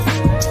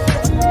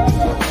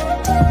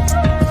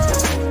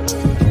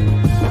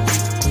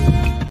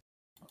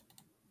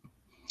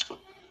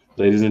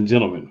Ladies and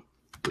gentlemen,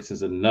 this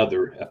is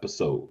another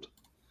episode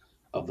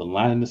of the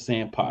Line in the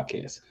Sand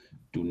podcast.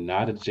 Do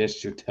not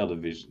adjust your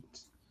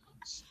televisions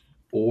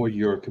or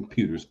your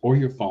computers or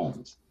your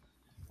phones.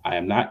 I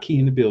am not Key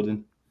in the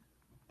building,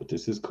 but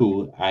this is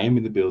cool. I am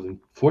in the building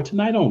for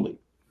tonight only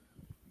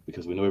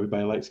because we know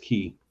everybody likes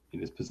Key in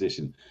this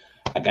position.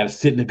 I got to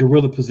sit in the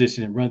gorilla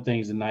position and run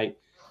things tonight.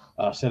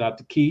 Shout out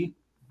to Key,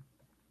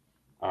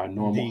 our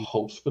normal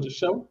host for the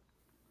show,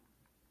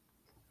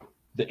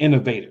 the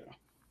innovator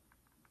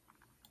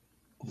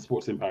of the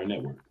Sports Empire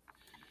Network.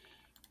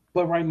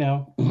 But right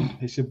now,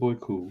 it's your boy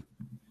Cool.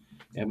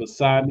 And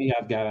beside me,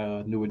 I've got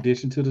a new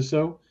addition to the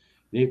show.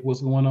 Nick,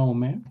 what's going on,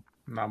 man?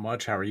 Not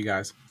much. How are you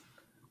guys?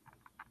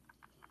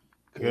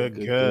 Good.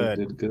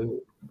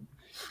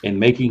 And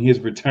making his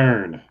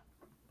return,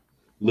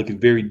 looking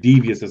very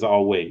devious as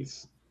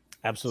always.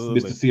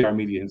 Absolutely. Mr. CR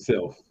Media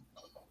himself.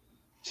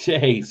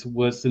 Chase,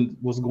 what's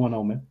going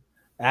on, man?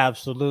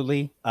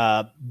 Absolutely.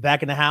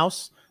 Back in the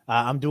house.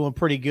 I'm doing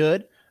pretty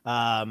good.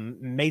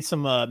 Made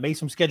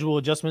some schedule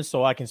adjustments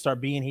so I can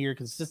start being here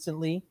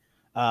consistently.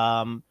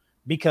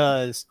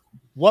 Because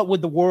what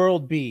would the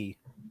world be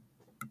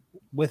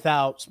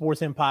without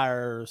Sports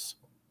Empire's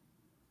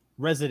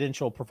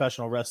residential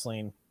professional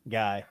wrestling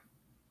guy,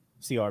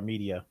 CR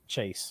Media,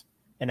 Chase,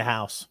 in the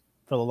house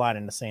for the Line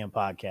in the Sand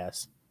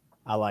podcast?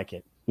 I like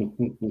it.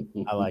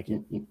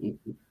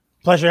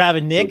 Pleasure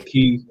having Nick.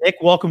 Nick,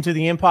 welcome to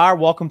the Empire.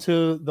 Welcome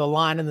to the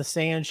Line in the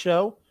Sand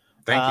show.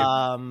 Thank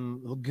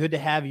you. Good to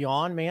have you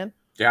on, man.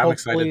 Yeah, I'm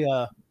excited.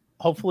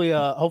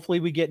 Hopefully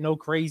we get no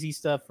crazy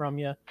stuff from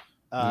you.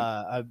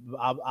 Well,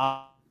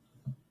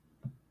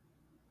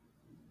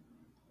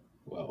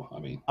 I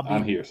mean,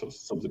 I'm here, so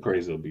something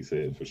crazy will be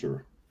said for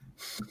sure.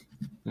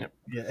 Yep.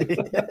 Yeah.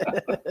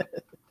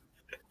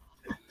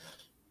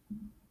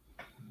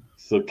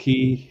 So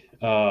Key,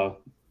 the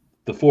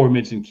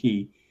aforementioned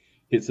Key,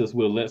 hits us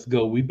with "Let's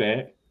Go, we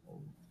back,"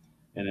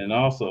 and then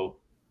also,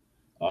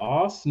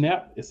 oh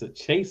snap, it's a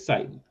Chase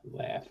sighting.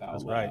 Laugh out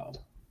That's loud. Right.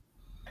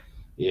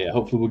 Yeah,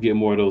 hopefully we'll get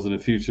more of those in the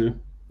future.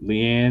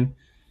 Leanne,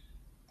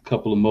 a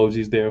couple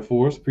emojis there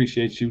for us.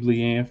 Appreciate you,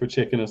 Leanne, for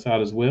checking us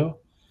out as well.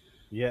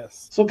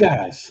 Yes. So,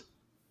 guys,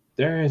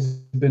 there has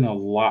been a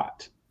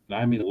lot, and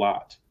I mean a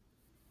lot,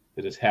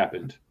 that has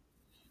happened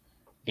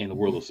in the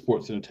world of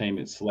sports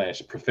entertainment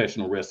 /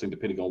 professional wrestling,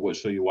 depending on what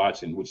show you're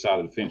watching, which side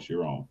of the fence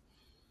you're on,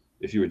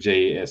 if you're a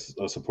JAS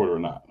supporter or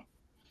not.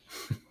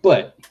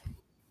 But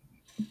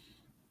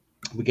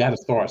we got to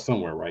start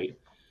somewhere, right?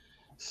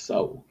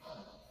 So,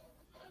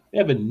 we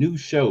have a new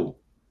show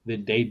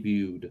that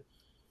debuted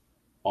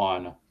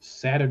on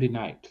Saturday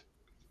night,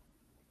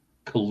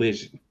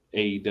 Collision,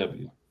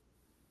 AEW.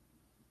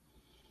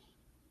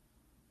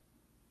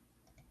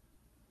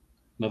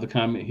 Another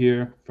comment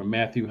here from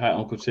Matthew. Hi,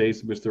 Uncle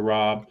Chase, Mr.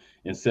 Rob,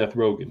 and Seth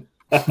Rogen.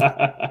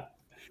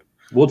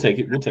 We'll take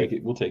it.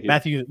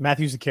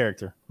 Matthew's a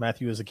character.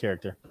 Matthew is a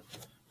character.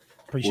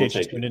 Appreciate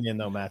you tuning in,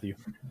 though, Matthew.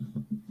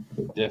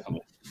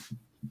 Definitely.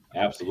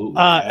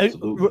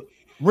 Absolutely.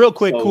 Real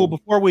quick, Cool,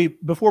 before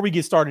we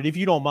get started, if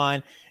you don't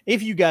mind,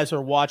 if you guys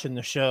are watching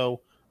the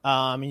show,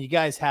 and you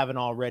guys haven't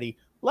already,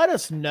 let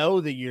us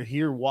know that you're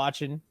here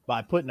watching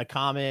by putting a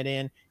comment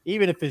in,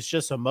 even if it's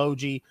just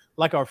emoji,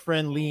 like our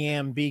friend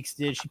Leanne Beeks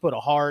did. She put a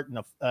heart and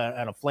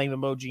a flame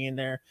emoji in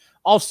there.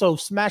 Also,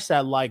 smash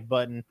that like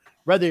button,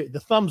 whether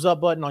the thumbs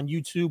up button on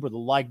YouTube or the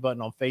like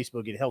button on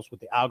Facebook. It helps with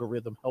the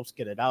algorithm, helps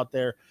get it out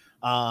there.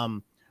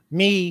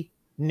 Me,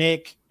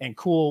 Nick, and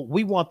Cool,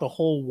 we want the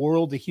whole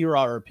world to hear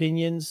our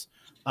opinions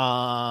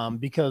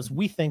because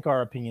we think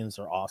our opinions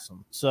are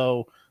awesome.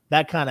 So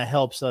that kind of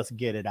helps us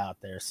get it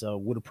out there. So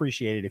would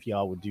appreciate it if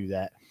y'all would do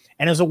that.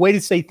 And as a way to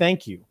say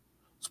thank you,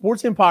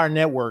 Sports Empire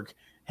Network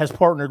has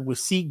partnered with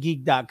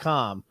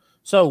SeatGeek.com.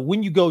 So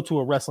when you go to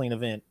a wrestling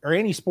event or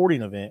any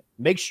sporting event,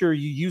 make sure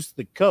you use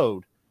the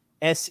code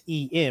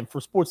SEN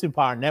for Sports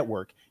Empire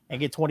Network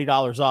and get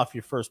 $20 off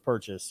your first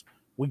purchase.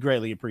 We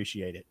greatly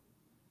appreciate it.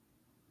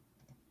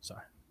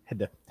 Sorry.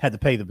 Had to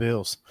pay the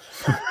bills.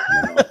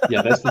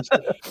 Yeah, that's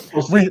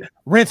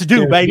rent's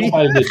due, baby.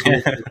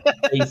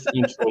 Chase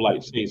intro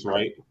like Chase,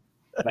 right?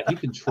 Like you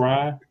can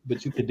try,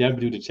 but you could never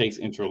do the Chase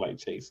intro like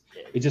Chase.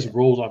 It just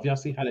rolls off. Y'all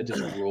see how that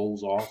just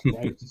rolls off,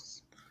 right?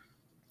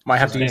 Might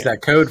have to use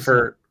that code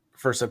for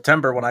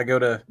September when I go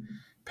to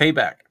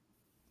Payback.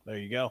 There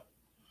you go.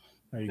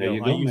 I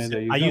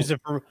used it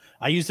for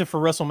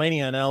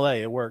WrestleMania in LA.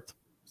 It worked.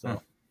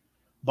 So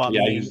I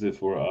used it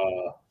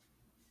for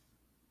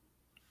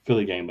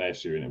Philly game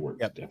last year and it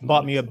worked. Yep.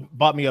 Bought me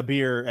a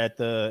beer at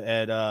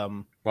SoFi.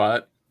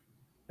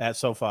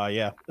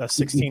 Yeah, a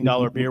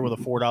 $16 beer with a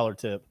 $4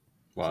 tip.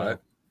 What? So,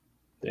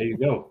 there you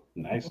go.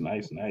 Nice.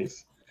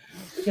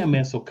 Yeah,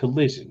 man. So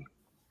Collision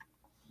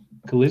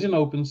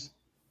opens,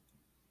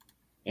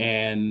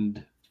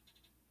 and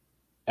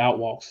out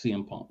walks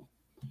CM Punk.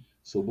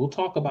 So we'll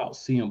talk about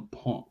CM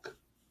Punk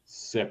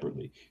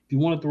separately. If you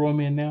want to throw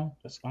him in now,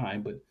 that's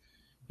fine. But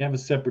you have a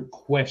separate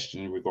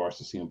question in regards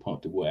to CM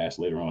Punk that we'll ask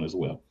later on as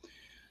well.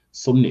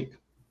 So Nick,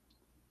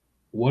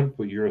 what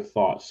were your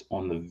thoughts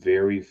on the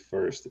very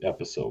first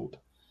episode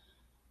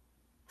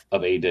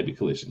of AEW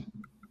Collision?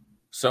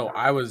 So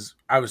I was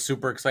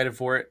super excited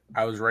for it.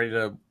 I was ready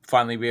to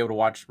finally be able to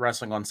watch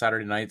wrestling on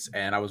Saturday nights,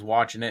 and I was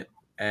watching it,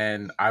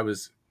 and I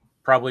was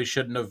probably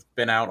shouldn't have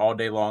been out all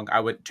day long. I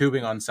went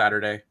tubing on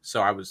Saturday,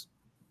 so I was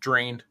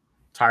drained,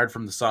 tired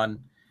from the sun.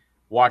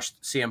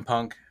 Watched CM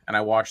Punk, and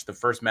I watched the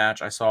first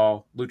match. I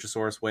saw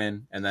Luchasaurus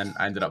win, and then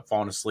I ended up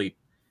falling asleep.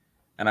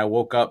 And I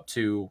woke up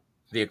to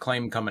the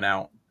Acclaim coming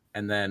out,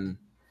 and then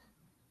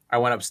I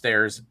went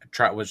upstairs,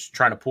 was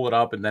trying to pull it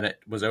up, and then it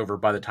was over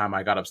by the time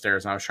I got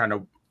upstairs. And I was trying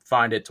to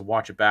find it to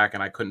watch it back,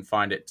 and I couldn't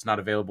find it. It's not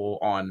available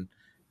on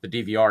the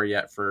DVR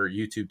yet for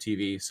YouTube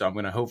TV, so I'm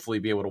going to hopefully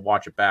be able to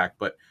watch it back.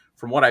 But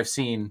from what I've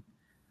seen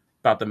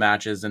about the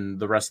matches and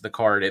the rest of the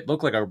card, it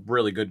looked like a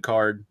really good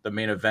card. The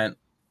main event,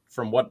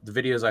 from what the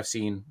videos I've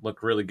seen,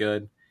 looked really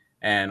good,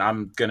 and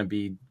I'm going to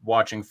be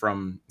watching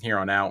from here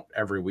on out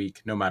every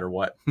week, no matter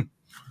what.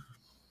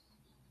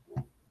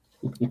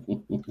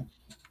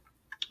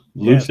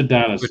 Lucha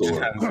Dinosaur.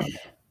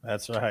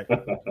 That's right.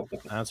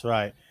 That's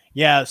right.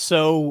 Yeah.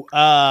 So,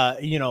 I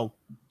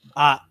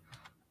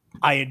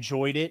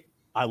enjoyed it.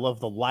 I love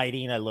the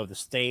lighting. I love the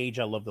stage.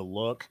 I love the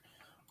look.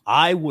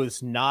 I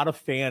was not a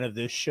fan of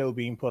this show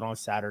being put on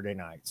Saturday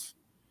nights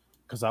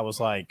because I was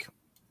like,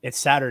 it's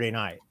Saturday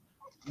night.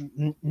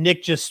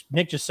 Nick just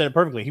said it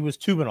perfectly. He was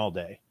tubing all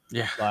day.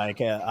 Yeah. Like,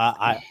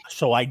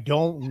 so I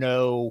don't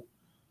know.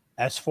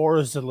 As far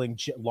as the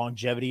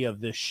longevity of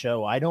this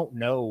show, I don't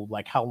know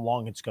like how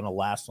long it's going to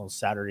last on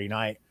Saturday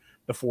night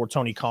before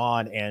Tony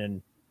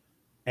Khan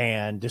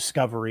and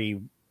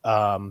Discovery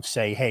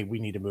say, hey, we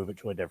need to move it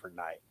to a different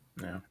night.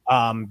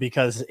 Yeah.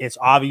 Because it's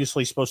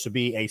obviously supposed to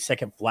be a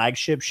second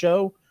flagship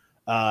show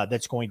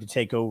that's going to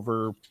take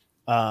over,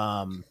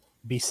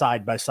 be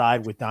side by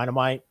side with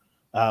Dynamite,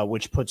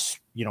 which puts,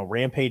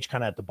 Rampage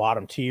kind of at the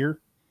bottom tier.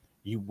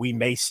 We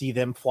may see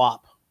them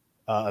flop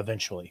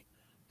eventually,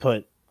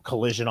 put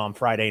Collision on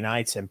Friday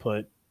nights and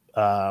put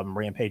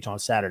Rampage on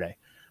Saturday.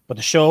 But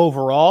the show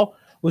overall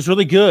was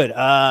really good.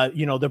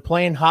 They're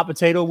playing hot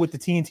potato with the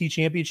TNT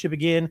Championship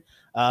again.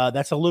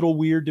 That's a little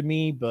weird to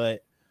me,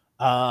 but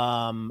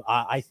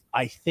I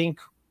think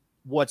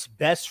what's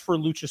best for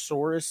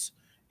Luchasaurus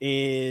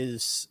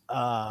is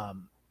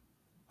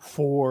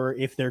for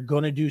if they're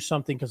going to do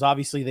something, because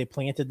obviously they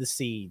planted the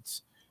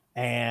seeds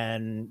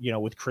and,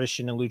 with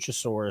Christian and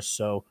Luchasaurus.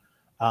 So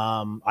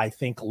I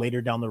think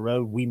later down the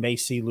road, we may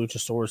see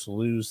Luchasaurus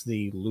lose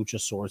the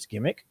Luchasaurus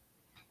gimmick.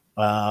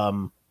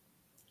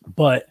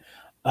 But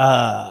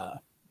the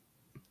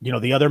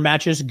other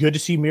matches, good to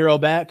see Miro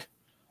back.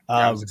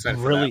 I was excited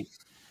really,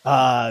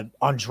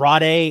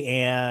 Andrade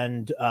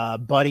and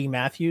Buddy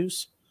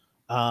Matthews.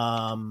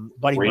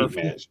 Buddy Great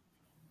Murphy. match.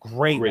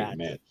 Great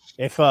match.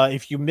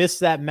 If you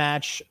missed that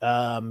match,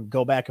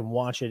 go back and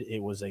watch it. It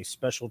was a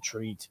special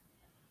treat.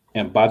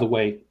 And by the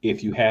way,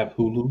 if you have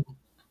Hulu,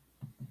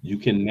 you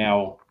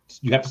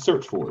have to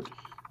search for it,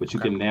 but you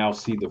can now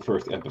see the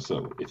first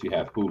episode if you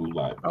have Hulu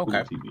Live,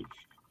 Hulu TV.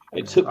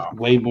 It took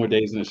way more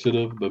days than it should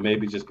have, but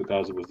maybe just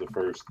because it was the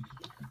first,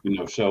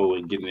 show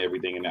and getting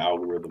everything in the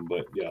algorithm.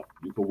 But yeah,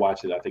 you can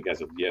watch it, I think,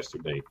 as of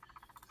yesterday.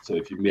 So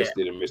if you missed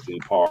it or missed any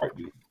part,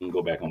 you can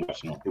go back and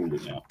watch it on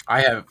Hulu now.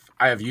 I have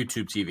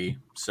YouTube TV,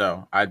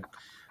 so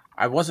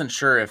I wasn't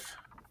sure if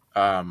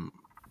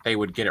they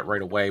would get it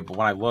right away, but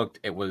when I looked,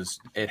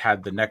 it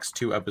had the next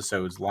 2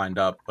 episodes lined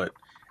up.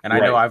 I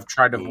know I've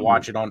tried to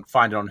watch it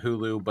find it on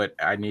Hulu, but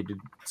I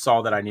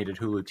saw that I needed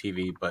Hulu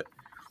TV, but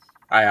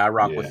I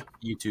rock with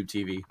YouTube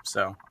TV,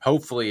 so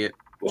hopefully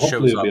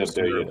shows up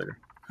sooner or later.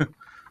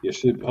 It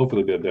should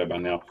hopefully be up there by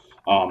now.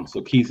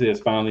 So Keith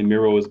says finally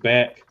Miro is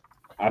back.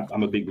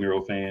 I'm a big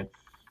Miro fan.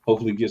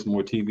 Hopefully gets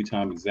more TV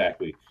time.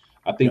 Exactly.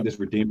 I think this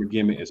Redeemer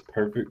gimmick is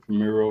perfect for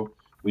Miro.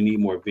 We need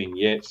more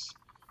vignettes.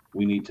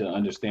 We need to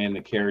understand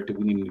the character.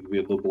 We need him to be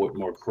a little bit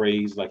more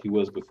crazed like he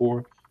was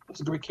before. That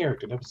was a great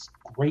character. That was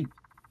great.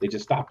 They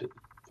just stopped it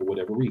for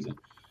whatever reason.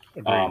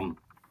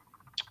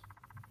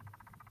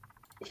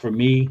 For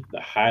me,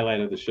 the highlight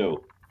of the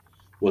show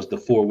was the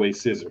 4-way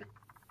scissor.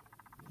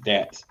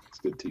 That's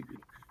good TV.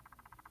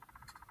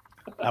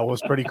 That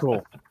was pretty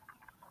cool.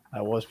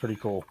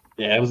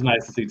 Yeah, it was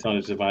nice to see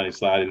Tony Schiavone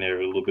slide in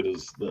there a little bit of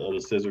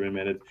the scissoring,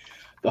 man.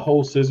 The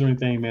whole scissoring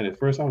thing, man, at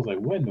first I was like,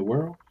 what in the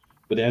world?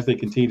 But as they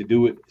continue to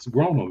do it, it's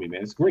grown on me,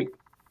 man. It's great.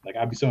 Like,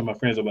 I'll be showing my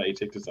friends, I'm like, hey,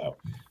 check this out.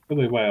 I'm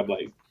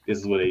like, this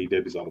is what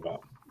AEW is all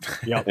about.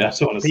 Yeah. And I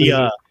saw the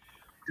scissor.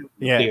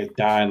 They're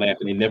dying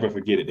laughing. They never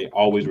forget it. They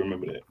always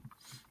remember that.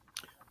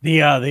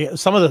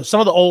 Some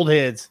of the old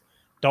heads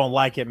don't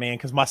like it, man,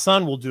 because my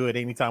son will do it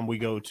anytime we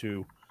go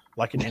to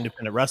like an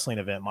independent wrestling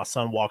event. My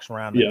son walks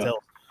around and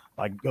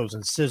goes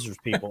and scissors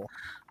people.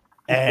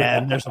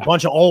 And there's a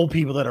bunch of old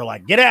people that are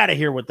like, get out of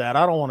here with that.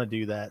 I don't want to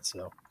do that.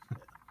 So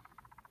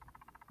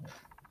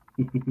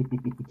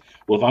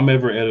well, if I'm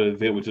ever at an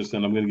event with your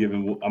son, I'm gonna give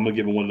him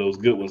one of those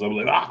good ones. I'm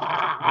like,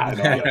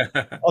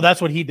 oh, that's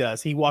what he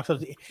does. He walks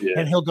up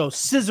and he'll go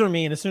scissor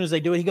me, and as soon as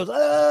they do it, he goes,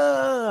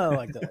 oh,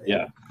 like that.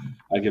 Yeah.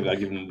 I give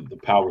him the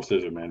power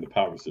scissor, man. The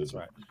power scissor.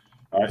 Right.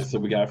 All right, so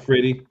we got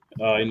Freddie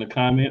in the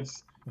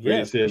comments.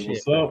 Freddie says,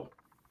 "What's up?"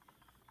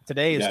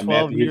 Today is Got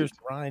 12 Matthew. years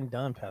Ryan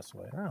Dunn passed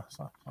away. Oh, that's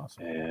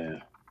awesome. Yeah,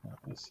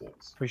 that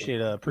sucks.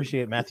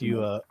 Appreciate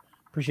Matthew.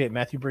 Appreciate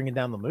Matthew bringing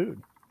down the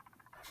mood.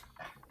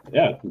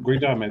 Yeah,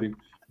 great job, Matthew.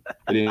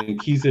 And then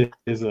Keith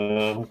is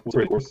of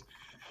course.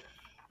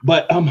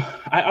 But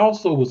I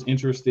also was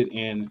interested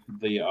in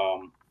the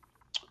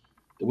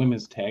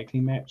women's tag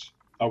team match.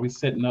 Are we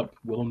setting up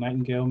Willow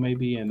Nightingale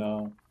maybe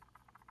and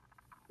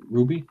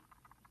Ruby?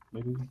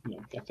 Maybe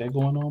got that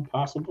going on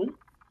possibly.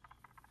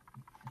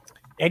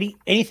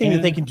 Anything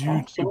that they can do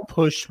also, to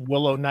push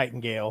Willow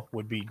Nightingale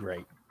would be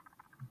great.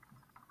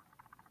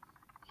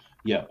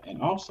 Yeah,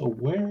 and also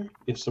where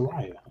is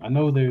Soraya? I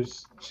know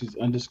she's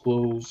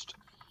undisclosed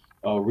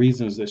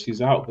reasons that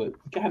she's out, but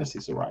we gotta see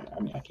Soraya.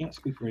 I mean, I can't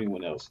speak for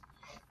anyone else,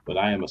 but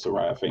I am a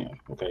Soraya fan.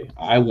 Okay,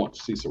 I want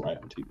to see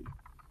Soraya on TV.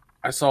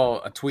 I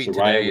saw a tweet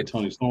Soraya today with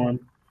Tony Storm.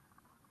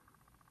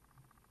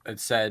 It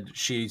said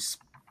she's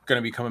going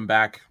to be coming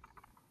back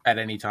at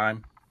any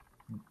time.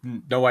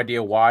 No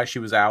idea why she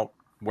was out,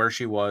 where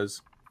she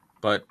was,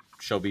 but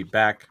she'll be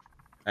back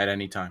at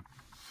any time.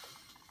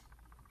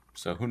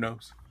 So who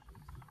knows?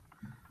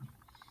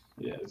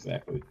 Yeah,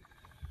 exactly.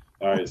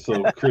 All right,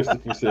 so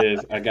Christopher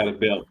says, I got a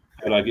belt.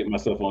 How do I get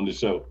myself on the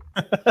show?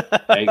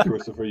 Hey,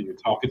 Christopher, you're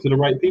talking to the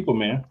right people,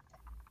 man.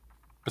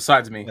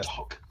 Besides me.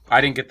 Talk. I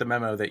didn't get the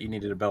memo that you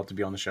needed a belt to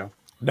be on the show.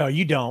 No,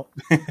 you don't.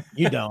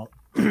 You don't.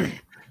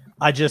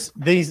 It's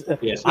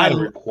not a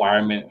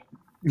requirement.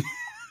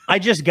 I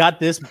just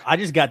got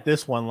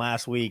this one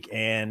last week,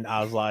 and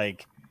I was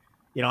like,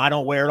 I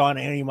don't wear it on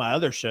any of my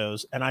other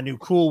shows, and I knew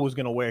Cool was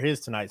going to wear his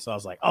tonight, so I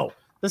was like, oh,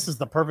 this is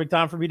the perfect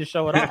time for me to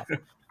show it off.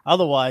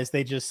 Otherwise,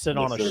 they just sit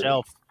on a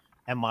shelf,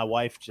 and my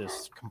wife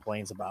just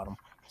complains about them.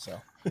 So,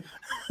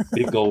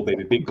 big goal,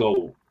 baby, big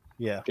goal.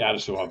 Yeah, gotta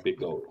show off big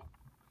goal.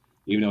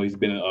 Even though he's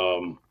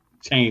been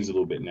changed a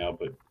little bit now,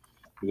 but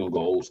we're gonna go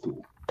old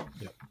school.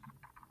 Yep.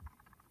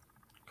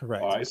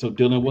 Correct. All right, so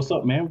Dylan, what's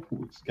up, man?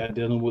 We got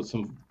Dylan with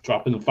some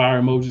dropping the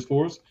fire emojis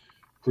for us.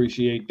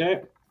 Appreciate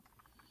that.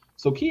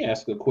 So Key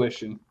asked a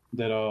question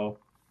that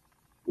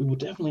we will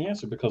definitely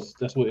answer because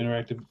that's what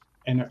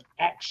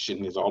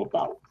interaction is all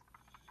about.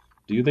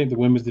 Do you think the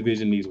women's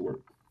division needs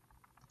work?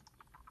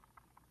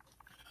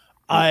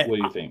 What do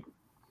you think?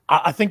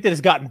 I think that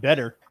it's gotten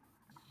better.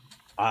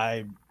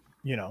 Of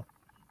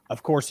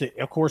course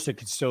it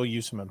could still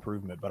use some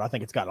improvement, but I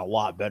think it's gotten a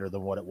lot better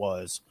than what it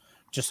was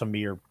just a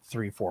mere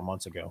 3-4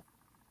 months ago.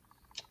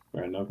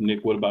 Fair enough.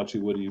 Nick, what about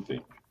you? What do you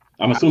think?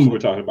 I'm assuming we're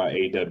talking about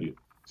AEW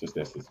since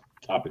that's the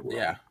topic.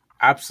 Yeah,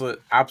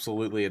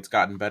 absolutely. It's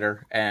gotten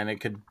better, and it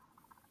could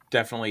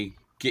definitely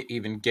get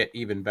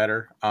even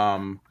better.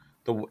 The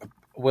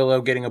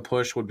Willow getting a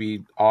push would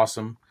be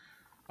awesome.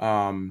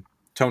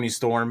 Tony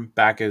Storm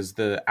back as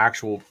the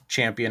actual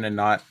champion and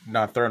not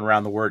throwing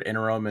around the word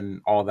interim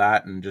and all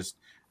that, and just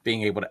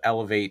being able to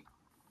elevate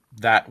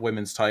that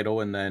women's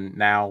title. And then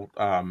now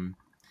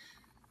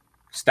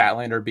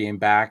Statlander being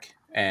back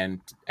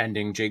and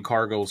ending Jade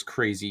Cargill's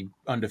crazy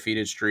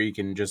undefeated streak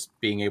and just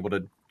being able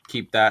to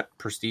keep that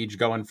prestige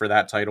going for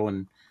that title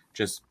and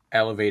just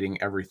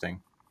elevating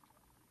everything.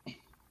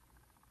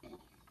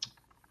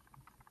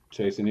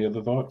 Chase, any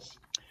other thoughts?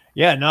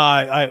 Yeah, no,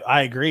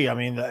 I agree. I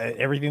mean,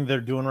 everything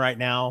they're doing right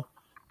now,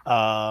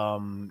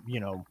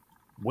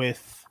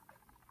 with,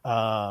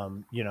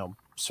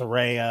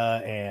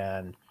 Soraya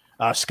and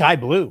Sky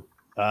Blue.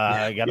 You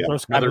got to throw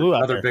Sky Blue out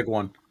another there. big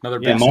one. Another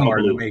big star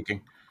in the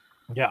making.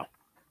 Yeah,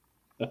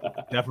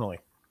 definitely.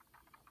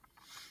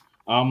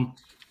 I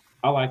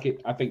like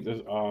it. I think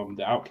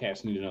the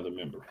Outcasts need another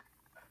member.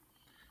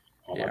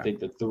 I think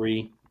the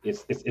 3,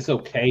 it's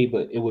okay,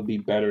 but it would be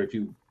better if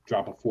you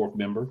drop a 4th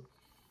member,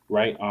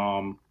 right?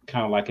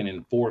 Kind of like an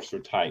enforcer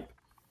type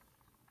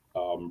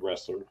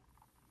wrestler.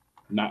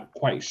 Not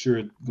quite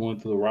sure going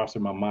through the roster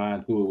in my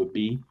mind who it would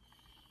be,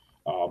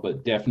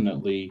 but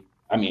definitely.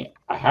 I mean,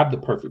 I have the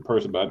perfect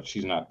person, but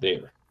she's not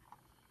there.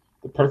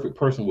 The perfect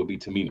person would be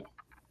Tamina,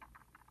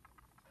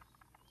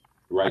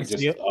 right?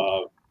 Just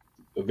a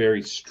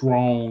very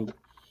strong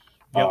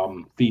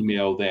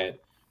female that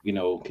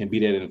can be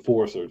that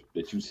enforcer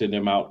that you send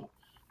them out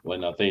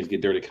when things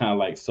get dirty, kind of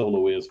like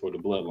Solo is for the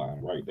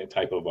Bloodline, right? That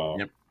type of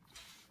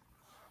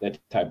that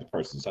type of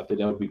person. So I think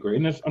that would be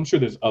great. And I'm sure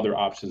there's other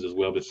options as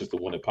well, but it's just the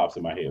one that pops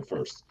in my head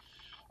first.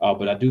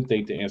 But I do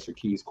think to answer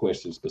Key's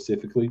question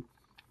specifically,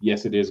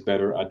 yes, it is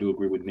better. I do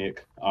agree with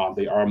Nick.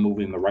 They are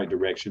moving in the right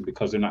direction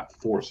because they're not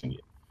forcing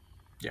it.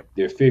 Yep.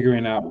 They're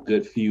figuring out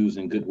good feuds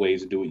and good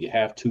ways to do it. You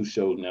have 2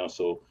 shows now,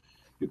 so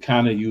you're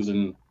kind of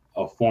using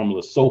a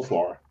formula so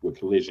far with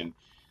Collision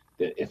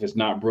that if it's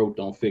not broke,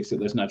 don't fix it.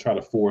 Let's not try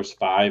to force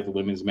 5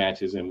 women's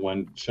matches in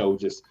one show.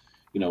 Just,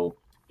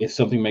 if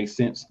something makes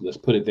sense, let's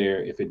put it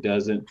there. If it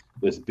doesn't,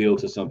 let's build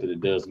to something that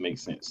does make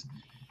sense.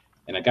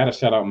 And I got to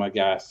shout out my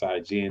guy,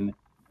 Sai-Jin.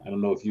 I don't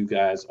know if you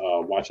guys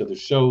watch other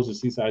shows and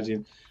see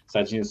Sai-Jin.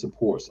 Sai-Jin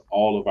supports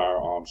all of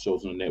our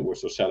shows on the network,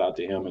 so shout out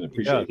to him and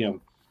appreciate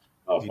him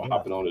for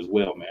hopping on as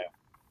well, man.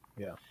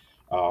 Yeah.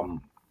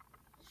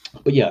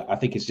 But yeah, I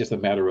think it's just a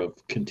matter of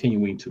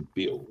continuing to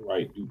build,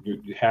 right?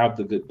 You have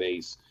the good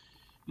base,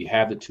 you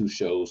have the 2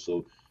 shows,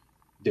 so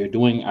they're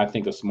doing, I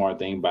think, a smart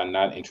thing by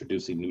not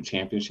introducing new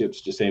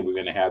championships. Just saying we're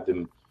going to have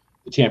them.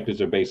 The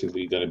champions are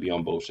basically going to be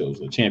on both shows.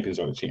 The champions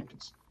are the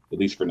champions, at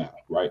least for now,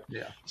 right?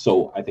 Yeah.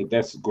 So I think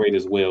that's great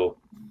as well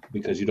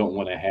because you don't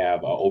want to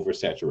have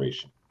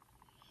oversaturation.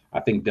 I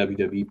think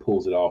WWE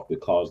pulls it off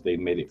because they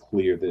made it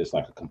clear that it's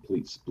like a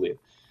complete split.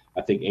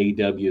 I think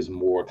AEW is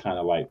more kind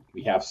of like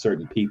we have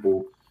certain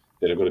people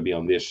that are going to be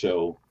on this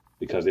show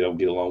because they don't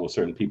get along with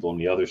certain people on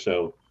the other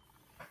show,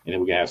 and then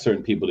we're gonna have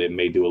certain people that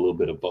may do a little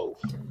bit of both.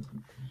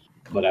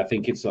 But I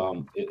think it's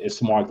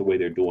smart the way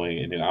they're doing,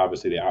 and then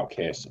obviously the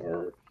Outcasts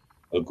are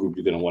a group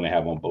you're going to want to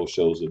have on both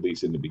shows at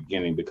least in the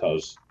beginning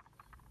because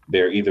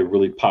they're either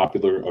really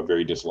popular or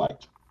very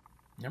disliked.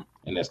 Yep.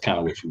 And that's kind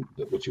of what you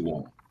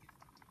want.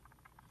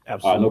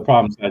 Absolutely. No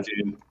problem,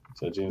 Sajin.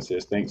 Sajin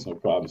says thanks. No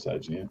problem,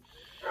 Sajin.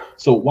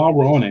 So while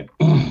we're on it,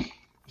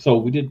 so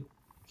we did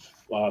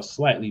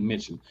slightly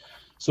mention.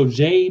 So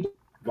Jade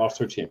lost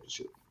her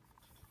championship.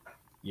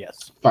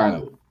 Yes.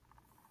 Finally.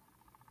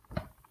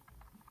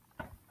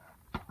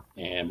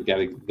 And we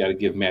gotta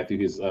give Matthew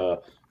his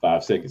 5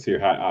 seconds here.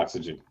 High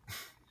oxygen.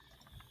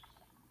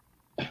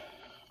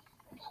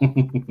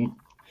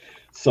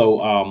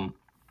 So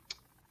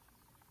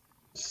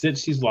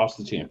since she's lost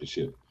the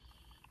championship,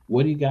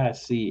 what do you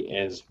guys see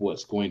as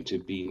what's going to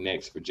be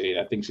next for Jade?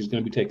 I think she's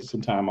going to be taking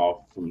some time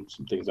off from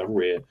some things I've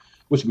read,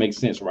 which makes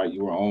sense, right?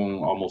 You were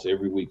on almost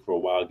every week for a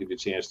while, give you a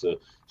chance to.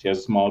 She has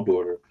a small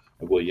daughter,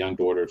 a young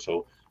daughter,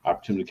 so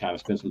opportunity to kind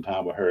of spend some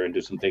time with her and do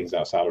some things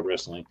outside of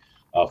wrestling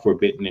for a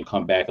bit, and then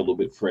come back a little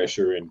bit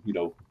fresher and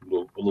a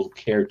little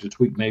character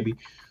tweak maybe.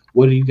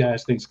 What do you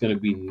guys think is going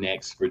to be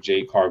next for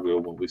Jade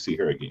Cargill when we see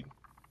her again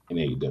in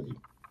AEW?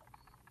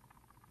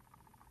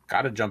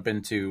 Got to jump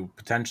into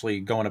potentially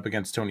going up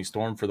against Toni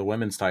Storm for the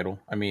women's title.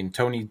 I mean,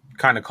 Tony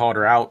kind of called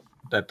her out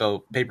at the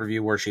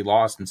pay-per-view where she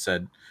lost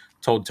and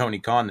told Tony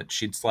Khan that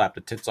she'd slapped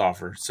the tits off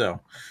her. So,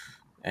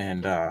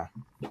 and I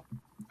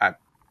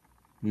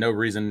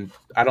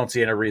don't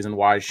see any reason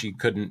why she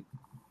couldn't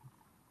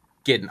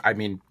get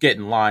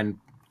in line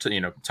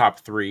to, top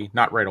 3,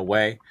 not right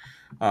away.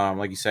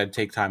 Like you said,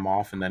 take time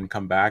off and then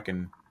come back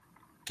and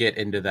get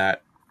into the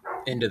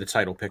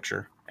title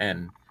picture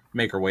and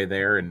make her way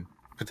there and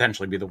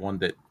potentially be the one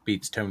that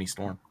beats Toni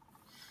Storm.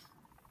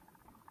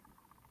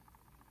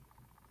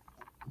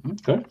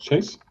 Okay,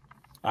 Chase.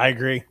 I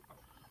agree.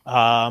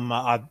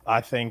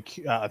 I think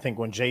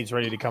when Jade's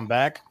ready to come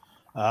back,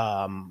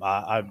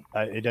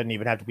 it doesn't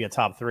even have to be a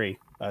top 3.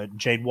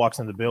 Jade walks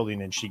in the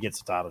building and she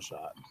gets a title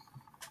shot.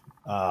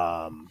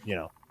 I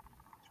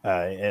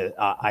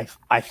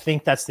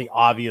think that's the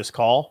obvious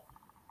call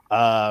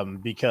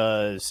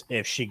because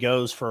if she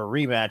goes for a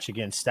rematch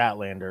against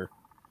Statlander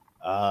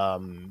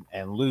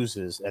and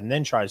loses and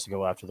then tries to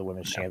go after the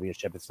women's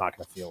championship, it's not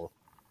going to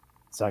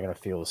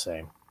feel the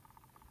same.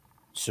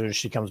 As soon as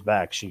she comes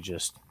back, she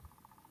just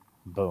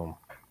boom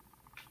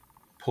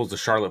pulls the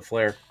Charlotte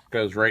Flair,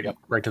 goes right to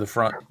the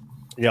front.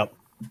 Yep.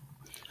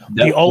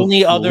 The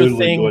only other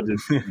thing.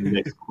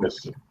 Next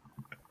question.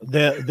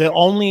 The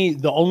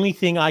only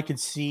thing I could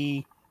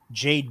see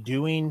Jade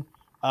doing,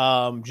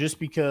 just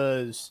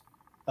because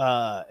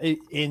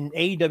in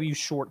AEW's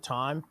short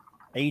time,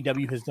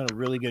 AEW has done a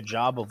really good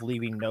job of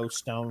leaving no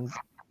stone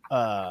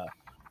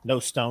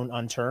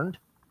unturned,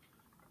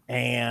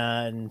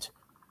 and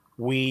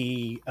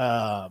we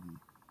had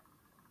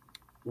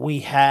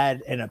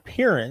an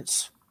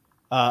appearance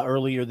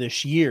earlier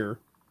this year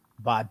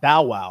by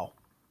Bow Wow,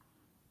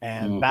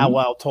 and Bow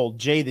Wow told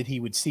Jay that he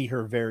would see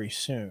her very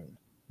soon.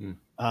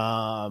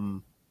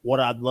 What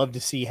I'd love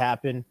to see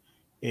happen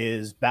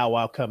is Bow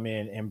Wow come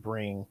in and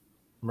bring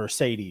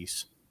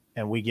Mercedes,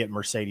 and we get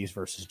Mercedes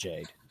versus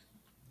Jade.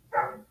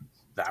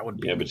 That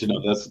would be but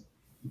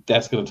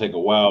that's going to take a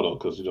while though,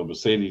 because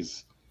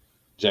Mercedes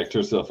jacked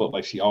herself up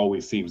like she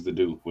always seems to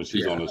do when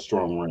she's on a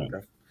strong run.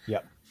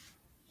 Yep.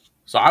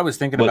 So I was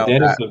thinking about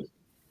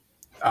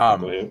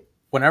that.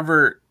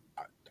 Whenever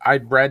I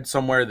read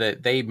somewhere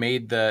that they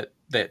made that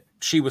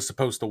she was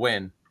supposed to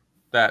win,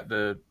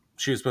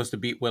 she was supposed to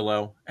beat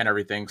Willow and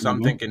everything. So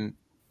I'm thinking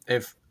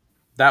if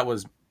that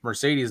was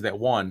Mercedes that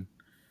won,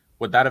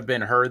 would that have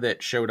been her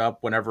that showed up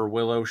whenever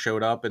Willow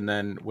showed up? And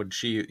then would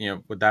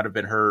that have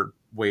been her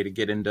way to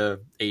get into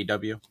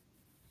AEW?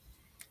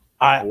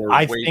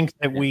 I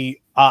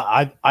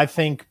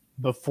think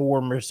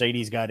before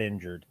Mercedes got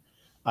injured,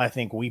 I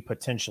think we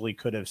potentially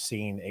could have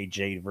seen a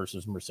Jade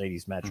versus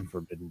Mercedes match in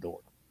Forbidden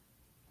Door.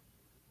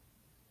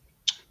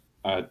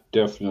 I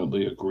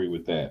definitely agree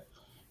with that.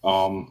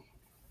 So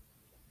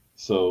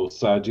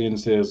Sajin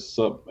says,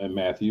 sup, and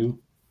Matthew.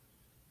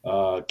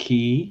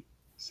 Key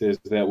says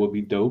that would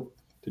be dope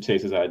to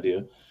Chase's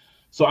idea.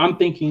 So I'm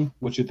thinking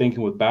what you're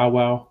thinking with Bow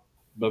Wow,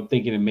 but I'm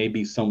thinking it may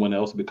be someone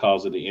else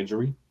because of the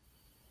injury.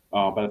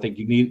 But I think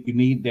you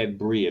need that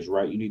bridge,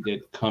 right? You need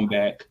that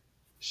comeback,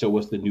 show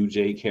us the new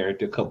Jade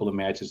character, a couple of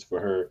matches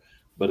for her.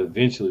 But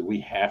eventually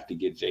we have to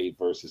get Jade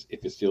versus,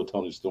 if it's still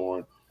Toni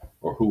Storm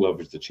or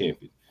whoever's the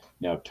champion.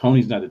 Now, if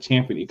Tony's not the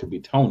champion, it could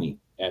be Toni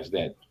as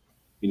that,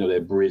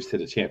 that bridge to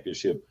the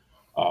championship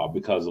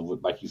because of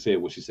what, like you said,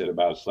 what she said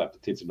about slap the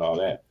tits and all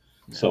that.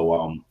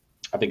 So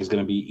I think it's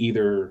going to be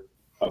either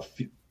a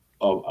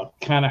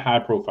kind of high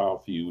profile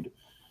feud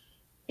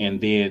and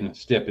then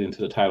step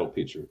into the title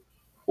picture,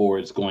 or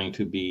it's going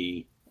to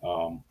be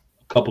a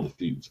couple of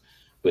feuds.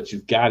 But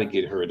you've got to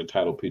get her in the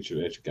title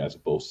picture, as you guys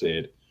have both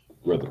said,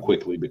 rather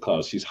quickly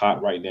because she's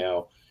hot right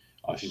now.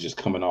 She's just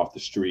coming off the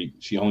street.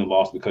 She only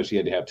lost because she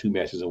had to have 2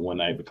 matches in one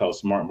night because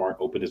Smart Mark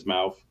opened his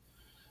mouth.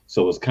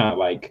 So it's kind of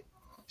like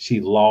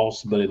she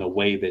lost, but in a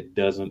way that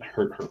doesn't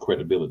hurt her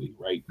credibility,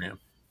 right? Yeah.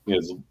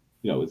 Because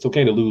it's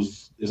okay to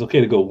lose. It's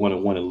okay to go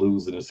 1-1 and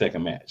lose in the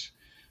second match.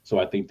 So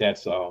I think that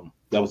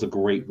was a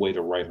great way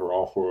to write her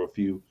off for a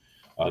few,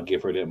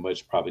 give her that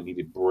much probably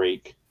needed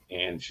break,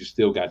 and she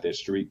still got that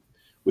streak,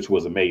 which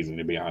was amazing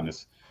to be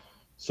honest.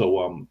 So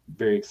I'm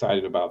very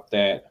excited about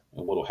that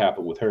and what will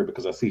happen with her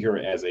because I see her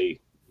as a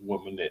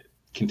woman that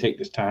can take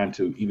this time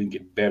to even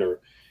get better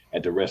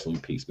at the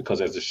wrestling piece.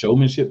 Because as the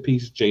showmanship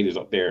piece, Jade is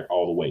up there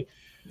all the way.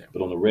 Yeah.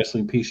 But on the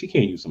wrestling piece, she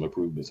can use some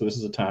improvement. So this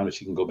is a time that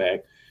she can go back,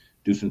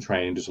 do some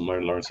training, do some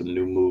learn some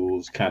new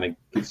moves, kind of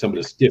get some of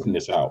the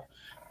stiffness out,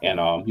 and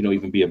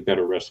even be a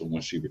better wrestler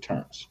when she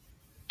returns.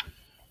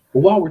 But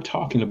while we're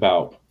talking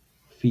about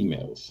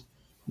females,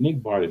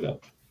 Nick brought it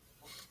up.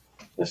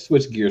 Let's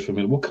switch gears for a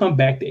minute. We'll come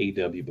back to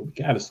AEW, but we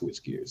got to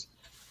switch gears.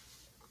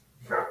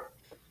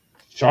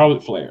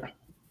 Charlotte Flair,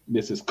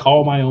 this is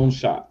Call My Own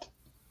Shot,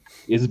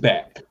 is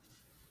back.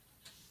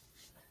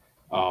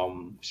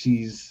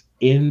 She's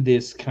in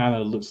this kind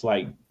of looks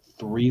like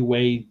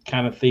three-way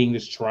kind of thing,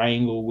 this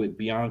triangle with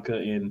Bianca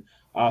and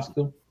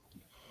Asuka.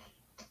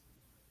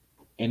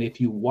 And if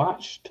you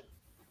watched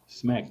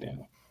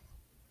SmackDown,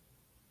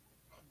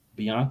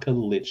 Bianca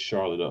lit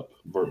Charlotte up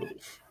verbally.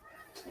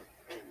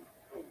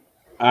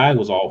 I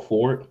was all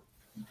for it.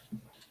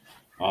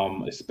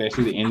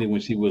 Especially the ending when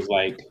she was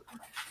like,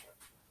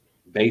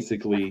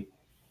 basically,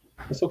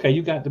 it's okay,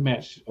 you got the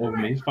match over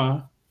me, it's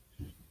fine.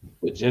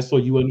 But just so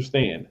you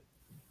understand,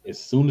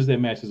 as soon as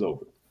that match is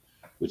over,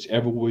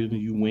 whichever way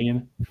you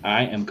win,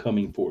 I am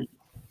coming for you.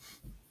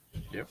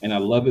 Yep. And I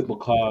love it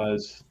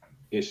because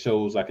it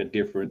shows like a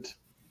different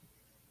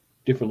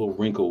little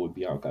wrinkle with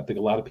Bianca. I think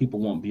a lot of people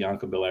want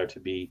Bianca Belair to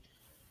be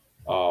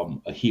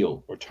a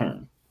heel or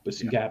turn, but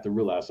you got to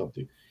realize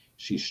something.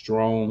 She's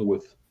strong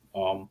with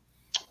want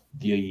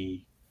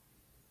to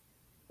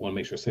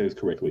make sure I say this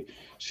correctly.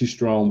 She's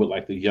strong with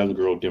like the young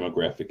girl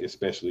demographic,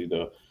 especially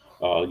the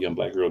young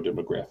black girl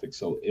demographic.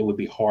 So it would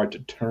be hard to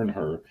turn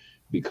her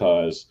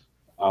because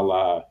a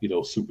la,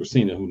 Super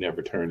Cena, who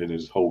never turned in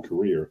his whole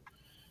career,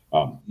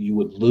 you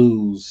would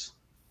lose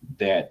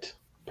that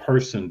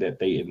person that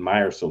they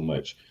admire so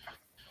much.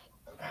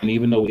 And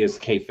even though it's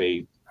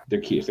kayfabe,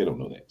 they're kids, they don't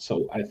know that.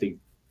 So I think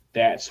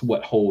that's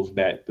what holds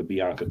back the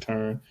Bianca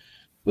turn.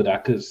 But I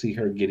could see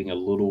her getting a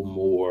little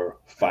more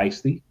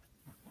feisty,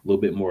 a little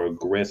bit more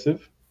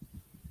aggressive,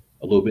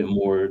 a little bit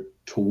more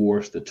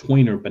towards the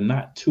tweener, but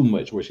not too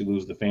much where she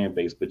loses the fan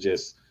base, but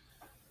just,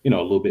 a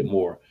little bit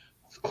more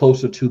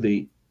closer to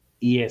the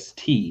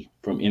EST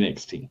from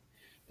NXT.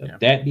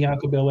 That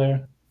Bianca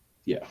Belair,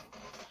 yeah.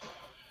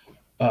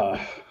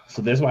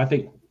 So that's what I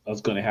think is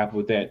going to happen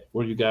with that.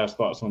 What are you guys'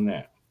 thoughts on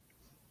that?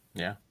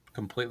 Yeah,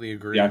 completely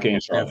agree. Bianca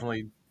and Charlotte.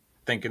 Definitely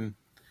thinking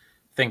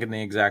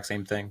the exact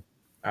same thing.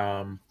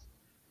 Yeah,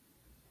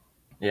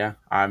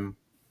 I'm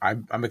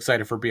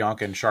excited for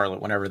Bianca and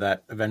Charlotte whenever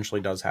that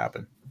eventually does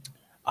happen.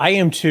 I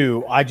am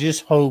too. I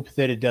just hope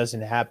that it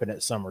doesn't happen at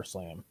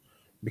SummerSlam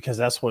because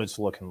that's what it's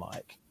looking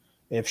like.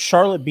 If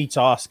Charlotte beats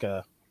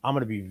Asuka, I'm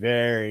going to be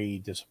very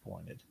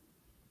disappointed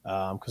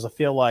because I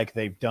feel like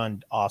they've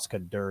done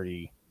Asuka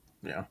dirty.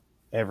 Yeah.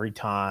 Every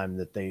time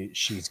that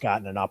she's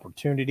gotten an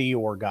opportunity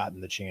or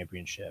gotten the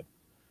championship.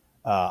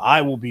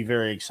 I will be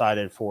very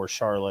excited for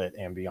Charlotte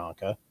and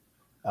Bianca.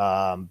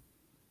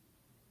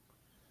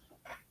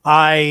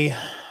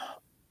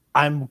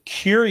 I'm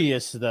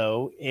curious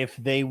though if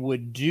they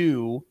would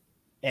do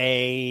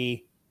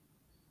a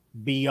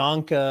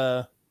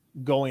Bianca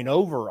going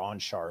over on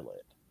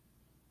Charlotte,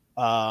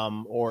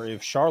 or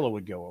if Charlotte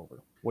would go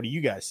over. What do you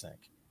guys think?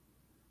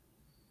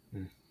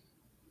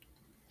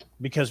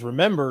 Because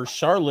remember,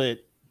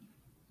 Charlotte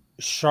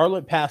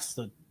passed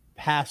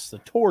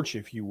the torch,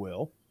 if you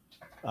will,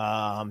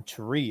 to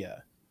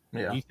Rhea.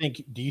 Yeah.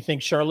 Do you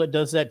think Charlotte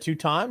does that 2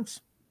 times?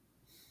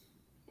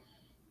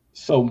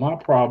 So my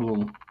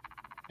problem,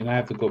 and I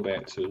have to go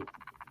back to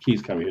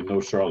Keith's coming here, no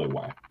Charlotte,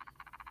 why?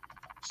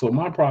 So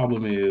my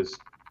problem is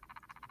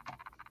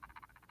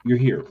you're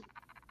here.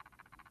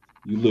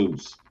 You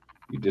lose.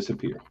 You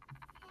disappear.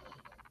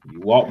 You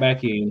walk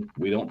back in.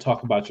 We don't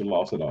talk about your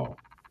loss at all.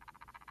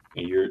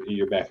 And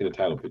you're back in the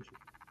title picture.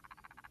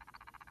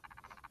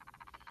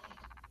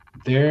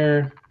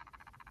 There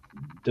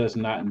does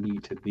not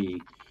need to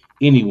be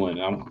anyone,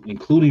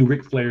 including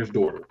Ric Flair's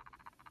daughter,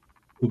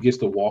 who gets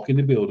to walk in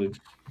the building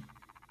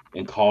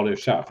and call their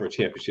shot for a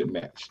championship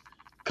match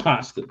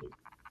constantly.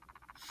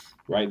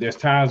 Right? There's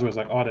times where it's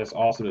like, oh, that's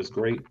awesome, that's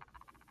great.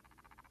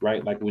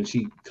 Right? Like when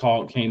she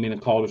came in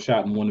and called a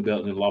shot and won the belt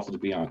and then lost it to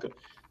Bianca.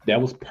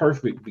 That was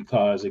perfect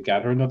because it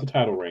got her another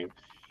title reign.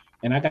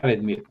 And I gotta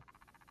admit,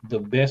 the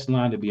best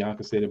line that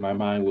Bianca said in my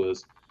mind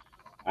was,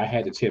 I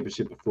had the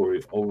championship for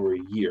over a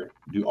year.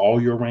 Do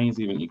all your reigns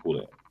even equal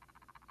that?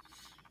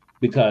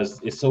 Because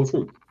it's so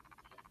true.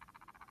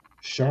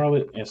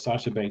 Charlotte and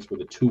Sasha Banks were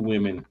the two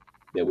women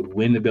that would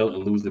win the belt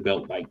and lose the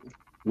belt like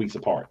weeks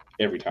apart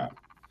every time.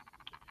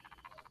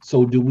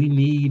 So do we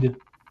need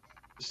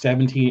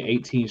 17,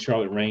 18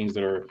 Charlotte reigns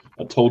that are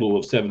a total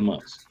of 7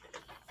 months?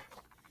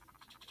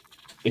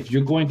 If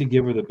you're going to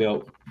give her the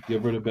belt,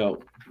 give her the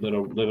belt. Let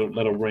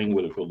her reign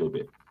with it for a little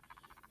bit.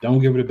 Don't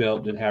give her the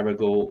belt, then have her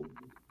go.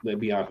 Let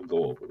Bianca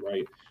go over,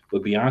 right?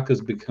 But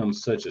Bianca's become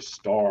such a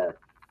star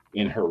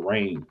in her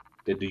reign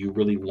that do you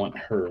really want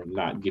her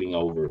not getting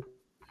over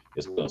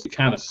as well? So you're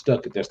kind of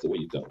stuck if that's the way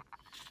you go.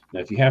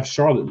 Now, if you have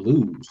Charlotte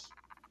lose,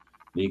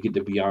 then you get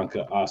the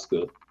Bianca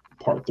Asuka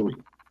part 3.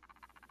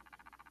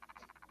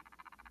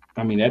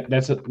 I mean,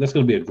 that's going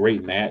to be a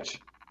great match,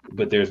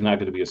 but there's not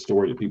going to be a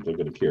story that people are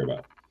going to care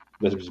about.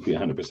 Let's just be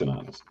 100%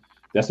 honest.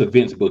 That's a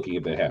Vince booking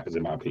if that happens,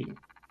 in my opinion.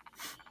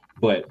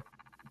 But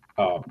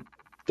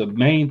the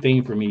main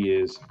thing for me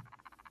is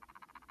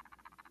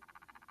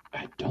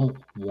I don't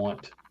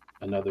want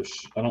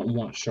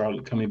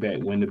Charlotte coming back,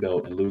 win the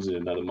belt, and losing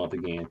another month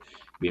again,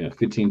 being a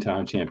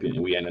 15-time champion,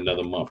 and we add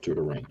another month to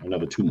her reign,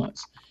 another 2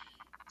 months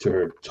to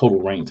her total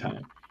reign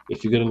time.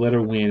 If you're gonna let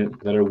her win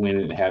it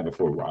and have it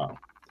for a while.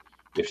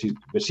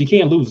 But she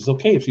can't lose. It's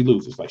okay if she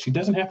loses. Like, she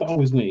doesn't have to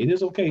always win. It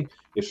is okay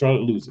if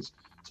Charlotte loses.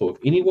 So if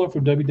anyone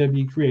from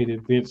WWE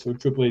Creative, Vince or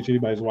Triple H,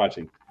 anybody's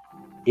watching,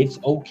 it's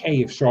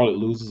okay if Charlotte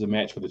loses a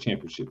match for the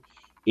championship.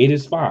 It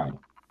is fine.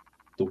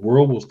 The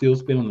world will still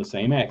spin on the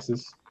same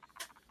axis.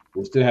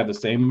 We'll still have the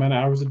same amount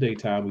of hours of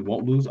daytime. We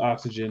won't lose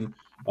oxygen.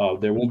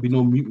 There won't be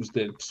no mutants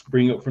that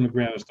spring up from the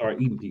ground and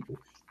start eating people.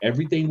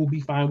 Everything will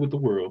be fine with the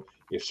world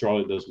if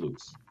Charlotte does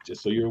lose,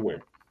 just so you're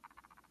aware.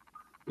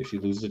 If she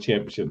loses a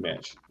championship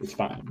match, it's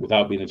fine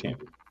without being a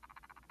champion.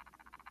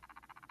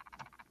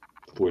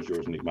 Towards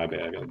yours, Nick. My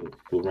bad. I got a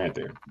little rant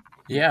there.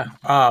 Yeah.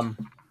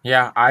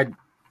 Yeah. I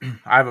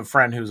have a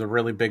friend who's a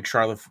really big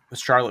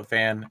Charlotte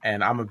fan,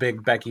 and I'm a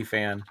big Becky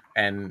fan.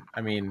 And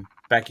I mean,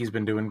 Becky's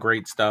been doing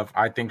great stuff.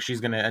 I think she's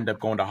going to end up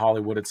going to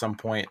Hollywood at some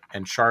point,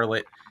 and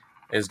Charlotte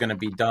is going to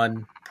be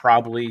done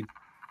probably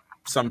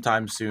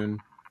sometime soon.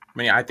 I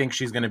mean, I think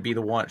she's going to be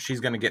the one. She's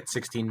going to get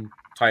 16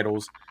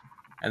 titles,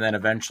 and then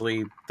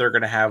eventually they're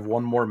going to have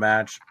one more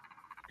match.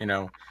 You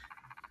know,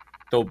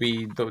 there'll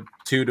be the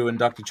two to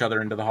induct each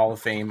other into the Hall of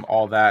Fame,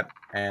 all that,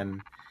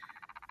 and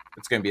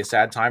it's going to be a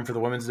sad time for the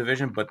women's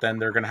division, but then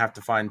they're going to have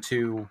to find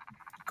two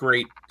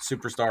great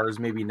superstars,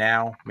 maybe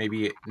down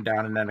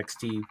in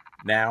NXT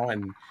now,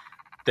 and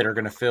that are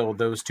going to fill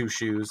those two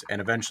shoes and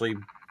eventually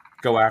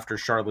go after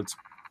Charlotte's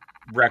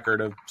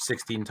record of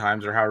 16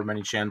 times or however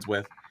many she ends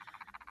with.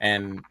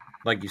 And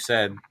like you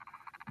said,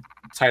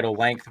 title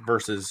length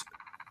versus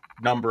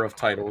number of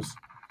titles,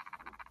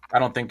 I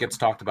don't think it's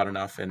talked about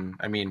enough. And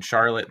I mean,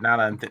 Charlotte, now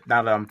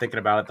that I'm thinking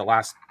about it, the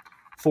last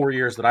 4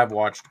 years that I've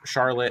watched,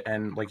 Charlotte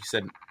and, like you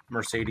said,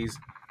 Mercedes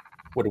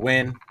would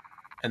win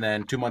and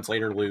then 2 months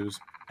later lose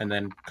and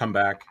then come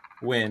back,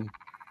 win,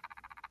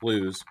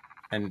 lose,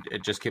 and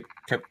it just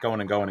kept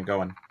going and going and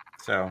going.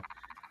 So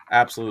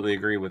absolutely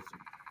agree with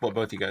what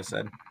both you guys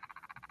said.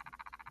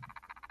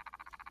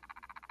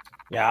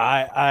 Yeah,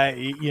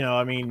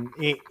 I mean,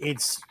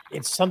 it's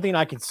something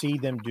I could see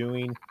them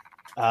doing,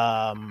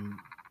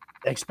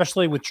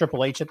 especially with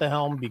Triple H at the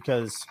helm,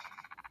 because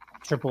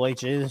Triple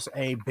H is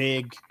a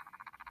big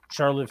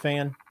Charlotte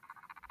fan.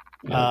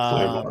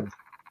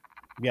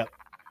 Yep.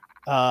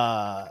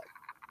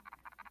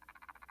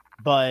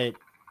 But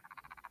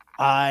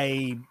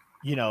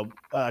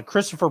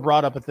Christopher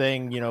brought up a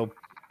thing,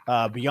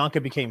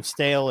 Bianca became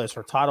stale as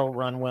her title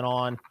run went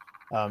on.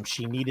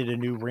 She needed a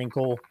new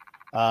wrinkle.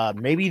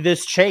 Maybe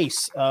this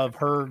chase of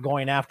her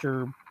going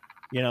after,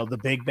 the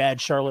big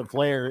bad Charlotte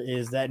Flair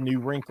is that new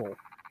wrinkle.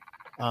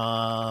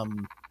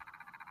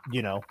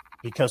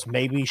 Because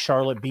maybe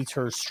Charlotte beats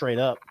her straight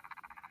up.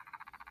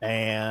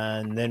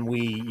 And then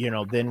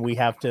we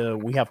have to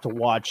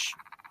watch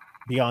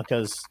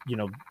Bianca's,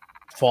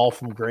 fall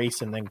from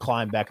grace and then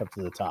climb back up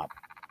to the top.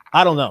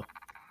 I don't know,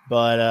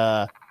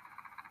 but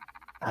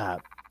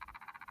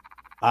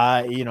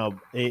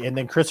and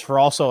then Christopher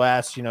also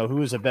asked,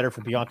 who is it better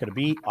for Bianca to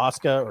beat,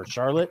 Asuka or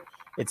Charlotte?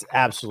 It's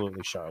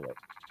absolutely Charlotte.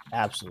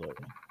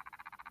 Absolutely.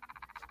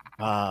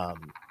 That's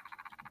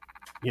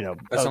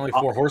only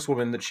 4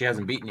 horsewomen that she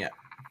hasn't beaten yet.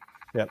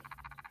 Yep.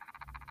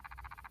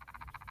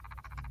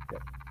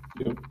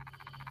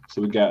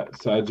 So we got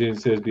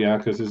Sajin says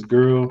Bianca's his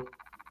girl.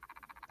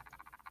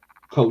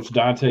 Coach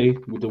Dante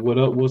with the what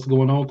up? What's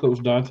going on,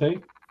 Coach Dante?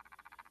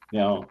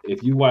 Now,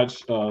 if you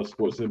watch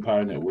Sports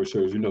Empire Network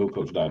shows, you know who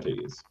Coach Dante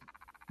is.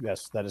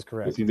 Yes, that is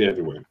correct. He's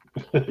everywhere.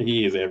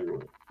 He is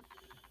everywhere.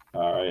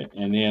 All right,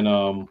 and then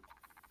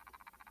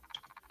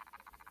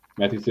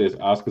Matthew says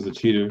Asuka's a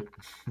cheater.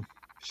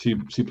 She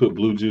put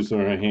blue juice on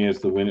her hands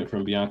to win it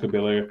from Bianca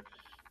Belair.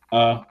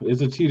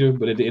 It's a cheater,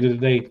 but at the end of the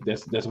day,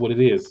 that's what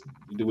it is.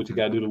 You do what you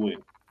got to do to win.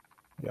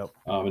 Yep.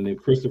 And then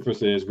Christopher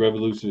says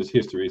Revolution is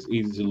history. It's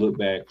easy to look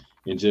back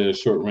and judge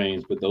short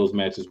range, but those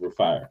matches were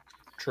fire.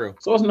 True.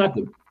 So it's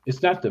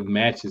not the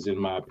matches, in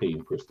my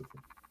opinion, Christopher.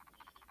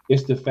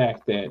 It's the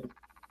fact that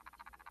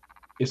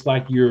it's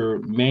like you're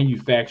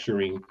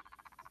manufacturing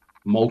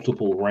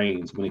multiple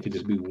reigns when it could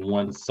just be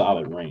one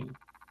solid reign,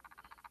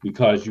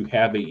 because you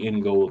have an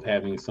end goal of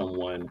having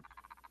someone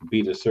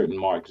beat a certain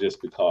mark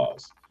just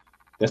because.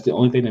 That's the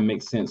only thing that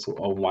makes sense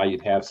on why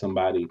you'd have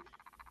somebody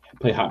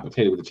play hot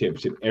potato with the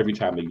championship every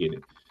time they get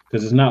it.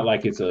 Because it's not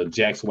like it's a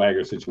Jack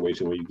Swagger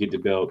situation where you get the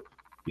belt,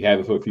 you have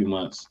it for a few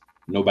months,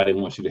 nobody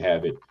wants you to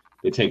have it,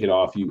 they take it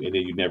off you, and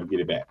then you never get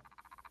it back.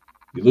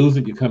 You lose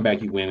it, you come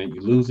back, you win it.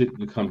 You lose it,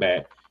 you come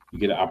back, you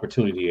get an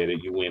opportunity at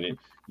it, you win it.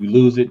 You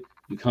lose it,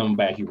 you come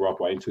back, you walk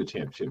right into a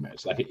championship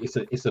match. Like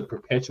it's a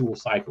perpetual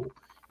cycle,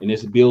 and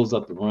this builds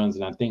up the runs.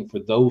 And I think for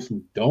those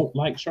who don't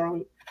like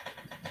Charlotte,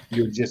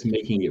 you're just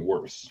making it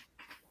worse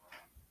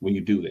when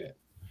you do that.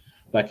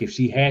 Like if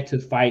she had to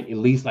fight at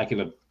least like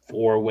in a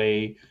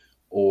 4-way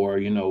or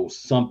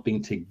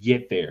something to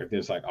get there, then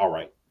it's like, all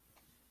right.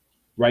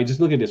 Right? Just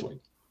look at it this way.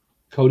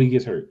 Cody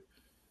gets hurt.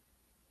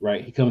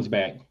 Right? He comes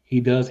back. He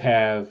does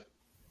have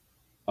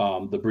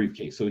the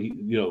briefcase. So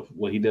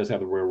he does have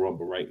the Royal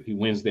Rumble, right? He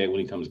wins that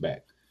when he comes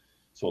back.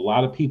 So a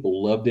lot of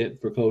people loved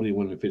it for Cody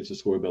when he finished the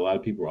story, but a lot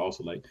of people are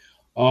also like,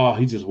 oh,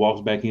 he just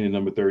walks back in at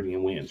number 30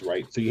 and wins,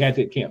 right? So you had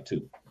that camp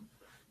too.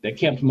 That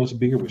camp's much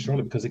bigger with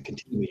Charlotte because it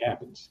continually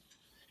happens.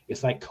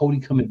 It's like Cody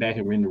coming back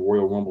and winning the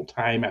Royal Rumble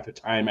time after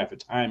time after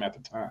time after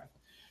time.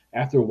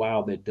 After a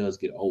while, that does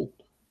get old.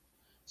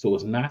 So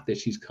it's not that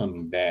she's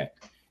coming back.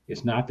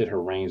 It's not that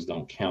her reigns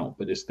don't count,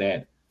 but it's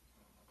that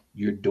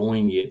you're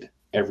doing it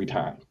every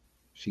time.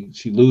 She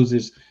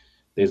loses.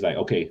 There's like,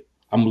 okay,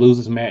 I'm going to lose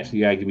this match.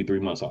 You got to give me 3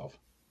 months off.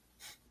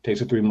 Takes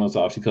her 3 months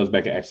off. She comes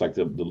back and acts like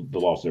the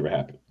loss never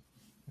happened.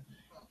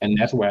 And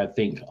that's where I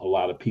think a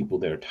lot of people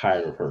that are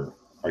tired of her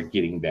are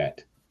getting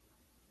that.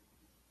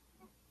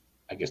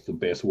 I guess the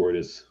best word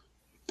is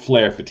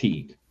flare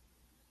fatigue,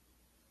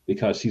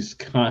 because she's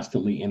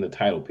constantly in the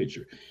title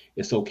picture.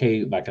 It's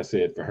okay, like I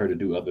said, for her to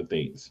do other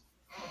things.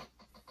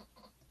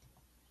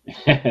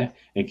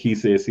 And Keith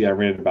says, see, I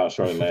ranted about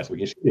Charlotte last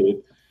week. And she did.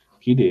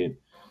 He did.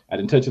 I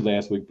didn't touch it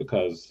last week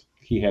because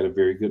he had a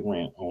very good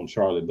rant on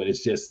Charlotte. But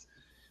it's just,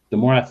 the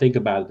more I think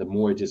about it, the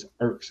more it just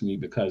irks me,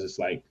 because it's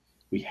like,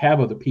 we have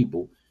other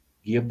people.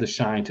 Give the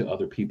shine to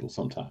other people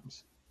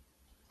sometimes.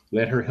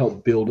 Let her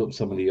help build up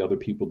some of the other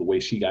people the way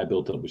she got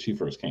built up when she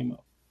first came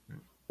up.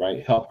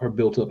 Right? Help her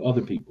build up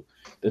other people.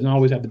 Doesn't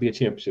always have to be a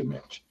championship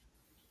match.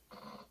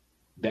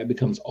 That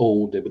becomes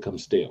old. That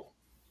becomes stale.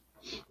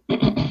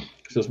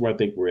 So that's where I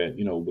think we're at,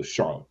 with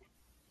Charlotte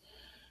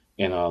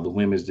and the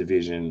women's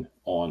division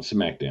on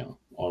SmackDown.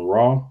 On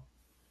Raw,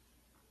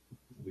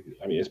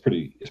 I mean, it's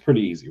pretty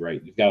easy, right?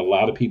 You've got a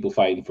lot of people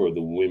fighting for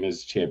the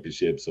women's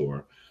championships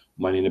or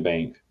Money in the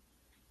Bank,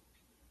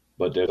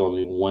 but there's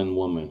only one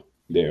woman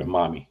there,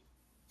 Mommy.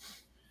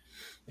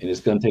 And it's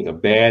going to take a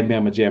bad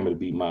mamma jamma to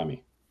beat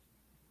Mommy.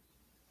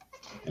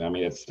 And I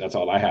mean, that's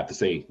all I have to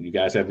say. You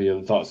guys have any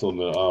other thoughts on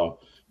the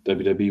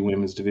WWE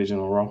women's division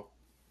on Raw?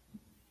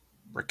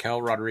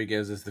 Raquel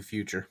Rodriguez is the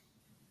future.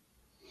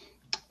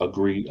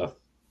 Agree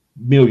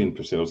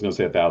 1,000,000%. I was going to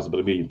say 1,000,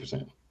 but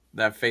 1,000,000%.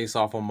 That face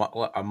off on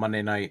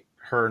Monday night,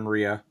 her and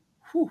Rhea.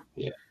 Whew.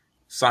 Yeah.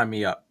 Sign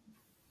me up.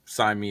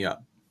 Sign me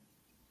up.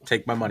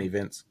 Take my money,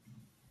 Vince.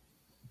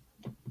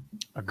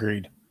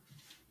 Agreed.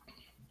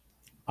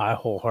 I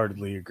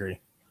wholeheartedly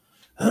agree.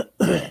 How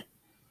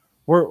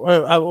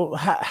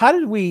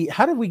did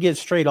we get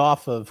straight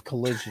off of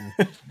Collision?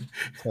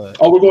 We're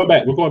going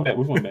back. We're going back.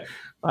 All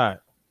right.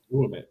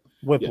 We're going back.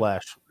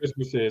 Whiplash. Yeah.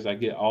 Christmas says, I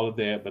get all of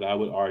that, but I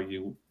would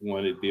argue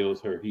when it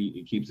builds her heat,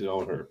 it keeps it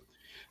on her.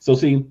 So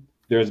see,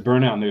 there's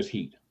burnout and there's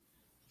heat.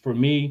 For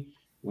me,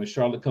 when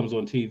Charlotte comes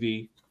on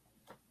TV,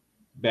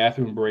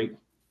 bathroom break,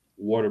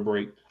 water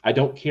break, I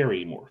don't care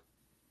anymore.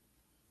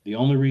 The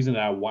only reason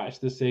that I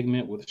watched this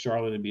segment with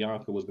Charlotte and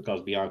Bianca was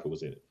because Bianca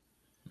was in it.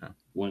 Yeah.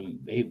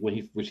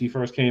 When she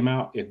first came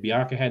out, if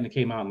Bianca hadn't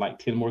came out in like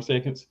 10 more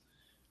seconds,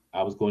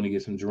 I was going to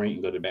get some drink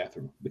and go to the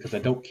bathroom, because I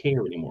don't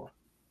care anymore.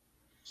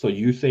 So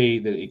you say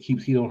that it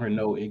keeps heat on her?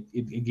 No,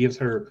 it gives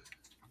her,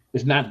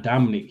 it's not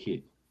dominant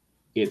heat.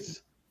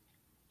 It's,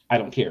 I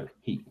don't care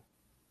heat.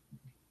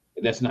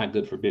 That's not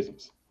good for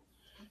business.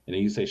 And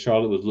then you say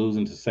Charlotte was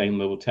losing to same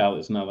level talent.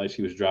 It's not like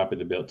she was dropping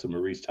the belt to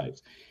Maurice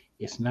types.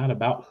 It's not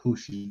about who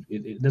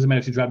it doesn't matter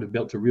if she dropped the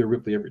belt to Rhea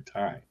Ripley every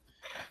time.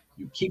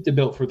 You keep the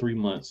belt for 3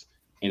 months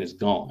and it's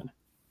gone.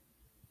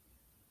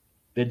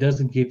 That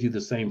doesn't give you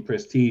the same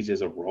prestige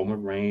as a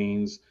Roman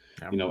Reigns,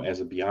 as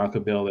a Bianca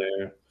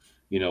Belair,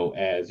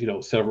 as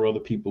several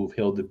other people who've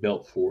held the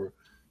belt for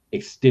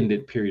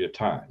extended period of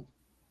time.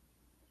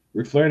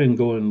 Ric Flair didn't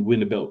go and win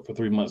the belt for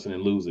 3 months and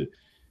then lose it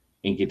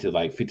and get to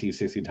like 15,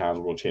 16 times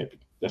world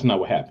champion. That's not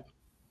what happened.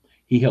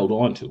 He held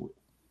on to it.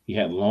 He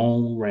had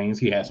long reigns.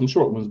 He had some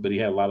short ones, but he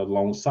had a lot of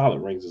long, solid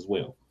reigns as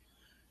well.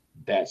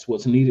 That's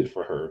what's needed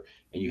for her.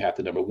 And you have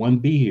to, number one,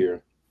 be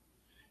here.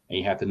 And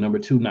you have to, number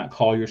two, not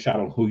call your shot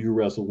on who you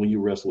wrestle, when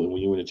you wrestle, and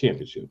when you win a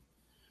championship.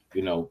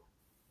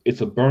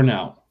 It's a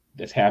burnout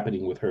that's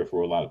happening with her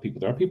for a lot of people.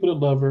 There are people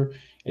that love her.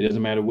 It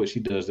doesn't matter what she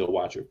does, they'll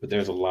watch her. But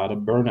there's a lot of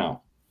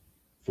burnout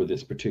for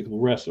this particular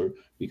wrestler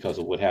because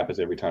of what happens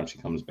every time she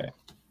comes back.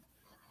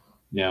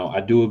 Now,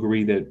 I do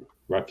agree that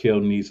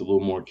Raquel needs a little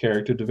more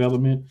character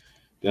development.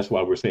 That's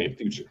why we're saying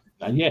future.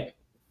 Not yet,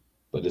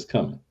 but it's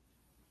coming.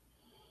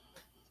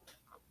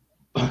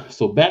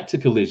 So back to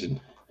Collision,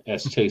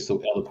 as Chase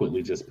so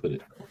eloquently just put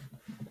it.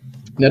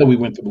 Now that we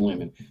went through the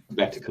women,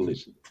 back to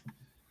Collision.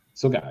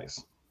 So,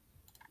 guys,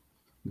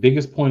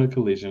 biggest point of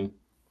Collision,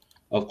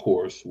 of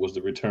course, was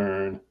the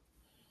return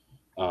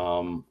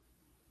of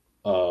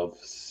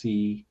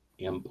CM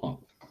Punk.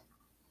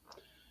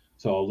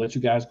 So I'll let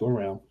you guys go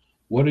around.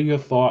 What are your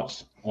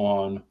thoughts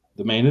on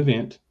the main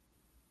event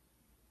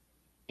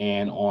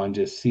and on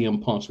just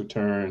CM Punk's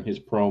return, his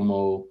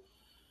promo,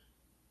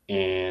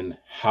 and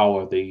how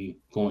are they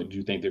going? Do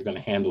you think they're going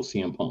to handle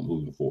CM Punk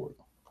moving forward?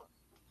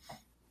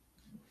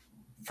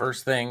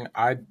 First thing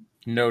I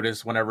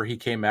noticed whenever he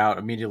came out,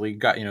 immediately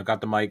got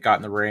the mic, got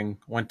in the ring,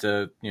 went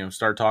to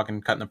start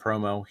talking, cutting the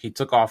promo. He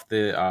took off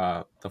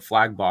the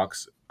flag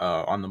box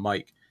on the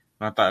mic,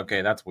 and I thought,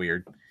 okay, that's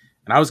weird.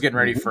 And I was getting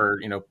ready for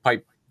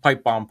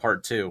pipe bomb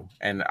part 2,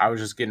 and I was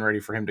just getting ready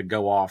for him to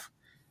go off,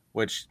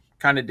 which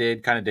kind of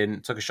did, kind of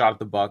didn't. Took a shot at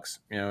the Bucks.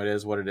 It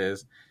is what it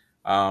is.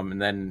 And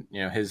then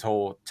his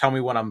whole "tell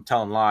me when I'm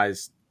telling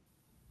lies"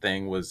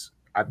 thing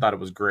I thought it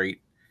was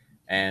great.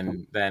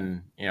 And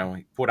then,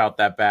 he put out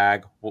that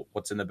bag.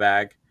 What's in the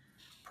bag?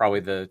 Probably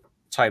the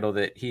title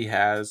that he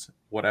has,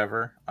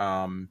 whatever.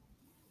 And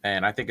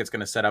I think it's going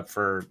to set up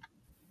for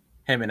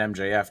him and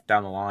MJF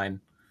down the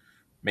line,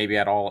 maybe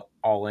at all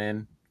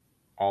in,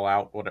 all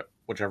out,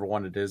 whichever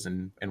one it is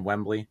in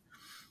Wembley.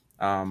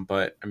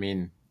 But I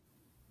mean,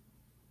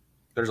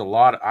 there's a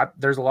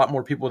lot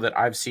more people that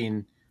I've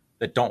seen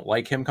that don't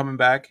like him coming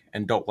back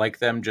and don't like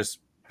them just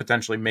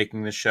potentially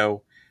making this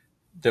show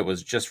that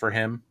was just for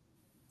him.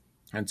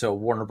 And so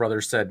Warner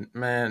Brothers said,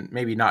 man,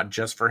 maybe not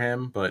just for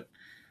him, but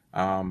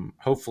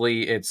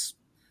hopefully it's.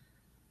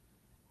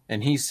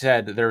 And he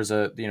said there's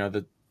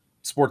the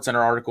SportsCenter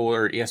article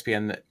or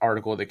ESPN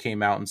article that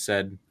came out and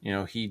said,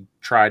 he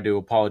tried to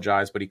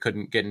apologize, but he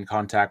couldn't get in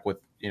contact with,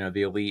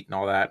 the Elite and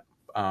all that.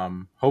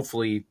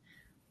 Hopefully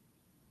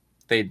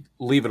they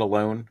leave it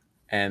alone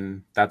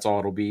and that's all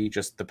it'll be,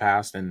 just the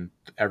past, and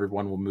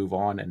everyone will move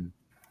on and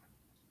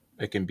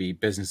it can be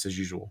business as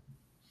usual.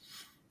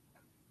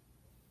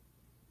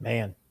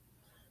 Man,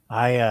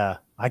 I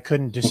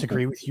couldn't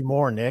disagree with you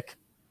more, Nick.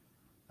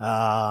 You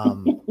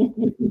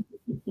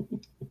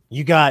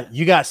got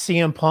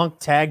CM Punk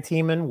tag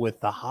teaming with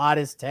the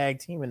hottest tag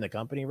team in the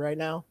company right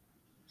now,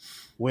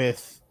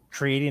 with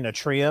creating a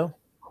trio,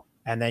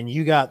 and then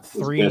you got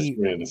three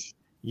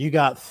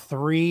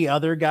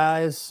other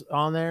guys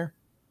on there.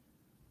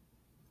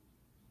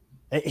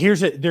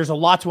 There's a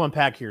lot to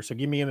unpack here, so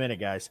give me a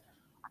minute, guys.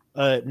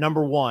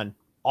 Number one,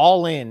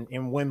 All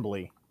In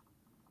Wembley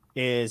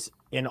is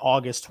in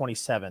August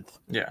 27th.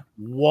 Yeah.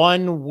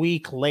 1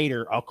 week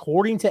later,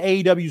 according to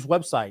AEW's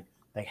website,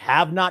 they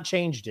have not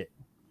changed it.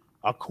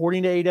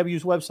 According to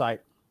AEW's website,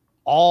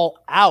 All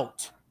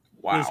Out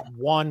is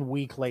 1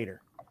 week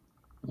later.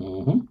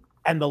 Mm-hmm.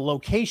 And the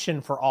location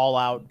for All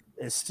Out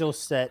is still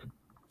set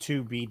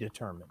to be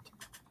determined.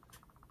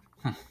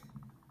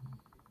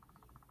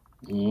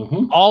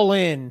 Mm-hmm. All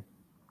In,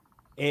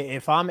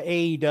 if I'm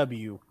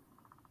AEW,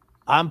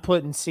 I'm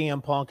putting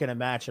CM Punk in a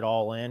match at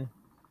All In.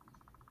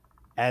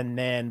 And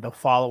then the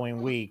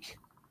following week,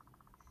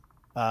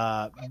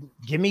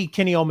 give me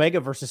Kenny Omega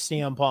versus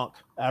CM Punk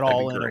at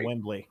All In at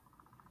Wembley.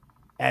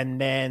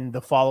 And then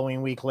the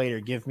following week later,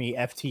 give me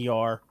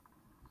FTR,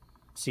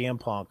 CM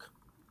Punk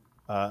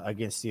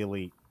against the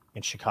Elite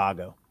in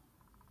Chicago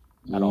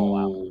at All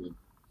Out.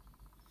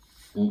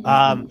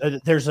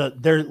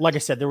 Mm-hmm. Like I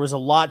said, there was a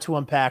lot to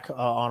unpack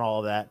on all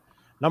of that.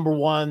 Number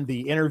one,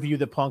 the interview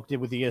that Punk did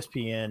with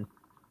ESPN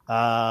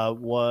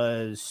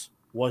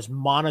was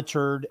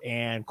monitored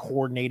and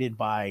coordinated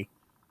by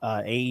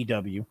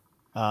AEW.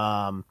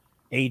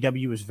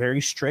 AEW is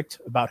very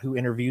strict about who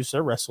interviews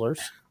their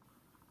wrestlers.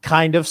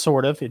 Kind of,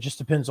 sort of. It just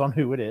depends on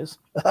who it is.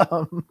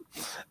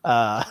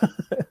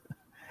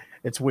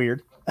 It's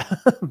weird,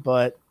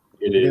 but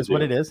it is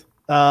what it is.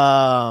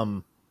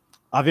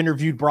 I've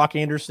interviewed Brock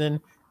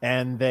Anderson,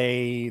 and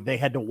they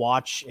had to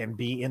watch and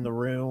be in the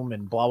room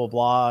and blah, blah,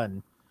 blah,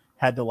 and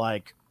had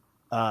to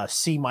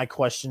see my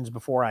questions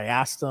before I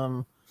asked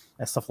them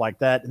and stuff like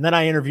that. And then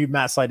I interviewed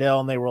Matt Sydal,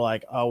 and they were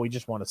like, oh, we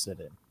just want to sit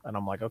in. And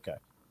I'm like, okay,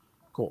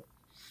 cool.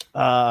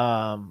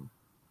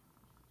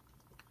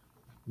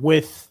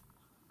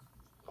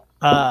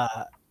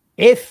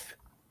 If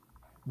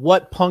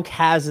what Punk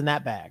has in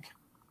that bag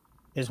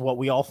is what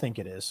we all think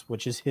it is,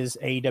 which is his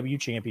AEW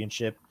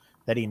championship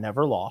that he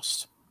never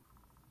lost,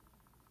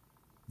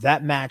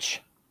 that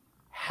match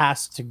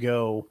has to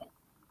go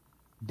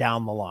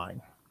down the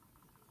line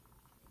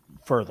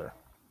further,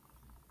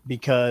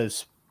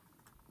 because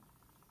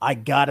I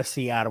got to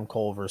see Adam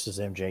Cole versus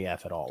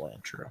MJF at All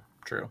In. True.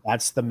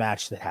 That's the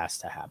match that has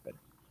to happen.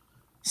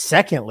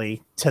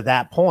 Secondly, to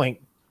that point,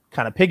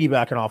 kind of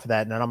piggybacking off of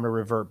that, and then I'm going to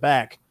revert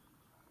back.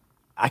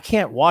 I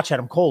can't watch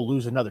Adam Cole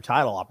lose another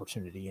title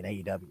opportunity in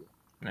AEW.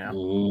 Yeah.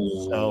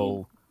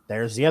 So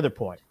there's the other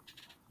point.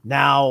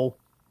 Now,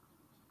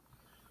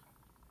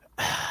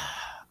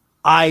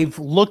 I've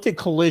looked at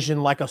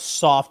Collision like a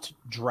soft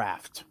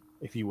draft,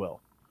 if you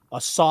will, a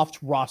soft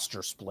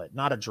roster split,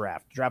 not a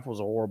draft. Draft was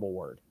a horrible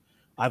word.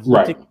 I've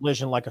looked at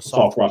Collision like a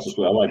soft roster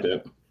split. I like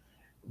that.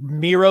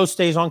 Miro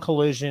stays on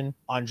Collision.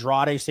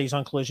 Andrade stays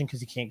on Collision because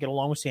he can't get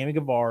along with Sammy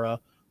Guevara,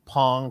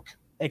 Punk,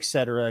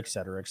 etc.,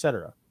 etc.,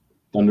 etc.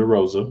 Thunder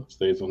Rosa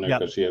stays on there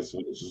because she has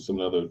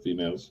some other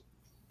females.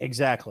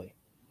 Exactly.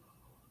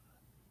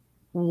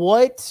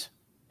 What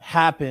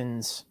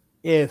happens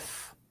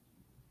if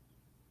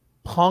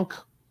Punk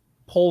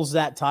pulls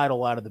that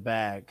title out of the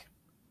bag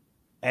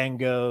and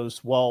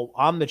goes, well,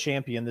 I'm the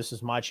champion. This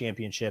is my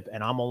championship,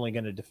 and I'm only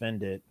going to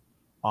defend it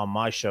on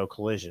my show,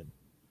 Collision.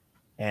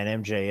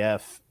 And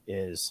MJF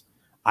is,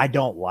 I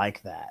don't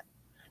like that.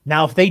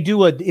 Now, if they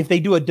do a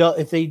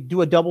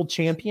double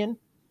champion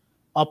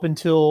up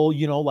until,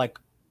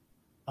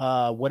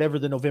 whatever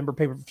the November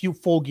pay-per-view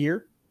Full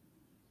Gear,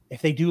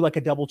 if they do like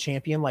a double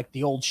champion, like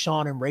the old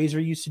Shawn and Razor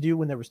used to do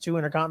when there was 2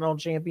 Intercontinental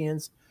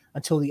champions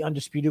until the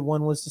undisputed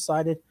one was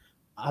decided,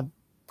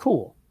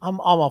 cool. I'm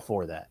all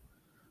for that.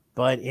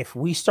 But if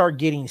we start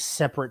getting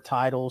separate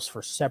titles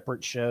for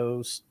separate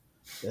shows,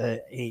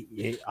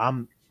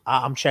 I'm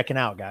checking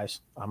out,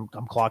 guys. I'm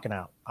clocking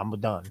out. I'm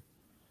done.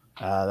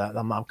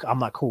 I'm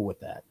not cool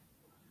with that.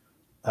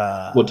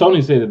 Well,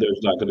 Tony said that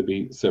there's not going to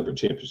be separate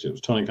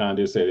championships. Tony Khan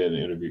did say that in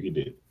the interview he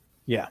did.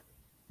 Yeah.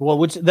 Well,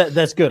 which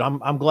that's good.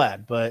 I'm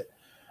glad, but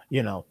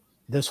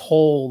this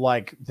whole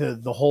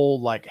the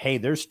whole hey,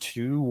 there's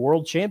 2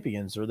 world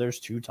champions or there's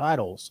 2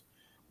 titles,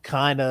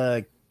 kind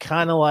of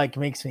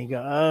makes me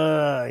go,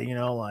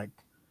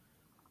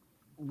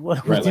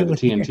 what right, like the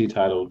TNT here?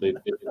 Title they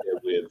did that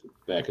with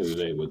back in the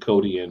day with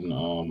Cody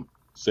and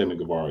Sammy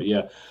Guevara.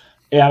 Yeah,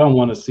 I don't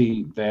want to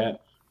see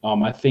that.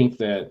 I think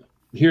that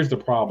here's the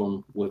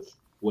problem with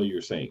what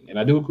you're saying, and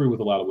I do agree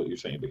with a lot of what you're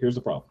saying, but here's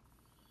the problem.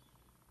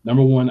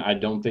 Number one, I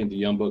don't think the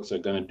Young Bucks are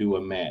going to do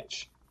a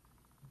match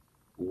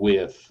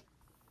with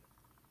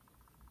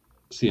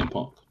CM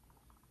Punk.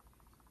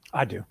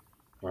 I do.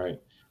 All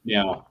right.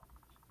 Now,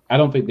 I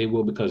don't think they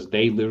will because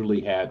they literally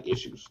have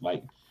issues.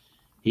 Like,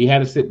 he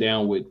had to sit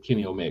down with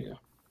Kenny Omega.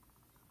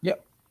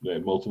 Yep.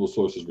 That multiple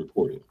sources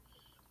reported.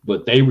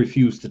 But they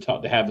refused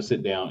to have a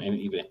sit down and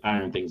even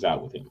iron things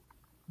out with him.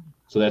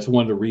 So that's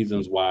one of the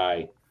reasons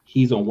why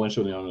he's on one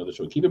show and on another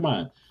show. Keep in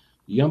mind,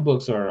 the Young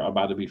Bucks are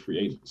about to be free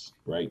agents,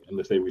 right?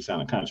 Unless they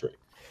resign a contract.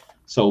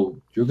 So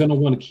you're going to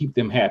want to keep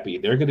them happy.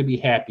 They're going to be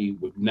happy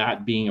with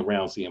not being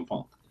around CM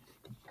Punk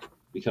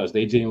because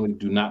they genuinely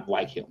do not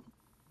like him.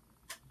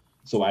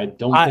 So I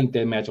don't think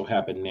that match will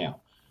happen now.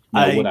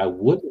 What I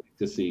would like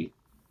to see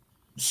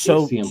is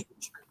CM Punk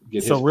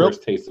get his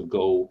first taste of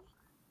gold.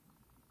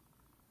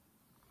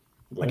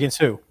 Against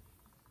who?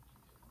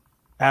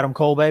 Adam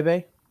Cole,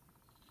 baby?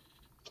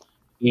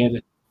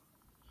 And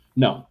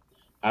no,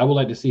 I would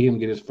like to see him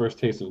get his first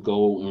taste of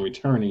gold and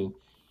returning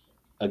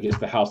against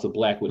the House of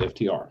Black with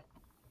FTR.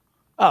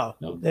 Oh,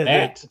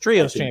 the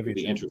Trios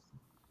Championship.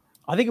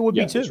 I think it would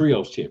be too. The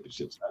Trios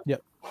Championships.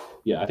 Yep.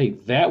 Yeah, I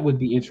think that would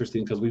be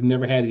interesting because we've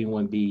never had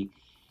anyone be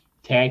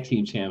tag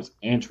team champs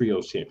and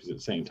Trios champions at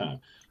the same time.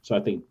 So I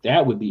think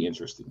that would be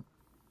interesting.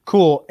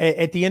 Cool.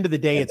 At the end of the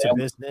day, it's a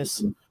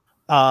business.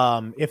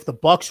 If the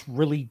Bucks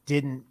really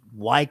didn't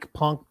like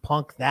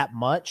Punk that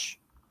much,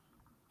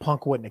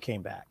 Punk wouldn't have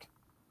came back.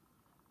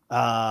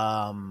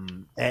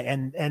 And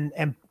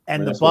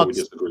the Bucks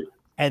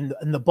and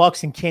the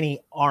Bucks and Kenny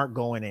aren't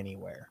going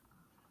anywhere.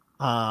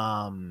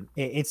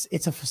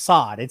 It's a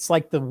facade. It's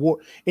like the war.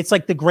 It's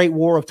like the Great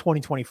War of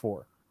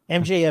 2024.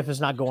 MJF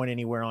is not going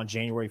anywhere on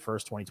January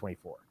 1st,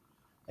 2024.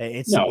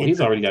 He's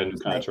already got a new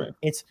contract.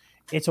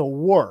 It's a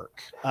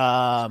work.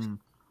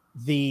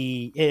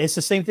 It's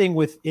the same thing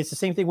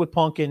with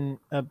Punk and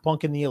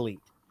the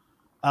Elite.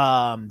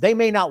 They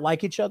may not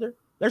like each other.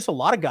 There's a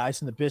lot of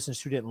guys in the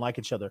business who didn't like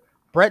each other.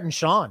 Brett and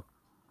Sean,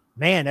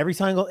 man, every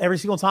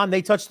single time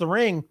they touch the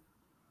ring,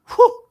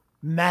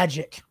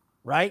 magic,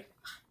 right?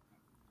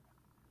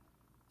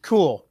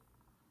 Cool.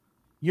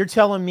 You're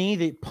telling me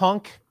that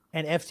Punk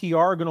and FTR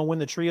are going to win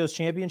the Trios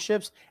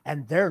Championships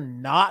and they're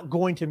not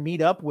going to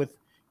meet up with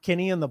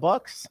Kenny and the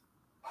Bucks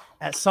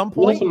at some point?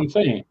 Well, that's what I'm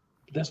saying.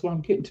 That's what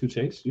I'm getting to,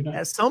 Chase.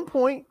 At some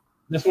point.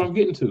 That's what I'm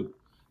getting to.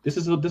 This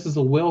is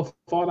a well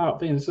thought out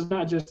thing. This is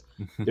not just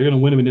they're going to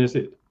win them and that's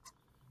it.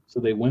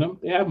 So they win them.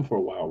 They have them for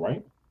a while,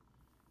 right?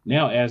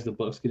 Now, as the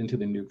Bucks get into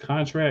the new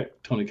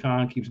contract, Tony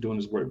Khan keeps doing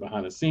his work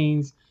behind the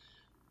scenes.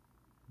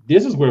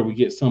 This is where we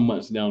get some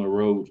months down the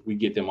road, we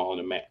get them all in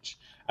a match.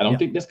 I don't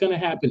think that's going to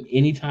happen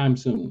anytime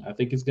soon. I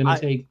think it's going to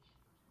take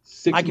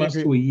 6 months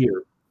to a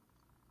year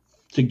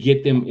to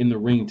get them in the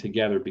ring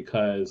together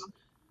because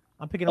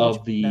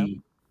of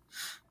the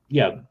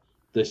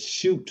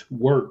shoot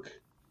work.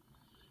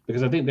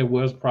 Because I think there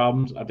was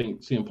problems. I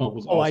think CM Punk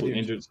was also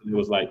injured. So it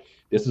was like,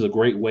 this is a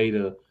great way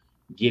to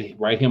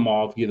write him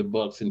off, give the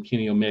Bucks and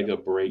Kenny Omega a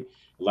break,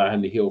 allow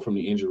him to heal from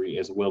the injury,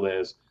 as well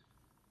as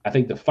I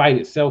think the fight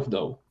itself,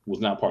 though, was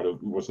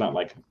not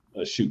like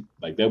a shoot.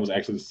 Like that was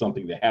actually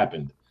something that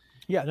happened,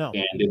 Yeah, no.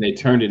 and then they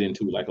turned it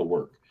into like a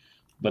work.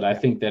 But I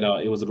think that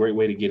it was a great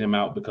way to get him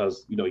out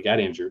because he got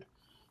injured,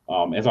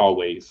 as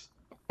always.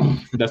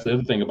 That's the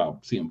other thing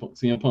about CM Punk.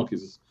 CM Punk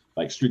is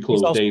like street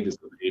clothes Davis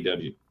of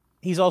AEW.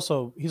 He's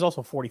also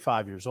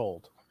 45 years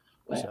old.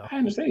 Well, So. I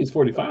understand he's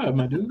 45,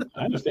 my dude.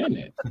 I understand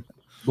that.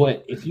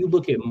 But if you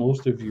look at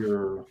most of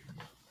your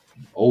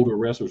older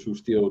wrestlers who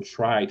still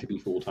try to be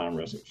full-time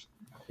wrestlers,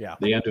 yeah,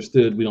 they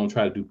understood we don't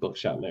try to do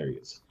buckshot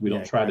lariats. We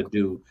don't try to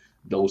do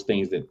those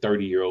things that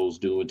 30-year-olds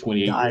do and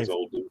 28 years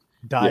old do.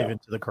 Dive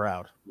into the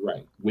crowd.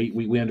 Right.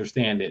 We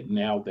understand that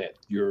now that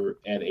you're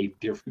at a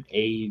different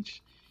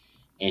age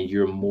and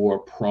you're more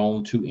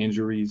prone to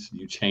injuries,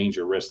 you change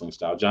your wrestling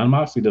style. Jon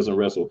Moxley doesn't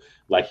wrestle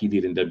like he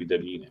did in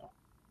WWE now.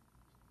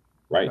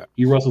 Right?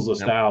 He wrestles a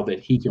style that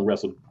he can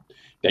wrestle.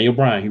 Daniel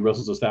Bryan, he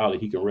wrestles a style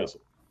that he can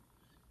wrestle.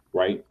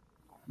 Right?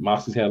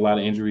 Moxley's had a lot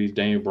of injuries.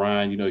 Daniel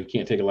Bryan, he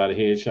can't take a lot of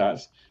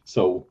headshots.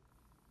 So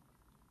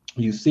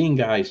you've seen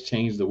guys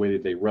change the way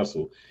that they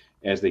wrestle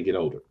as they get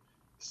older.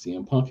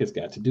 CM Punk has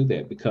got to do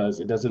that because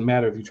it doesn't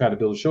matter if you try to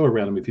build a show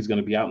around him if he's going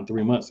to be out in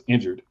 3 months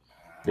injured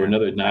for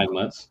another 9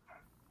 months.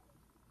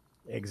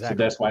 Exactly.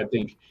 So that's why I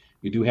think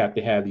you do have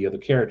to have the other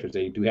characters.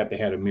 You do have to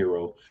have a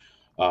Miro.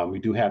 You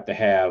do have to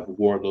have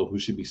Wardlow, who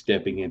should be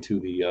stepping into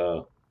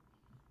the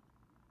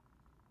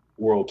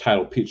world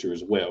title picture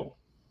as well.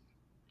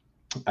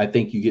 I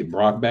think you get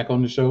Brock back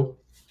on the show.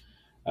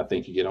 I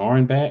think you get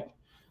Arn back.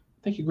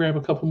 I think you grab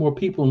a couple more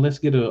people and let's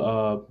get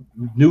a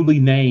newly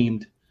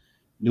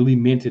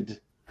minted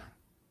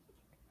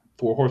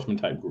 4 Horsemen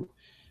type group.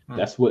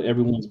 That's what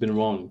everyone's been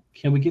wanting.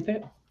 Can we get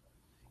that?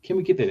 Can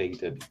we get that,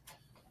 AEW?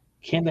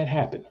 Can that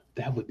happen?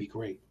 That would be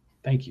great.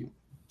 Thank you.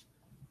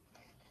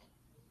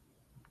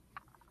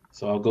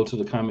 So I'll go to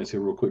the comments here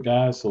real quick,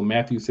 guys. So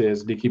Matthew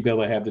says Nikki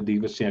Bella had the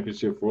Divas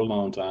Championship for a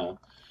long time.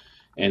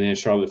 And then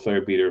Charlotte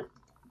Flair beat her.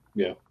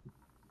 Yeah.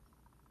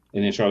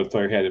 And then Charlotte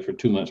Flair had it for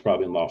 2 months,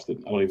 probably, and lost it.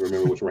 I don't even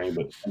remember which reign,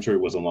 but I'm sure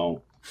it wasn't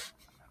long.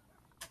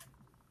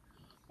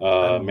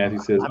 Matthew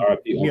says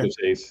RIP Uncle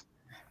Chase.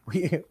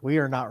 We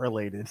are not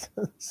related.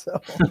 So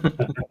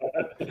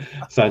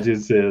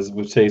Sajid says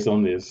with Chase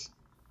on this.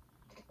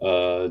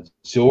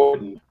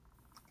 Jordan,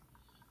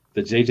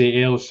 the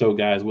JJL show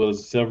guy, as well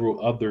as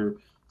several other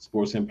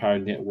Sports Empire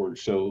Network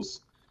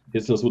shows,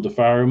 hits us with the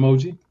fire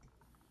emoji.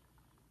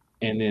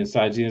 And then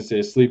Sajid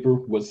says, Sleeper,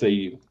 what say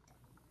you?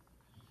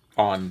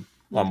 On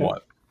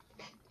what?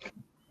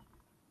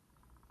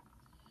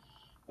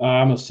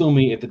 I'm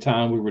assuming at the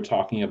time we were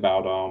talking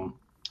about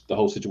the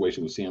whole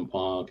situation with CM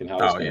Punk and how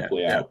it's going to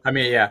play out. I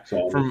mean,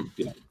 so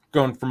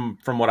going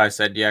from what I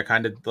said,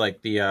 kind of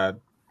like the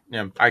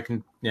I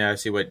can I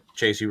see what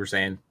Chase you were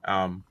saying.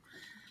 Like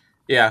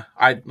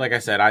I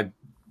said,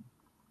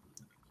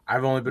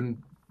 I've only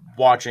been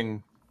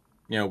watching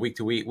week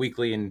to week,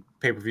 weekly, and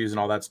pay-per-views and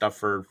all that stuff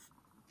for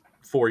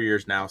 4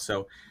 years now.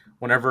 So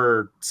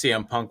whenever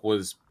CM Punk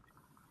was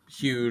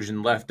huge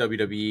and left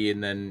WWE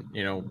and then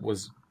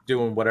was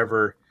doing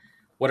whatever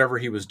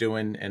he was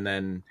doing and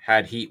then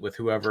had heat with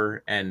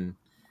whoever, and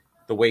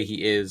the way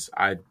he is,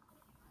 I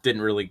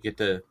didn't really get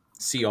to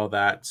see all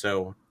that.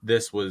 So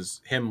this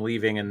was him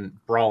leaving and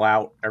Brawl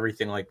Out,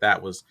 everything like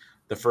that was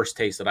the first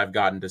taste that I've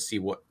gotten to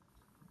see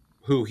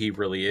who he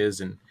really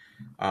is, and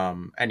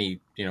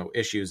any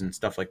issues and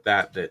stuff like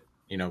that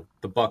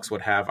the Bucks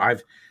would have.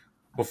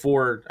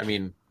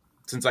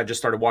 Since I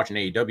just started watching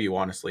AEW,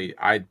 honestly,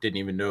 I didn't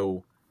even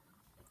know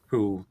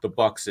who the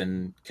Bucks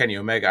and Kenny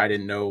Omega. I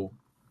didn't know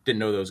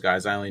those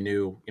guys. I only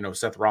knew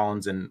Seth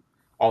Rollins and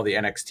all the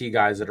NXT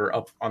guys that are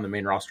up on the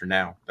main roster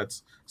now.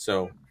 That's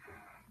so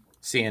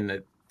seeing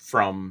it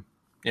from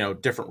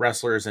different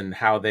wrestlers and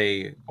how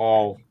they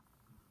all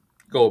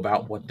go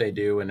about what they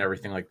do and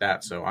everything like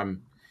that. So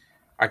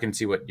I can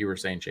see what you were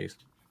saying, Chase.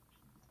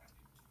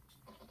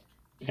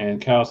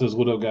 And Kyle says,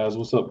 "What up, guys?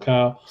 What's up,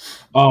 Kyle?"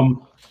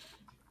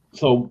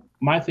 So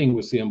my thing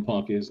with CM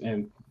Punk is,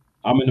 and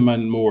I'm in the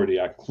minority,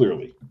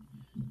 clearly.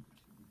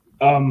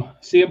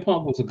 CM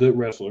Punk was a good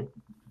wrestler,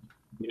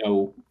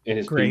 at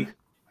his peak.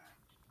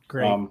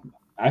 Great.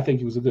 I think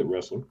he was a good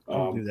wrestler.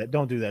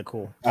 Don't do that.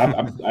 Cool.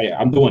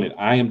 I'm doing it.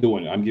 I am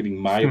doing it. I'm giving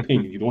my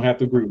opinion. You don't have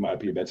to agree with my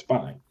opinion. That's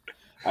fine.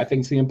 I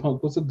think CM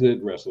Punk was a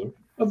good wrestler,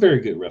 a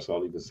very good wrestler,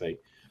 I'll even say.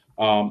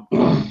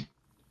 I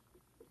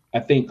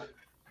think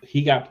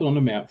he got put on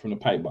the map from the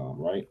pipe bomb,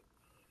 right?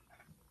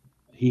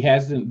 He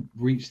hasn't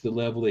reached the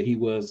level that he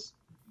was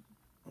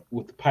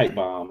with the pipe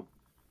bomb,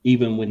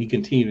 even when he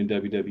continued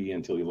in WWE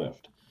until he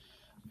left.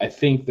 I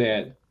think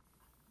that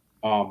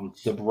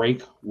the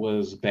break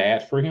was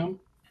bad for him.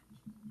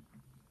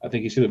 I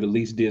think he should have at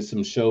least did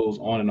some shows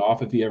on and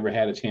off if he ever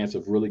had a chance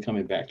of really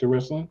coming back to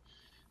wrestling,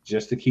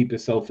 just to keep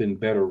himself in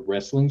better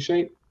wrestling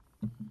shape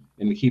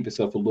and to keep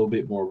himself a little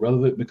bit more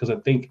relevant, because I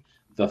think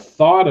the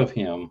thought of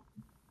him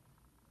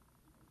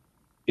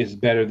is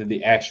better than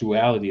the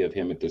actuality of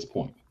him at this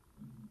point.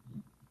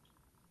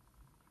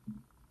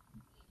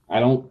 I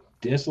don't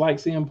dislike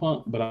CM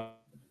Punk, but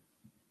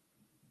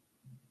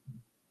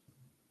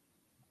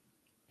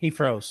He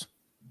froze.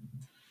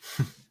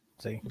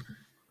 See,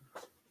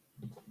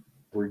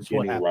 We're that's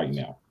what getting right happens.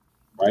 now,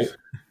 right?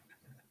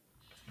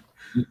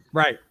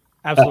 Right.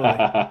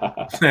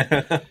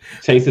 Absolutely.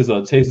 Chase is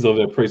over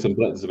there pressing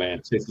buttons,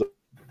 man. Chase is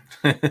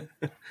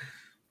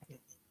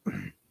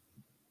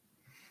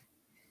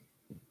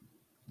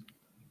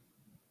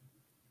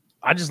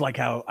I just like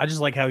how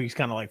he's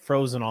kind of like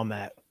frozen on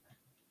that.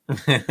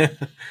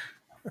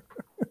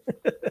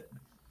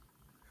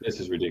 This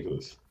is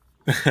ridiculous.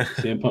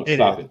 CM Punk, It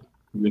stop is. it.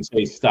 You can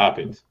say stop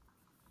it.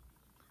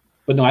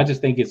 But no, I just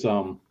think it's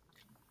and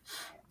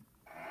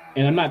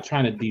I'm not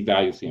trying to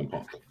devalue CM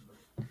Punk,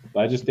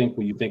 but I just think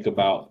when you think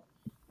about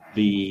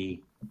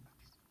the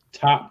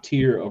top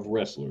tier of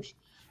wrestlers,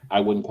 I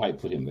wouldn't quite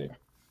put him there.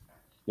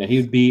 Now he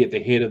would be at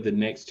the head of the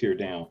next tier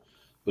down,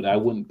 but I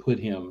wouldn't put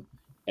him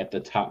at the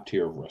top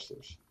tier of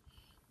wrestlers.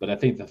 But I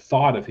think the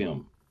thought of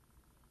him,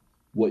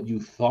 what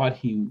you thought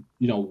he,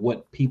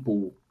 what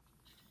people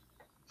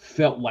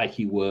felt like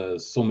he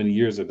was so many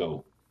years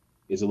ago,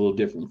 is a little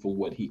different from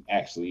what he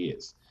actually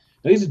is.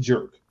 Now he's a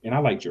jerk, and I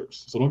like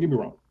jerks, so don't get me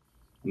wrong.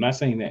 I'm not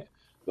saying that,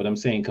 but I'm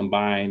saying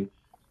combine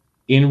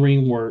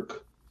in-ring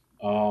work,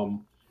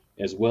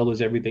 as well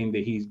as everything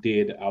that he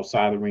did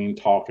outside the ring,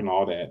 talk and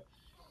all that.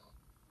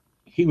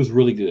 He was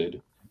really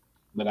good,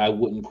 but I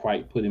wouldn't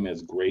quite put him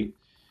as great.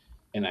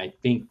 And I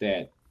think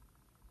that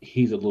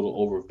he's a little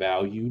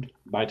overvalued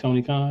by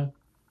Tony Khan,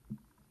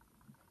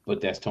 but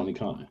that's Tony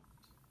Khan.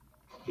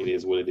 It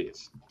is what it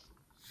is.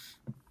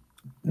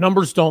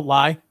 Numbers don't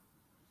lie.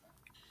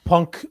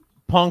 Punk,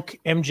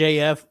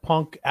 MJF,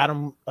 Punk,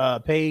 Adam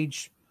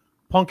Page.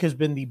 Punk has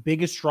been the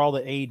biggest draw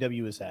that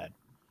AEW has had.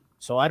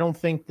 So I don't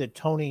think that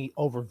Tony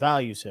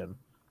overvalues him.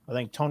 I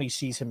think Tony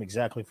sees him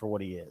exactly for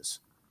what he is.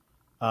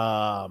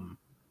 And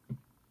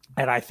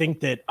I think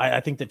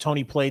that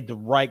Tony played the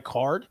right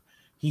card.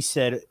 He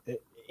said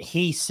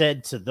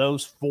to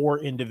those four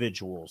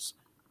individuals,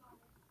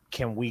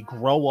 can we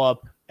grow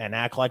up and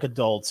act like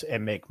adults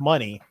and make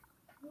money,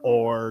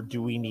 or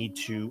do we need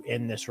to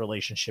end this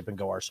relationship and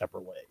go our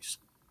separate ways?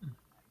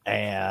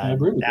 And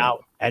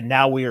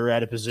now we are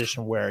at a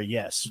position where,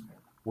 yes,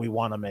 we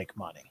want to make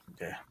money.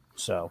 Yeah.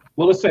 So,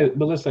 let's say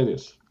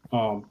this.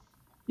 Punk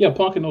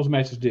in those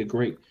matches did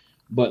great,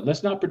 but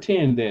let's not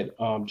pretend that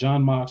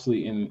Jon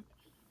Moxley and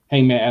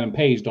Hangman Adam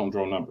Page don't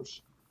draw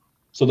numbers.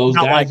 So those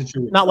guys that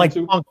you're not like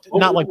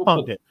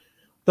Punk did.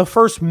 The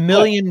first $1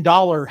 million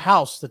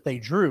house that they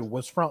drew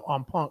was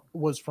from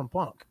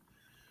Punk.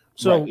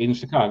 So right, in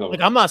Chicago,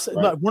 like I'm not,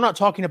 right. We're not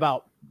talking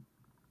about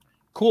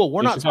cool.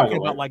 We're not talking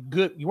about like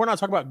good. We're not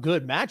talking about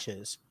good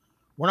matches.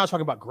 We're not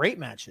talking about great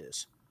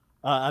matches.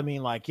 I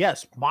mean, like,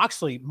 yes,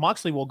 Moxley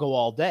will go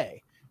all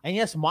day, and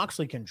yes,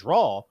 Moxley can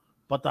draw,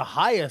 but the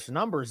highest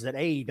numbers that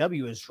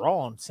AEW has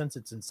drawn since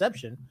its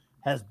inception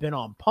has been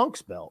on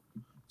Punk's belt.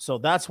 So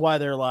that's why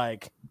they're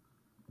like,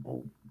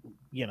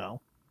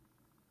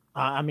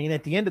 I mean,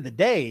 at the end of the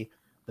day,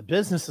 the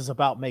business is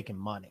about making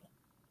money.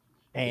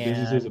 And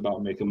the business is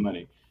about making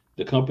money.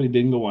 The company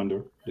didn't go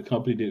under. The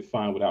company did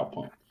fine without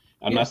Punk.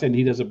 I'm not saying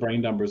he doesn't bring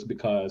numbers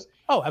because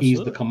he's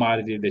the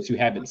commodity that you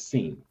haven't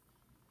seen.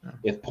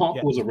 If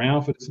Punk was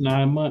around for this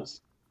 9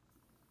 months,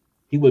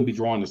 he wouldn't be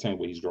drawing the same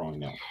way he's drawing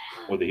now,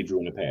 or that he drew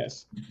in the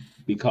past.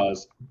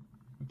 Because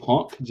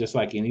Punk, just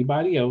like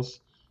anybody else,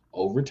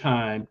 over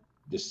time,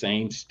 the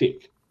same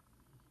stick.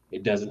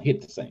 It doesn't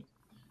hit the same.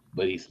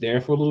 But he's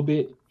there for a little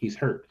bit, he's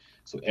hurt.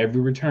 So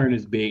every return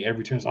is big. Every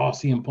return is,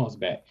 CM Punk's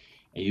back.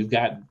 And you've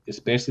got,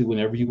 especially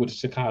whenever you went to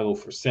Chicago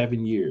for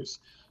 7 years,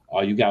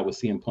 all you got was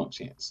CM Punk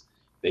chants.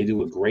 They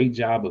do a great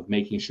job of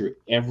making sure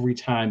every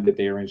time that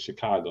they're in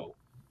Chicago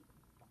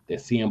that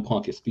CM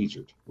Punk is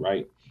featured,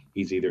 right?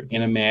 He's either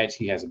in a match,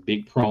 he has a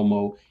big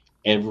promo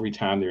every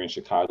time they're in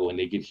Chicago, and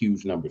they get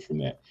huge numbers from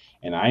that.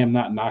 And I am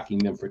not knocking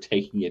them for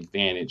taking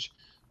advantage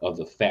of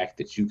the fact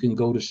that you can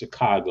go to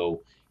Chicago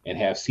and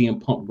have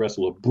CM Punk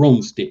wrestle a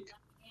broomstick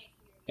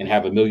and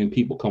have 1 million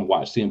people come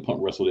watch CM Punk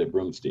wrestle that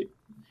broomstick.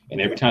 And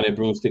every time that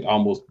broomstick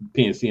almost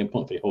pins CM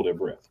Punk, they hold their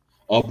breath.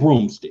 A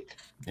broomstick.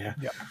 Yeah.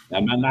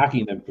 I'm not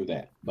knocking them for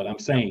that, but I'm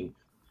saying,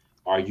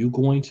 are you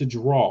going to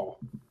draw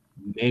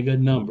mega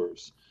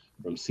numbers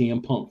from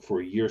CM Punk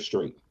for a year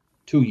straight,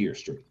 2 years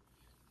straight?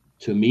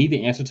 To me,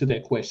 the answer to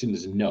that question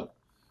is no.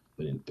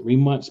 But in 3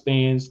 month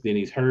spans, then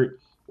he's hurt,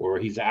 or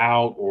he's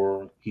out,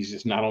 or he's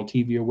just not on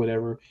TV or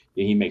whatever.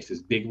 Then he makes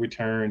this big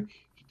return.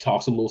 He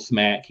talks a little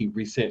smack. He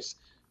resets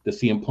the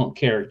CM Punk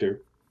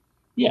character.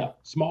 Yeah,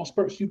 small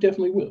spurts, you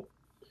definitely will.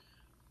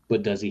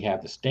 But does he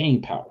have the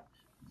staying power?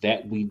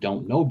 That we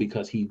don't know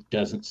because he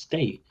doesn't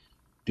stay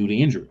due to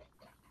injury.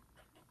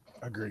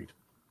 Agreed.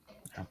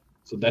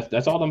 So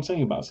that's all I'm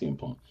saying about CM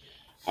Punk.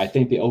 I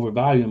think they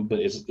overvalue him, but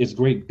it's a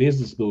great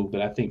business move.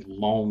 But I think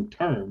long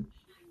term,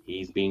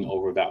 he's being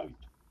overvalued.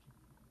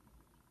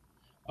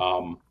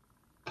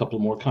 Couple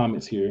more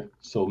comments here.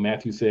 So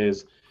Matthew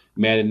says,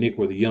 Matt and Nick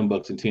were the Young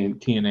Bucks in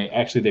TNA.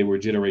 Actually, they were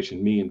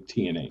Generation Me in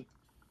TNA.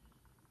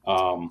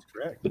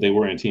 But they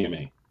were in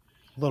TNA.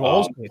 Little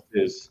old he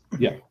says,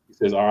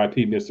 RIP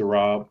Mr.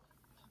 Rob.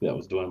 That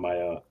was during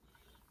my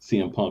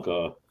CM Punk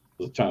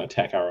trying to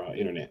attack our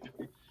internet.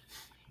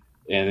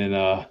 And then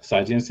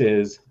Sajin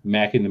says,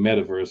 Mac in the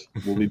metaverse.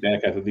 We'll be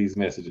back after these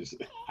messages.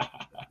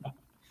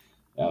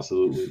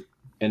 Absolutely.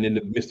 And then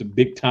Mr.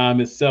 Big Time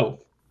himself,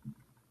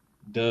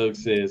 Doug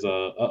says,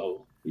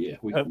 yeah,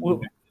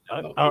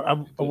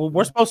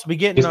 we're supposed to be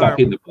getting our.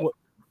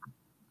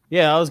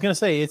 Yeah, I was gonna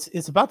say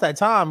it's about that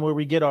time where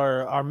we get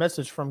our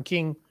message from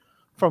King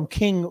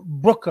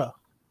Brooker.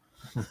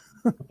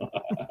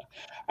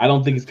 I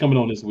don't think he's coming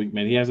on this week,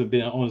 man. He hasn't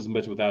been on as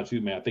much without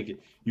you, man. I think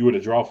you were the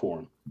draw for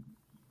him.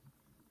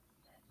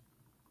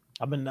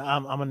 I'm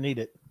gonna need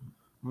it.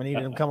 I'm gonna need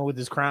him coming with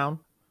his crown.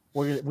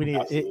 We need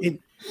it.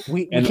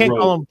 We can't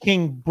call him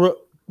King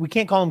Brook. We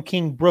can't call him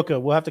King Brooker.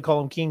 We'll have to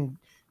call him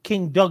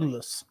King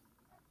Douglas.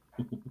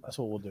 That's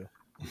what we'll do.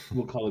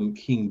 We'll call him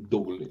King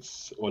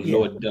Douglas or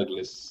Lord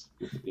Douglas.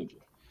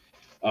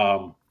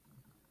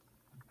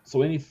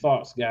 So any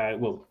thoughts, guys?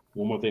 Well,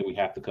 one more thing we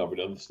have to cover.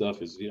 The other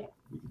stuff is,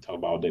 we can talk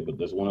about all day, but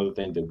there's one other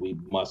thing that we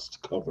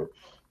must cover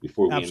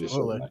before we end the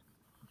show tonight.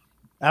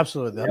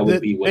 Absolutely.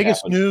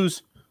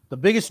 The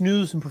biggest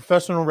news in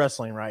professional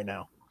wrestling right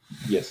now.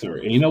 Yes, sir.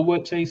 And you know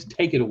what, Chase?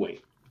 Take it away.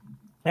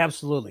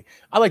 Absolutely.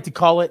 I like to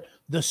call it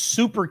the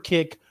super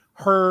kick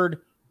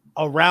heard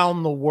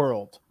around the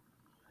world.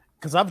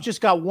 Because I've just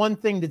got one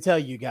thing to tell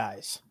you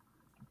guys.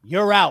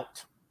 You're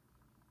out.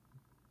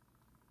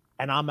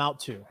 And I'm out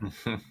too.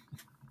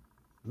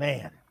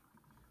 Man,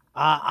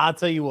 I'll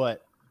tell you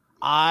what.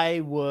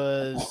 I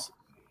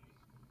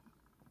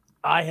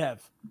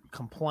have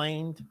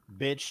complained,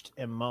 bitched,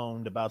 and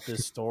moaned about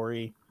this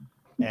story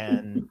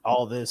and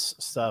all this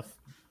stuff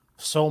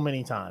so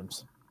many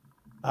times.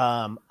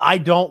 I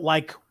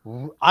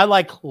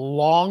like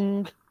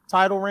long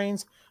title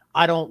reigns.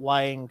 I don't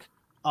like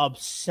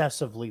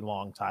obsessively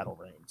long title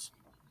reigns.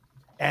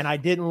 And I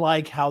didn't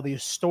like how the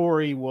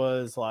story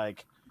was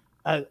like,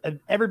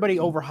 everybody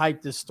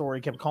overhyped this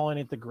story, kept calling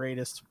it the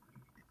greatest.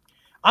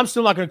 I'm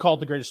still not going to call it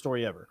the greatest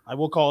story ever. I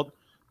will call it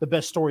the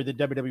best story that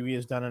WWE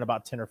has done in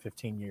about 10 or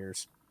 15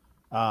 years.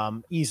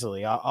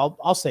 Easily.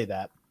 I'll say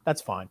that.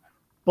 That's fine.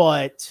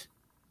 But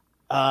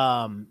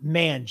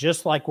man,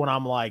 just like when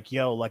I'm like,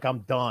 yo, like I'm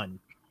done.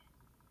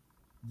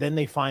 Then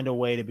they find a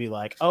way to be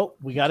like, oh,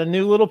 we got a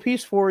new little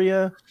piece for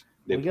you.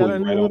 They pull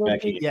you right on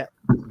back in. Yeah,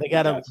 they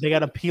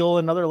gotta peel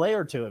another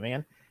layer to it,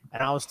 man.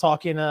 And I was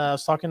talking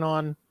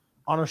on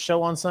a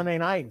show on Sunday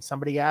night, and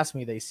somebody asked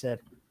me. They said,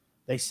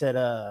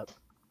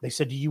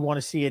 do you want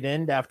to see it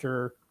end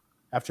after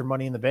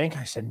Money in the Bank?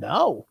 I said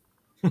no.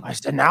 I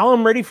said now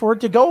I'm ready for it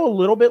to go a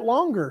little bit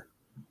longer.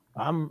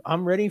 I'm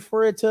ready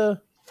for it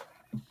to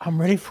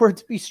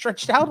be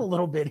stretched out a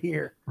little bit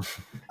here.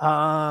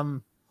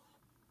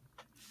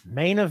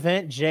 Main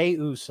event, Jey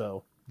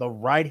Uso, the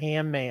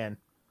right-hand man,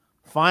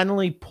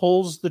 finally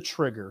pulls the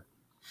trigger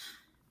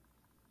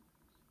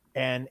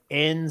and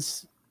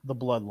ends the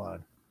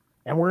bloodline.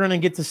 And we're going to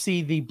get to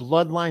see the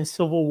bloodline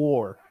civil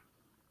war.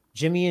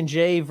 Jimmy and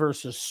Jay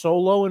versus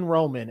Solo and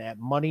Roman at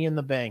Money in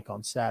the Bank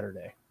on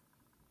Saturday.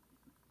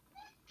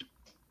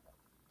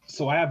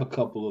 So I have a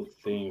couple of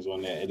things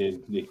on that, and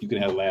then you can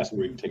have the last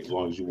word. You can take as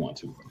long as you want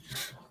to.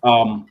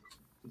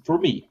 For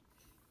me,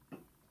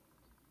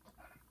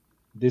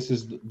 this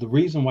is the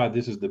reason why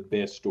this is the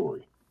best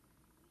story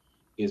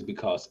is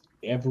because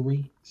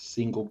every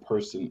single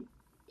person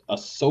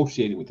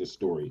associated with this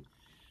story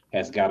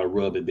has got a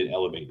rub and been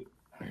elevated.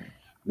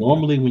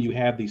 Normally, when you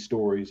have these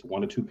stories,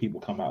 one or two people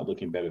come out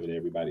looking better than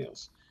everybody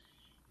else.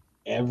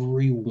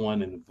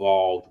 Everyone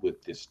involved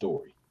with this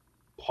story,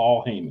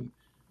 Paul Heyman,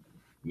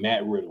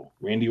 Matt Riddle,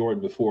 Randy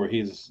Orton before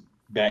his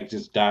back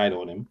just died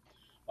on him,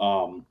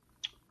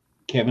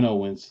 Kevin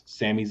Owens,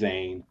 Sami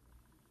Zayn,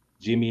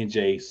 Jimmy and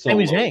Jay,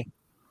 Solo,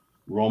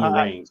 Roman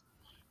Reigns.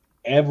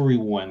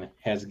 Everyone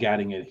has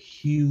gotten a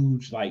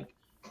huge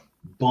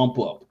bump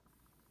up.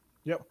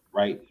 Yep.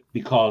 Right?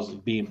 Because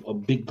of being a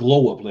big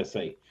glow up, let's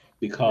say,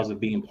 because of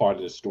being part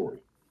of the story.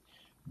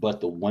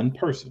 But the one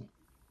person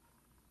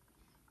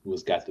who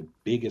has got the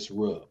biggest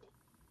rub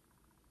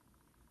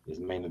is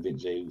main event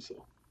Jey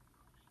Uso.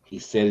 He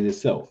said it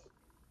himself.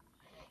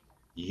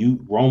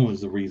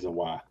 Roman's the reason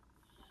why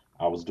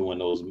I was doing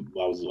those.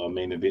 I was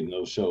main eventing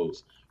those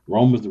shows.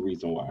 Roman's the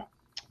reason why.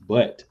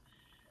 But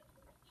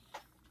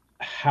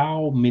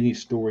how many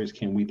stories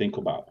can we think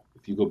about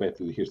if you go back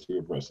through the history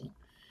of wrestling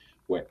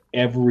where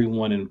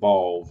everyone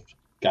involved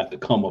got to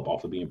come up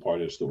off of being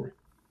part of the story?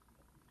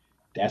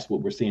 That's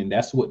what we're seeing.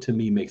 That's what to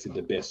me makes it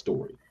the best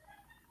story,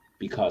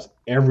 because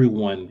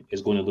everyone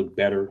is going to look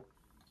better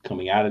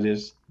coming out of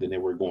this than they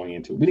were going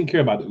into it. We didn't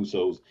care about the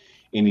Usos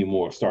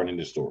anymore starting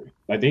this story.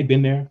 Like, they've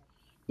been there,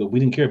 but we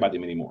didn't care about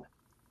them anymore.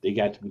 They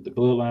got the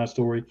bloodline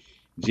story.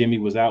 Jimmy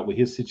was out with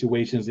his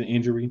situations and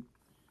injury.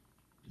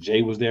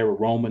 Jay was there with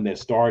Roman that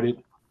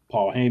started.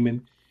 Paul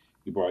Heyman.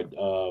 He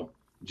brought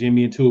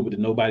Jimmy into it with the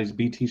Nobody's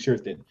B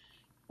t-shirt that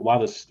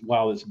while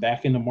it's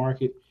back in the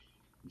market,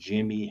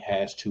 Jimmy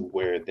has to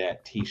wear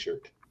that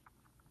t-shirt.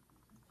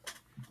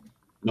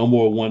 No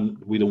more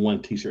we the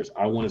one t-shirts.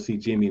 I want to see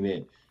Jimmy in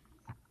that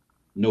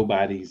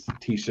Nobody's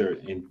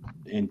t-shirt,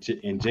 and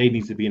Jay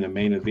needs to be in the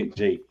main event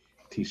Jay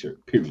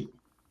t-shirt, period.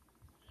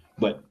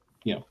 But,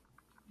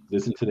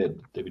 listen to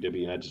that,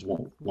 WWE, and I just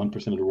want 1%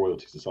 of the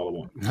royalties. That's all I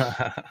want.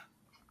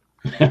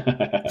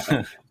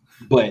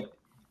 But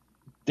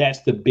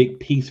that's the big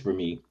piece for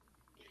me.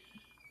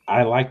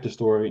 I like the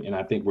story, and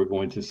I think we're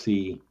going to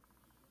see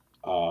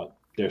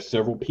there's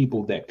several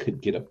people that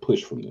could get a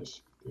push from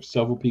this. There's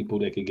several people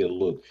that could get a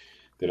look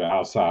that are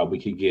outside. We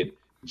could get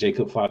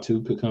Jacob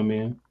Fatu could come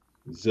in,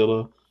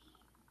 Zilla.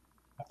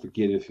 I think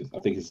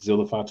it's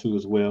Zilla Fatu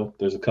as well.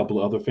 There's a couple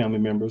of other family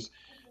members.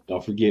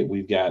 Don't forget,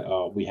 we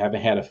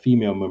haven't had a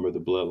female member of the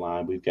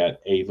bloodline. We've got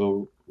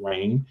Ava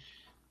Rain.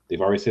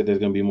 They've already said there's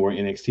going to be more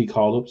NXT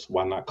call-ups.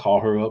 Why not call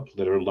her up,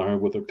 let her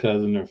learn with her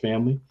cousin and her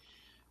family?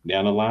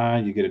 Down the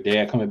line, you get a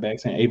dad coming back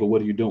saying, Ava,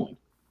 what are you doing?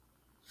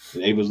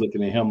 And Ava's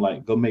looking at him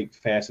like, go make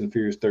Fast and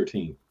Furious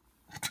 13.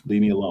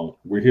 Leave me alone.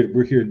 We're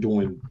here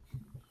doing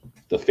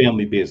the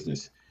family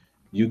business.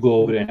 You go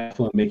over there and have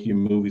fun, make your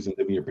movies and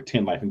live in your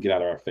pretend life and get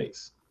out of our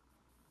face.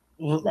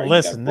 Right?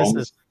 Listen,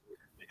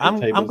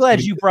 I'm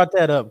glad you brought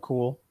that up,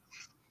 Cool.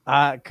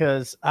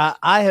 Because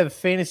I have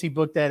fantasy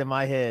booked that in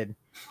my head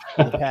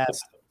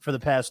for the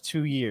past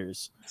 2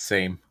 years.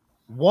 Same.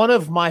 One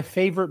of my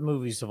favorite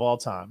movies of all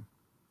time.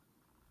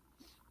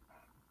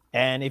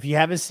 And if you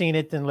haven't seen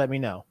it, then let me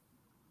know.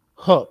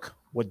 Hook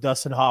with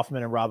Dustin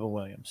Hoffman and Robin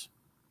Williams.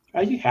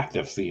 You have to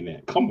have seen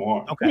it. Come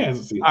on. Okay. Who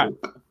hasn't seen Hook?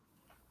 Right.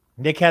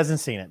 Nick hasn't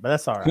seen it, but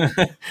that's all right.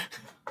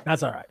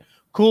 That's all right.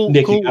 Cool.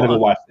 Nick, cool. You gotta go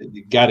watch that.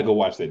 You gotta go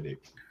watch that,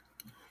 Nick.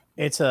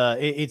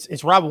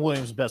 It's Robin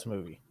Williams' best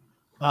movie.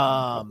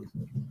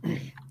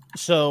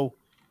 So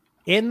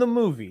in the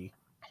movie,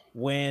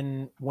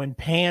 when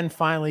Pan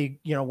finally,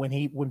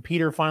 when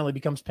Peter finally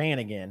becomes Pan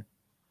again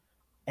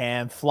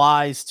and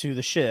flies to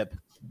the ship,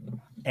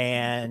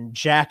 and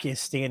Jack is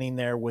standing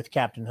there with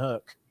Captain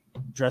Hook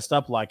dressed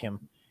up like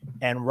him,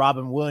 and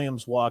Robin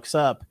Williams walks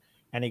up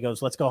and he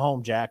goes, "Let's go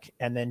home, Jack."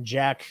 And then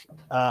Jack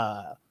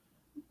looks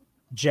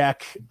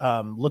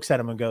at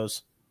him and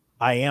goes,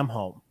 "I am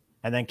home."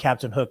 And then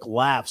Captain Hook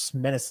laughs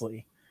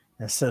menacingly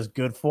and says,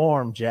 "Good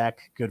form,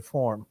 Jack. Good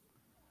form."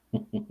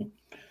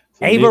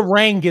 Ava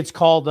Rain gets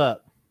called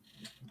up,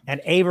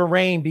 and Ava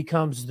Rain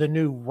becomes the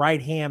new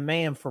right-hand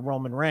man for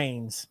Roman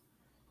Reigns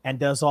and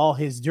does all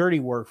his dirty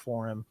work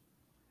for him.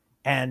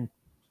 And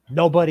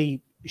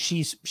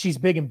she's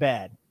big and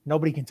bad.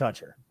 Nobody can touch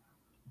her.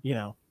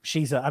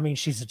 She's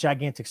a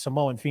gigantic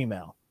Samoan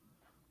female.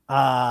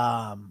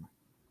 And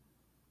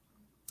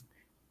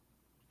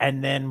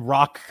then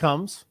Rock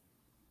comes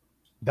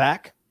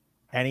back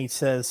and he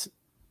says,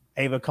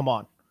 "Ava, come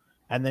on."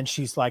 And then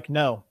she's like,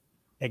 "No,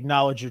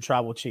 acknowledge your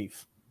tribal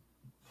chief."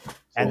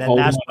 And then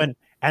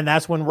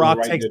that's when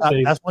Rock takes off.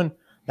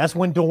 That's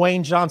when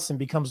Dwayne Johnson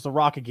becomes the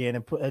Rock again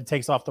and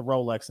takes off the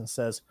Rolex and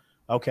says,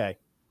 "Okay,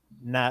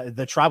 now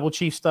the tribal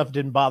chief stuff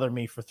didn't bother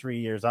me for 3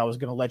 years. I was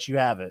going to let you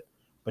have it,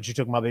 but you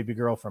took my baby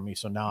girl from me,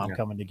 so now I'm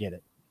coming to get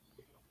it."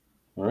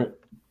 All right,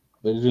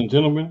 ladies and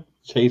gentlemen,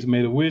 Chase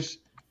made a wish.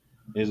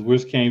 His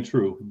wish came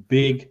true,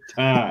 big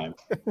time.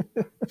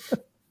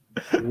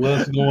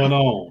 What's going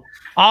on?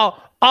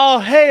 All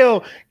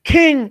hail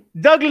King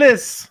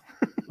Douglas.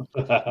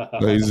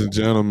 Ladies and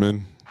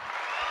gentlemen,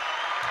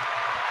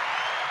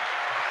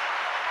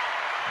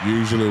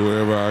 usually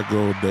wherever I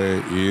go,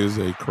 there is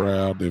a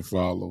crowd that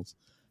follows.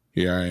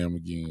 Here I am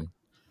again.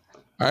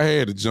 I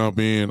had to jump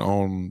in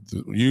on,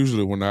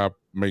 usually when I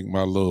make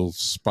my little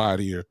spot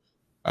here,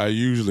 I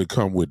usually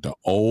come with the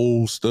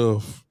old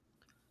stuff,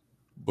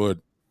 but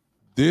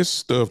this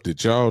stuff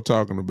that y'all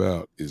talking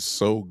about is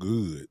so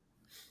good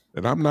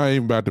that I'm not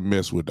even about to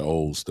mess with the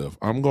old stuff.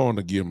 I'm going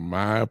to give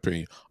my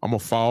opinion. I'm going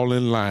to fall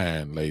in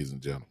line, ladies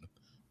and gentlemen.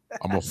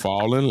 I'm going to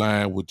fall in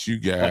line with you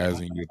guys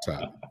and your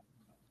topic.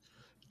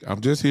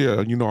 I'm just here,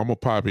 I'm going to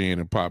pop in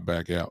and pop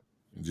back out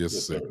in just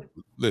a second.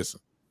 Listen,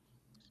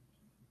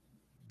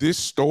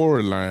 this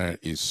storyline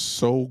is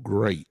so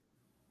great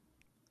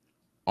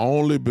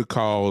only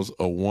because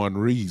of one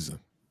reason.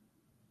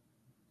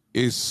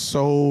 It's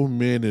so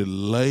many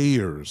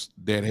layers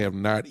that have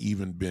not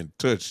even been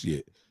touched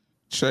yet.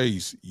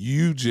 Chase,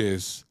 you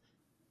just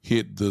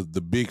hit the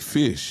big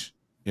fish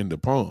in the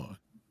pond.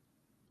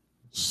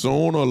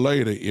 Sooner or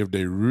later, if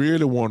they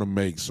really want to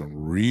make some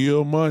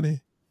real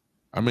money,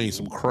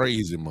 some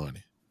crazy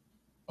money,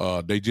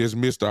 they just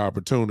missed the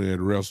opportunity at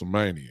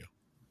WrestleMania.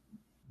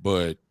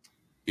 But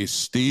it's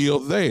still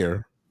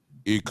there.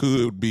 It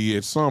could be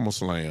at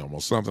SummerSlam or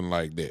something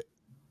like that.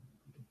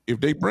 If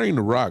they bring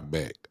The Rock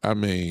back,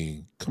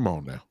 come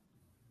on now.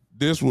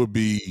 This would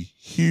be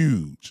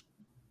huge.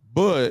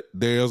 But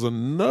there's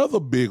another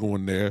big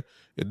one there.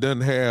 It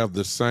doesn't have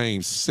the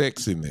same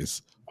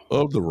sexiness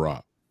of The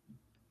Rock.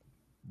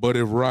 But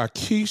if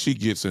Rikishi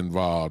gets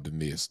involved in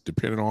this,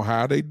 depending on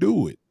how they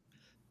do it,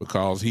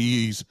 because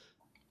he's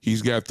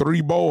got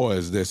 3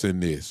 boys that's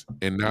in this,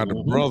 and now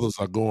the brothers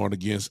are going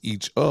against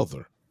each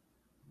other.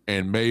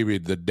 And maybe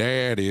the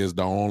dad is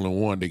the only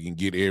one that can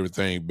get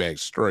everything back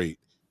straight,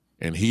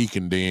 and he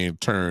can then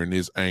turn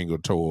his anger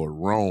toward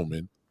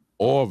Roman,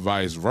 or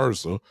vice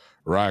versa.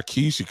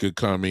 Rikishi could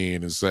come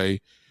in and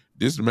say,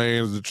 "This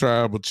man is the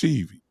tribal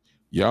chief.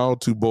 y'all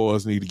two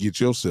boys need to get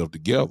yourself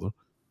together.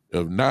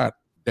 If not,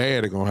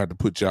 Dad are gonna have to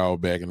put y'all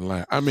back in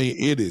line. I mean,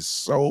 it is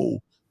so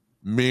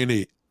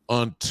many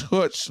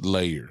untouched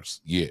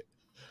layers yet.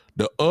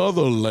 The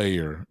other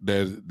layer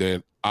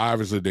that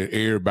obviously that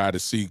everybody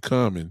see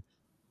coming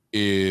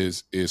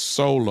is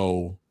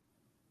Solo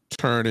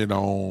turning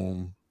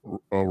on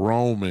a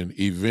Roman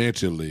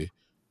eventually.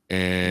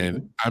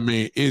 And I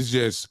mean, it's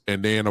just,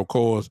 and then of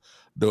course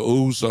the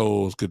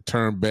Usos could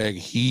turn back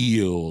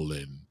heel,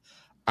 and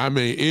I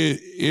mean,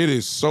 it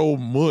is so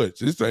much.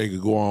 This thing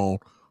could go on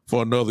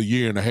for another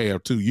year and a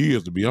half, 2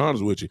 years, to be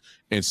honest with you,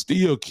 and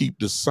still keep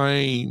the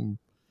same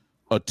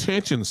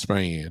attention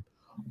span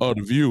of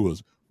the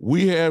viewers.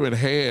 We haven't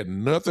had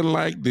nothing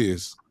like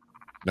this.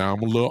 Now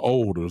I'm a little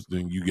older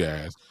than you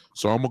guys,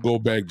 so I'm gonna go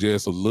back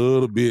just a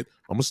little bit.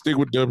 I'm gonna stick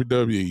with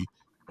WWE,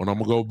 and I'm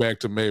gonna go back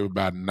to maybe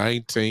about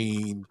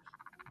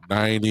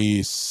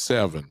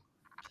 1997.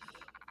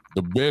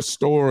 The best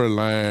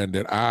storyline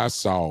that I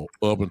saw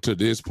up until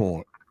this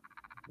point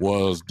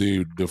was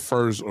the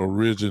first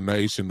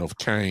origination of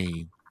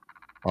Kane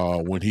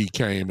when he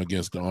came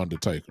against the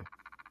Undertaker.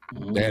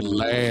 That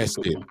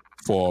lasted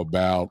for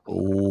about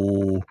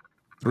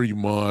 3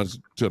 months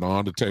till the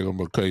Undertaker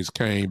case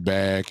came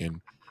back and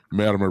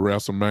met him at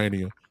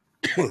WrestleMania.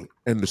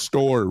 And the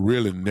story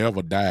really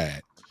never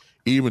died,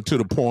 even to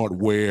the point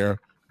where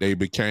they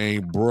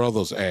became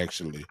brothers,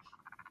 actually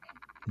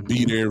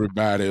beat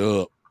everybody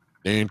up,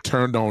 then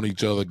turned on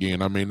each other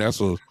again. I mean,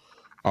 that's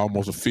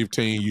almost a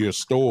 15-year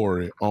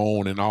story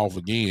on and off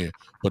again.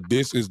 But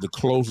this is the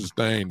closest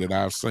thing that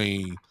I've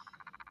seen.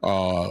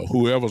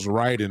 Whoever's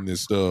writing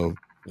this stuff,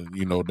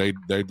 you know, they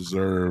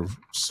deserve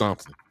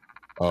something.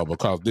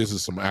 Because this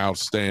is some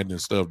outstanding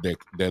stuff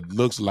that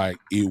looks like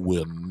it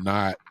will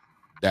not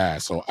die.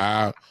 So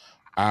I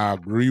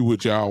agree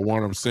with y'all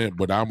 100%,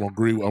 but I'm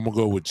gonna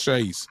go with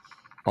Chase.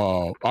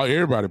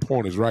 Everybody's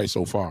point is right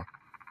so far,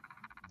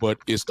 but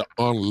it's the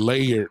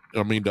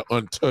the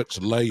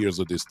untouched layers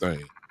of this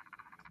thing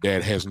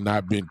that has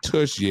not been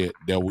touched yet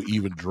that will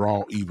even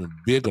draw even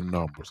bigger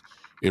numbers.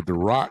 If The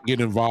Rock get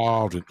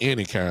involved in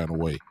any kind of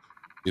way,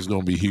 it's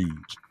gonna be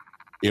huge.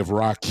 If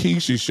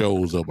Rikishi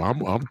shows up,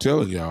 I'm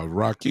telling y'all, if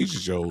Rikishi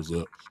shows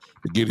up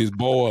to get his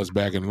boys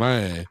back in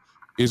line,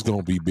 it's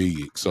gonna be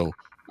big. So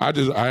I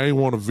ain't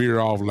want to veer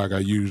off like I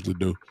usually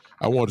do.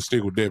 I want to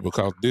stick with that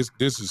because this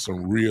is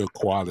some real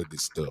quality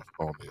stuff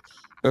on it.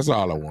 That's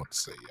all I want to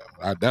say,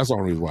 y'all. That's the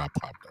only reason why I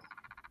popped up.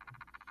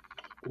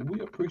 Well, we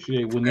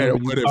appreciate when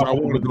but if I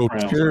want to go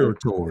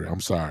territory,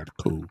 I'm sorry,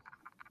 cool.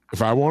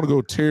 If I want to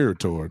go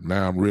territory,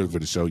 now I'm ready for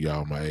to show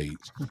y'all my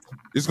age.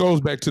 This goes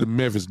back to the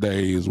Memphis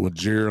days when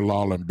Jerry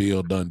Lawler and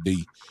Bill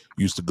Dundee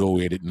used to go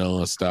at it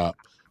nonstop,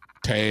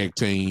 tag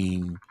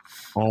team,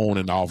 on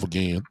and off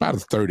again. About a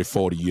 30,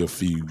 40-year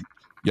feud.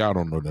 Y'all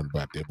don't know nothing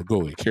about that, but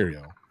go ahead, carry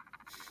on.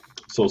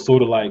 So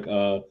sort of like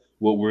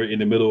what we're in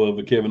the middle of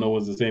with Kevin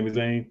Owens and Sami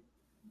Zayn.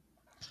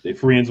 They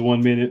friends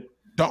 1 minute.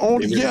 The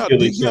only but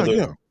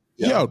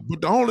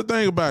the only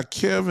thing about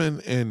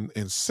Kevin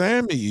and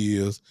Sammy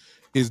is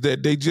that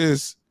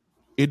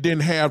it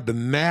didn't have the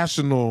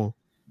national,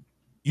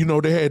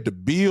 they had to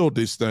build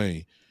this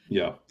thing.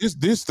 Yeah.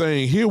 This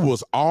thing here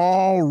was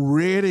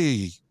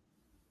already,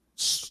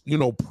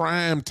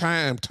 prime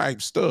time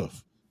type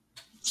stuff.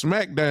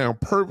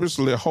 SmackDown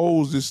purposely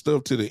holds this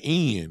stuff to the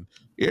end.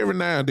 Every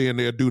now and then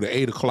they'll do the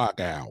 8 o'clock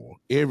hour.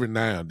 Every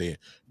now and then.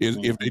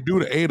 If they do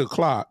the 8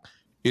 o'clock,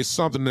 it's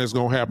something that's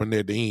going to happen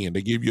at the end.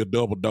 They give you a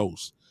double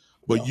dose.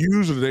 But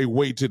usually they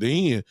wait to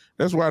the end.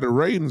 That's why the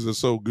ratings are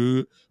so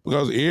good,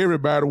 because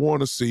everybody want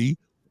to see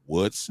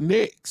what's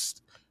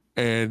next.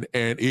 And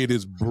it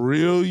is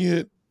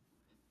brilliant.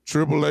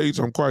 Triple H,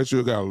 I'm quite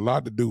sure, got a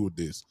lot to do with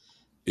this.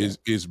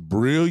 It's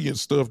brilliant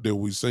stuff that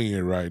we're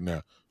seeing right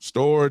now.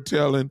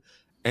 Storytelling.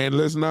 And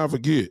let's not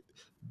forget,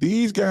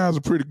 these guys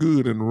are pretty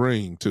good in the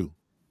ring too.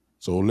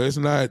 So let's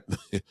not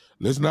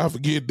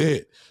forget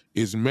that.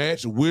 It's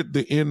matched with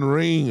the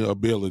in-ring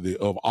ability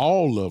of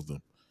all of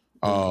them.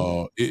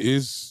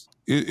 It's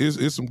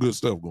some good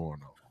stuff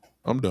going on.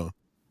 I'm done.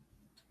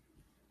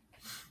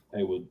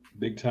 Hey, well,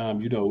 big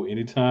time.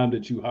 Anytime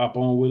that you hop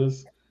on with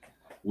us,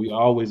 we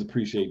always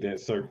appreciate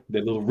that, sir.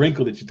 That little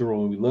wrinkle that you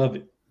throw in, we love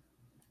it.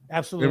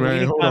 Absolutely.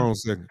 Hey man, hold on a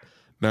second.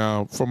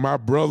 Now, for my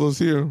brothers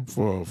here,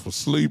 for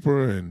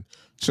Sleeper and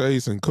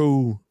Chase and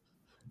Cool,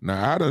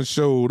 now I done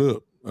showed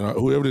up.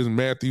 Whoever this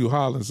Matthew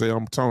Holland say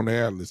I'm Tony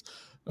Atlas,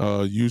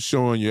 you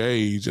showing your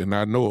age, and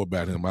I know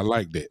about him. I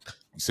like that.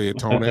 You said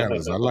Tony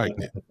Atlas. I like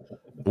that.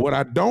 What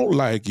I don't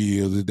like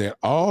is that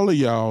all of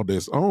y'all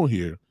that's on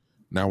here,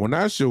 now when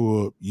I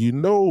show up,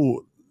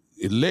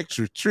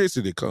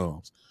 electricity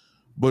comes.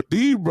 But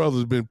these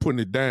brothers been putting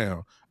it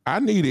down. I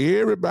need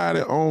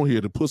everybody on here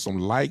to put some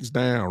likes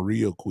down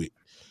real quick.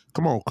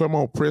 Come on,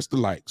 press the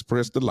likes,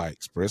 press the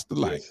likes. Yes.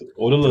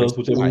 Or the loves,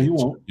 whichever one you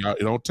want. Y'all,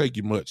 it don't take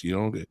you much.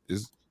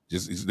 It's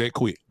that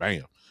quick.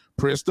 Bam.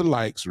 Press the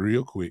likes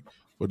real quick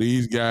for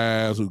these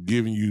guys who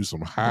giving you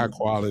some high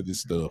quality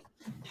stuff.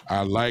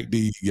 I like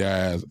these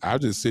guys. I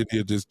just sit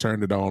here, just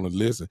turn it on and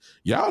listen.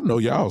 Y'all know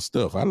y'all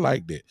stuff. I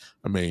like that.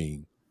 I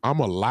mean, I'm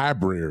a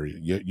library.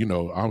 You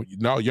know,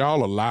 no,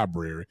 y'all a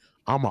library.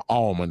 I'm an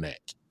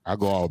almanac. I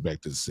go all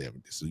back to the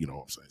 70s. So you know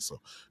what I'm saying.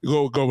 So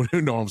go.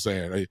 You know what I'm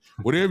saying. Hey,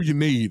 whatever you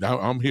need,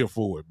 I'm here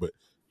for it. But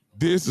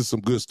this is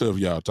some good stuff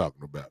y'all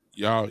talking about.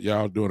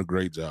 Y'all doing a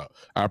great job.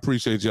 I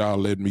appreciate y'all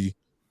letting me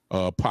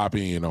pop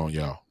in on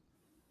y'all.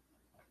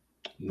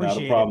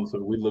 Not a problem.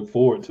 So we look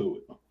forward to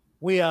it.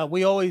 We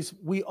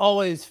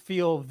always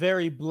feel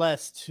very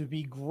blessed to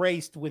be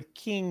graced with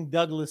King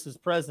Douglas's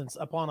presence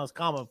upon us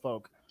common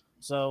folk.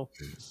 So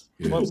yes.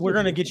 We're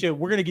gonna get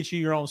you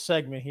your own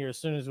segment here as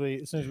soon as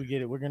we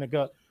get it. We're gonna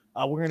go.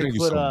 We're gonna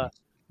put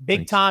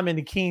big time in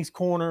the King's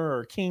Corner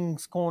or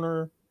King's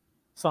Corner,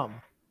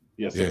 something.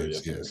 Yes, sir.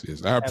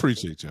 Yes. I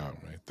appreciate y'all,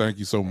 man. Thank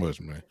you so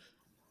much, man.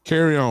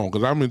 Carry on,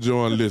 because I'm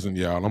enjoying listening,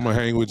 y'all. I'm gonna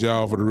hang with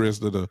y'all for the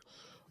rest of the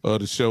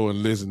show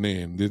and listen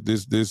in.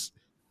 This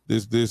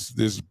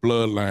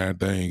bloodline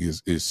thing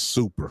is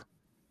super.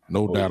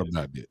 No doubt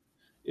about that.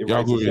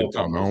 Y'all go ahead and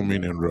talk. I don't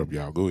mean to interrupt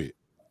y'all. Go ahead.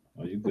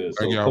 Oh, you good.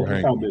 So a couple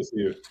of comments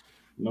here.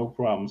 No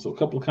problem. So a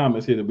couple of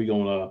comments here that we're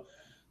gonna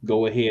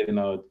go ahead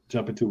and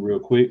jump into real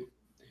quick.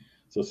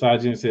 So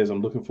Sajin says,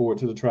 I'm looking forward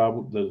to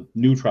the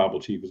new tribal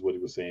chief is what he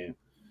was saying.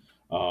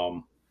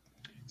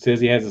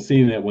 Says he hasn't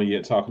seen that one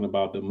yet, talking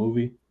about the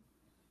movie.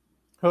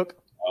 Hook.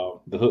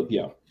 The Hook,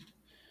 yeah.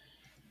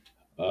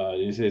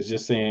 He says,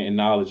 just saying, and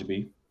knowledge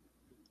be.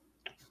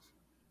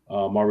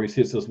 Maurice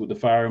hits us with the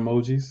fire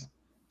emojis.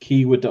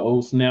 Key with the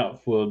old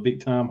snap for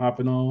big time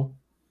hopping on.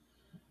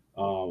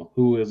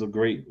 Who is a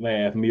great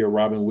laugh? Mia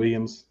Robin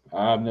Williams.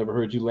 I've never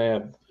heard you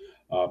laugh,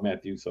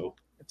 Matthew. So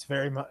it's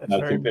very much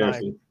not a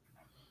comparison. Nice.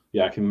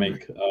 Yeah, I can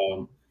make.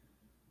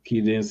 Key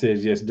then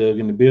says, yes, Doug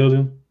in the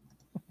building.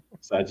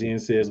 Sajin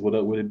says, what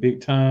up with it,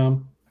 big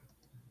time?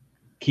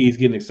 Key's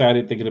getting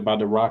excited thinking about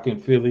the Rock in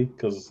Philly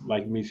because,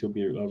 like me, she'll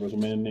be a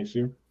WrestleMania next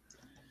year.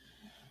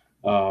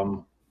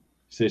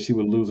 Says she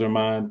would lose her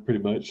mind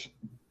pretty much.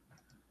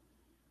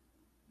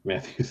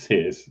 Matthew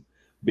says,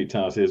 big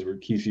time says,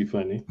 Rikishi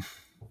funny.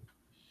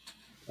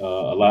 A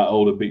lot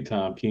older, big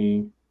time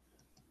King.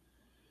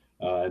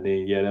 And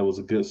then, yeah, that was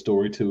a good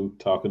story too,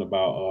 talking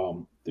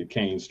about the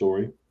Kane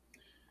story.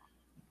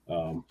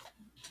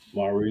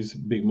 Maurice,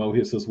 Big Mo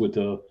hits us with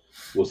the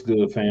what's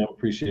good, fam.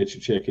 Appreciate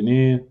you checking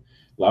in.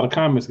 A lot of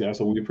comments, guys,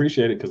 so we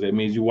appreciate it because that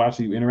means you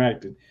watching, you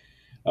interacted.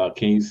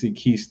 Can you see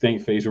Keith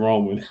Stink Face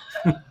Roman?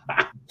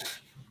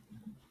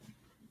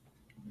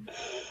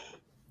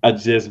 I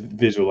just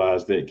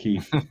visualized that,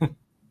 Keith. That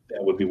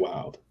would be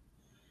wild.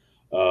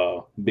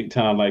 Big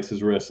Time likes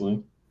his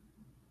wrestling.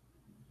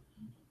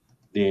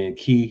 Then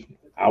Keith,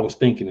 I was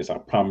thinking this, I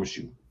promise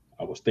you.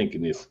 I was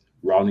thinking this.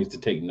 Raw needs to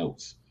take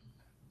notes.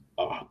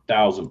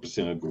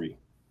 1,000% agree.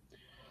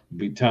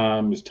 Big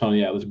Time is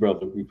Tony Atlas'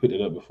 brother. We put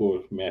it up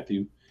before,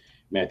 Matthew.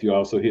 Matthew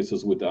also hits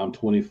us with the I'm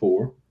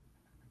 24.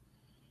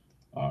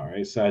 All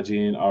right,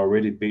 Sajin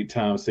already Big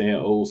Time saying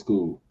old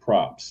school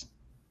props.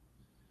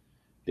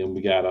 Then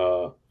we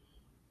got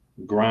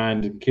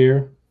Grind and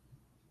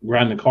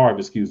Carve,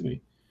 excuse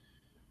me.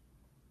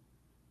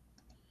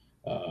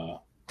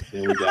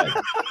 Then we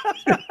got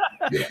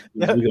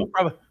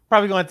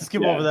probably gonna have to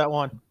skip over that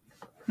one.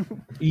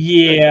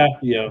 Yeah.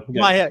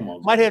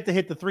 Might have to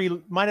hit the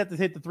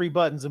three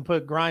buttons and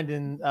put Grind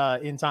in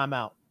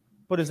timeout.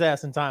 Put his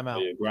ass in timeout.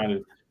 Yeah,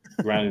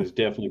 Grinding is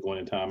definitely going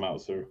in timeout,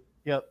 sir.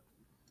 Yep.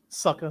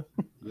 Sucker.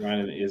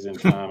 Grinding is in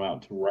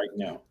timeout right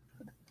now.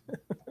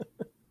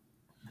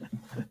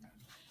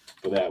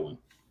 For that one.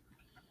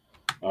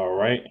 All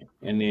right.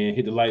 And then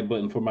hit the like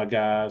button for my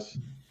guys.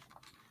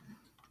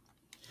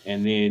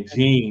 And then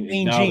Gene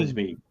acknowledge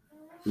me.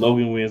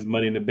 Logan wins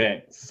Money in the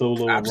Bank.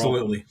 Solo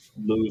absolutely.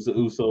 And Roman lose the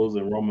Usos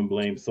and Roman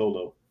blames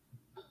Solo.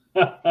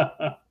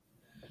 I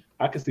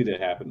can see that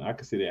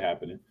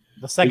happening.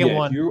 The second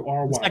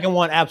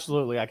one,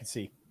 absolutely, I can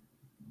see.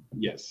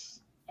 Yes.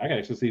 I can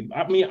actually see.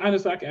 I mean,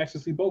 honestly, I can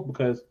actually see both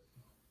because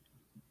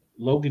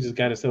Logan just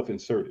got himself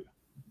inserted.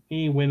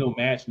 He ain't win no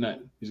match,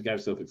 nothing. He just got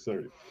himself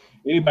inserted.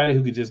 Anybody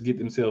who could just get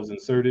themselves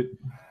inserted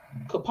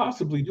could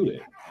possibly do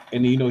that.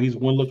 And he's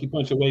one lucky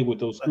punch away with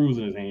those screws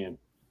in his hand.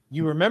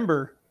 You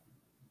remember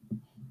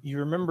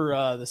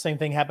the same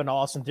thing happened to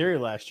Austin Theory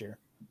last year.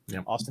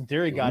 Yep. Austin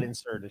Theory got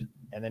inserted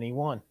and then he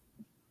won.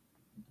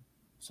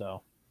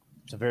 So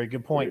it's a very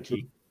good point,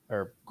 Key.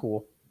 Or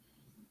cool.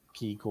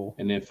 Key, cool.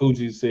 And then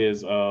Fuji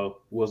says,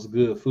 what's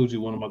good? Fuji,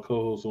 one of my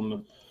co-hosts on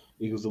the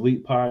Eagles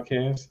Elite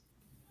podcast.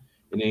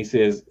 And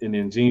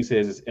then Gene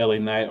says it's LA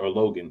Knight or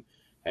Logan.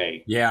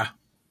 Hey. Yeah.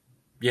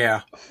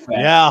 Yeah.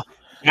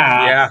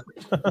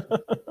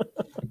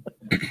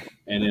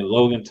 And then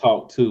Logan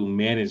talked to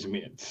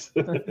management.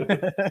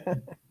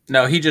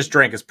 No, he just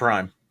drank his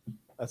prime.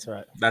 That's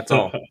right. That's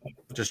all.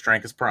 Just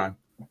drank his prime.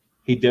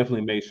 He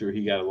definitely made sure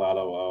he got a lot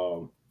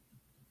of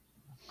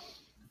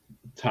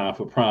time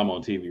for prime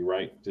on TV,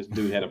 right? This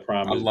dude had a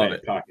prime in his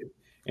back pocket.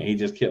 And he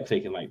just kept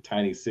taking like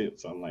tiny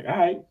sips. I'm like, all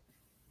right.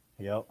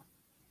 Yep.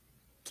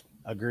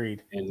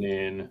 Agreed. And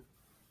then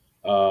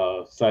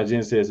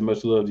Sajin says,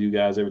 much love to you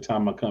guys. Every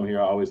time I come here,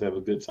 I always have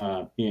a good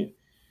time.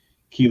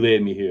 Key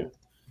led me here.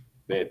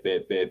 Bet.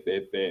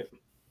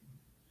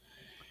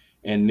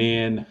 And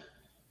then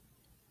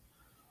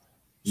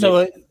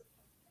So Nick,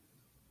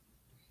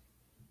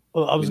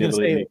 well, I was going to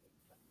manipulate say,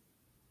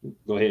 Nick.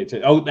 Go ahead.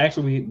 Chase. Oh,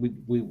 actually,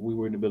 we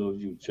were in the middle of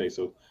you, Chase.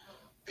 So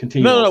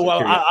continue no, on. no, So well,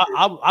 carry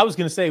on. I was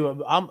going to say,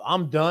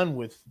 I'm done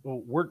with,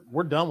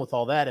 we're done with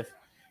all that.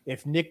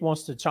 If Nick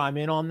wants to chime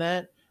in on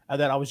that,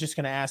 I was just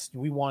going to ask, do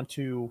we want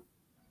to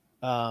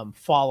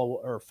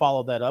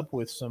follow that up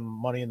with some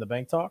Money in the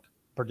Bank talk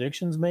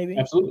predictions, maybe?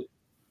 Absolutely,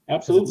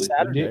 Because it's absolutely.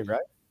 Saturday, Nick,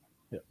 right?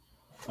 Yeah.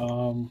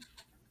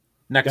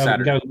 Next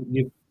Saturday.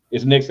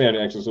 It's next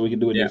Saturday, actually, so we can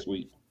do it Yeah. this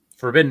week.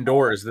 Forbidden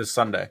Doors this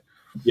Sunday.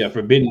 Yeah,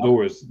 Forbidden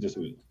Doors this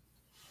week.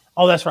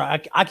 Oh, that's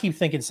right. I keep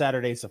thinking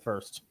Saturday's the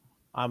first.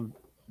 Don't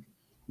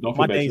feel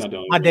My bad. days, You're not the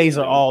only my one.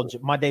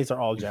 days are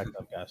all jacked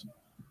up, guys.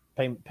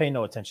 Pay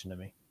no attention to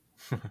me.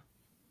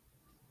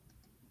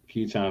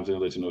 Key times and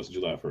let you know it's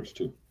July 1st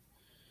too.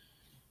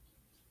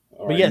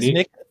 All But right, yes,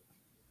 Nick,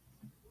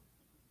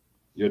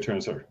 your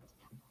turn, sir.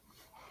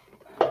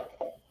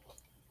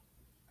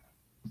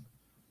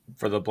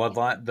 For the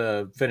bloodline,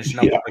 the finishing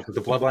up like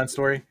the bloodline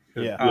story.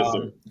 Yeah. Yes,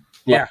 sir.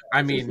 Yeah,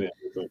 I mean,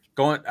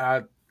 going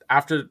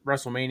after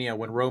WrestleMania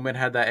when Roman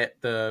had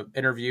the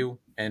interview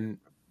and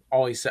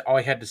all he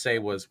had to say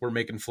was, "We're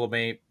making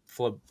filet.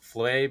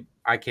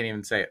 I can't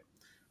even say it.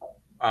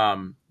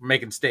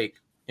 Making steak.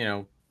 You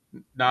know,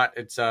 not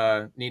it's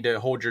need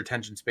to hold your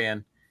attention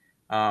span.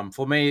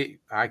 Filet.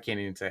 I can't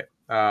even say it.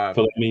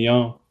 Filet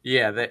mignon.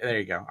 Yeah, there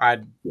you go.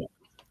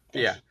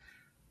 Yeah.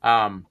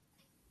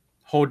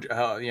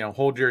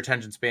 Hold your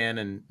attention span,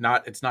 and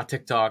it's not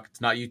TikTok,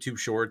 it's not YouTube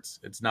Shorts,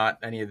 it's not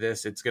any of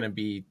this. It's gonna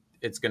be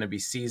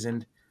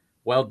seasoned,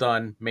 well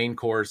done, main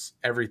course,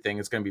 everything.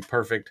 It's gonna be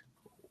perfect,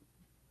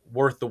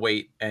 worth the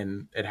wait,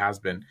 and it has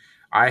been.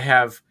 I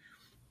have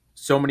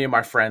so many of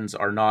my friends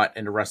are not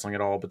into wrestling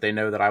at all, but they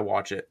know that I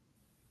watch it.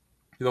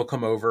 They'll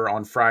come over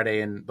on Friday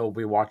and they'll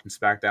be watching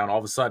SmackDown. All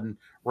of a sudden,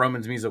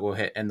 Roman's music will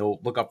hit, and they'll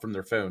look up from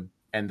their phone,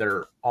 and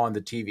they're on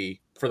the TV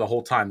for the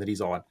whole time that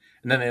he's on.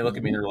 And then they look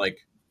at me and they're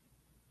like,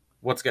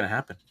 "What's going to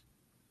happen?"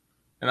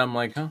 And I'm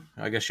like, "Oh,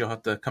 I guess you'll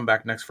have to come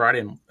back next Friday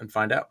and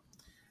find out."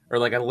 Or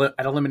like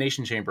at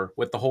Elimination Chamber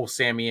with the whole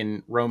Sammy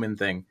and Roman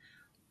thing.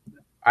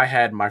 I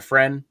had my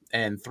friend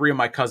and 3 of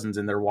my cousins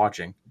in there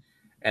watching,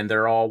 and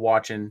they're all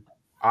watching,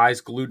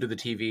 eyes glued to the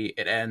TV.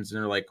 It ends,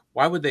 and they're like,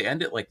 "Why would they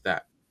end it like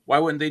that? Why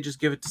wouldn't they just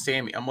give it to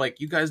Sammy?" I'm like,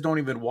 "You guys don't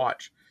even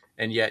watch,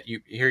 and yet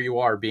here you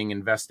are being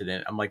invested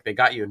in it." I'm like, "They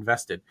got you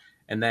invested."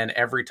 And then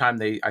every time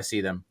I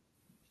see them,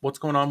 "What's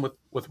going on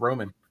with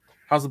Roman?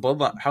 How's the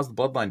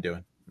bloodline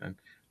doing?" And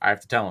I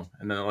have to tell them,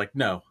 and then they're like,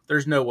 "No,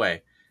 there's no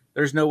way.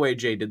 There's no way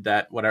Jay did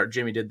that. Whatever,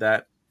 Jimmy did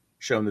that."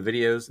 Show them the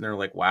videos, and they're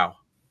like, "Wow."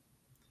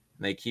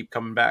 And they keep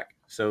coming back.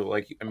 So,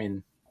 like, I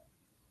mean,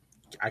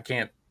 I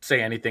can't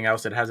say anything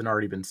else that hasn't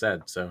already been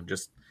said. So,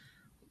 just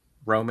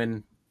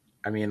Roman.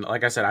 I mean,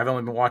 like I said, I've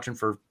only been watching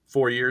for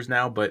 4 years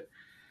now, but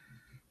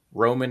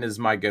Roman is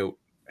my GOAT.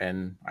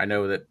 And I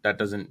know that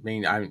doesn't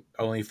mean I'm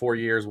only 4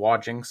 years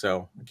watching,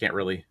 so I can't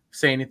really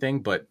say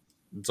anything, but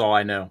it's all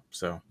I know.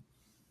 So,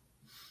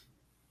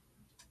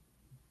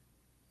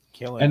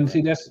 And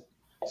see, that's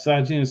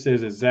Sajin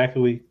says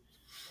exactly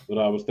what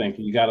I was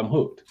thinking. You got them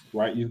hooked,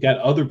 right? You've got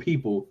other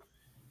people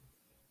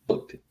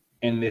hooked,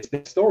 and it's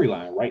that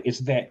storyline, right? It's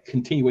that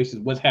continuation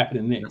of what's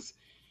happening next.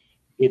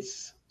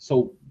 It's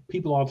so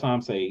people all the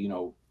time say,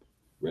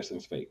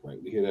 wrestling's fake, right?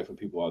 We hear that from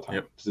people all the time.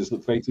 Yep. Does this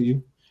look fake to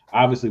you?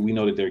 Obviously, we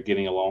know that they're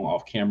getting along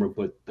off camera,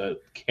 but the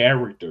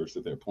characters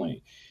that they're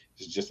playing,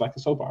 it's just like a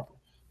soap opera.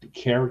 The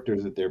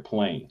characters that they're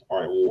playing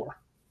are at war.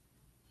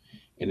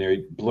 And they're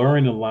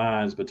blurring the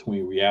lines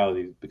between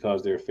reality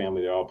because they're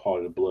family, they're all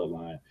part of the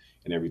bloodline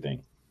and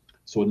everything.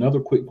 So another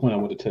quick point I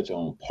want to touch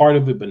on, part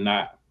of it, but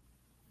not,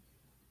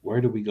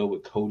 where do we go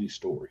with Cody's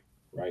story,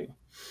 right?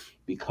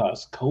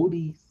 Because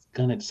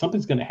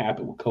something's gonna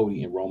happen with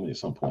Cody and Roman at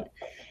some point.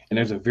 And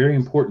there's a very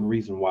important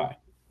reason why.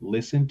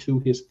 Listen to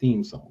his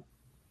theme song.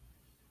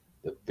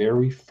 The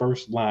very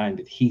first line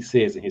that he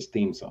says in his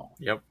theme song.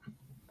 Yep.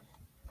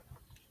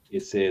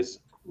 It says,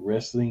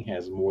 "Wrestling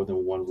has more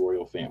than one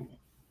royal family."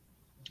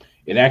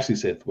 It actually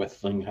says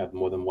wrestling has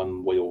more than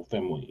one royal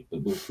family.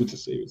 But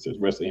it says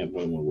wrestling has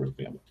more than one royal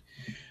family.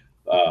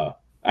 I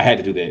had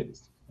to do that.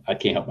 I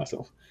can't help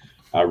myself.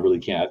 I really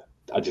can't.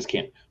 I just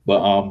can't.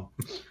 But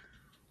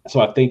so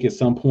I think at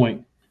some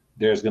point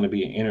there's going to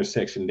be an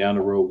intersection down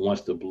the road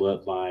once the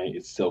bloodline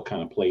itself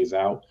kind of plays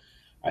out.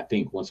 I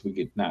think once we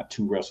get not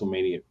to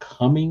WrestleMania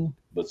coming,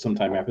 but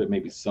sometime after that,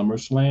 maybe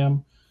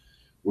SummerSlam,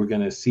 we're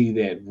going to see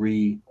that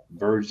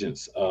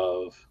revergence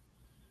of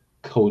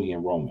Cody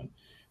and Roman.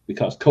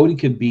 Because Cody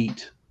could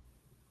beat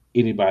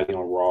anybody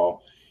on Raw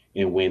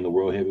and win the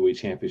World Heavyweight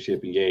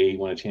Championship. And he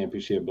won a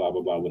championship, blah,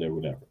 blah, blah,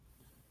 whatever.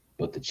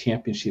 But the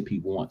championship he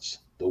wants,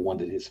 the one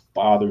that his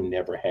father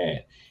never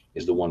had,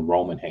 is the one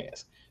Roman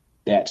has.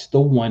 That's the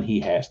one he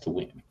has to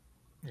win.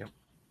 Yep.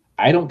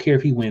 I don't care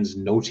if he wins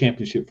no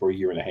championship for a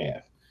year and a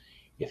half.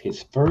 If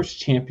his first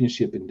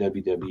championship in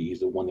WWE is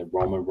the one that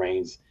Roman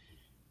Reigns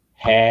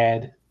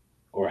has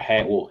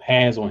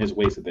on his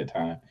waist at that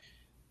time,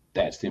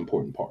 that's the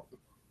important part.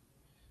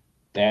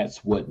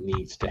 That's what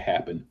needs to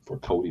happen for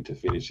Cody to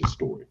finish his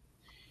story.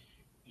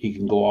 He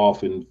can go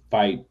off and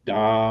fight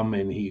Dom,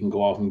 and he can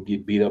go off and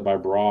get beat up by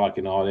Brock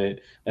and all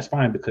that. That's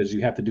fine, because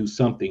you have to do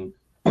something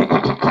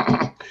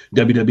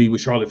WWE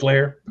with Charlotte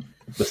Flair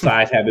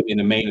besides having in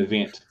the main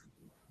event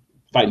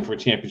fighting for a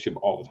championship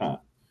all the time.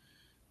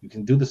 You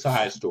can do the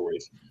side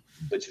stories,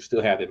 but you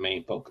still have the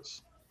main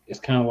focus. It's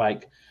kind of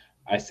like,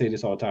 I say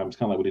this all the time, it's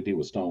kind of like what they did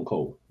with Stone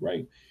Cold,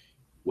 right?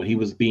 When he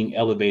was being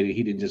elevated,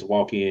 he didn't just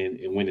walk in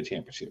and win the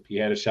championship. He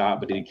had a shot,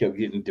 but then he kept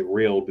getting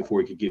derailed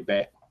before he could get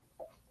back.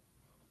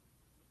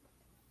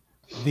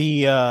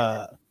 The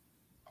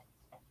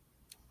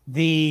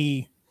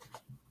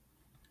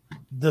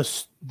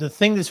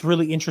thing that's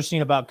really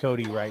interesting about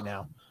Cody right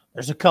now,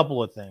 there's a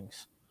couple of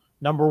things.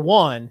 Number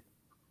one,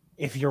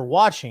 if you're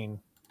watching,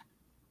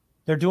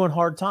 they're doing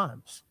hard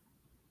times.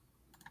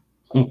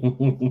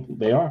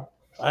 They are.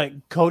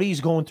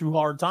 Cody's going through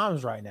hard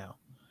times right now,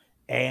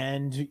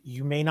 and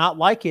you may not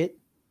like it,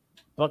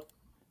 but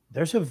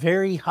there's a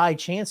very high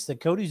chance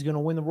that Cody's going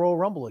to win the Royal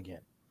Rumble again.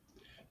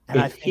 And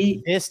I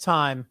think this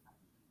time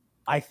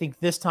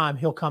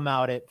he'll come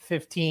out at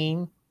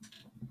 15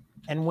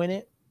 and win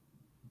it.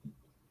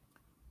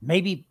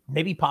 Maybe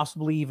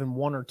possibly even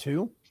 1 or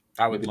 2.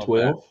 I would love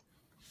 12.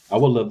 That. I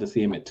would love to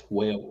see him at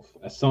 12.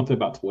 That's something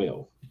about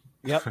 12.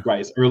 Yep. Right.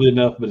 It's early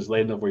enough, but it's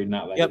late enough where you're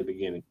not at the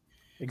beginning.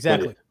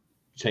 Exactly.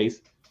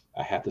 Chase,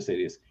 I have to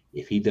say this.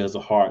 If he does a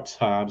hard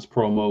times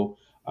promo,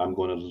 I'm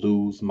going to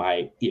lose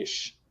my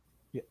ish.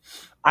 Yeah.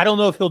 I don't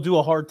know if he'll do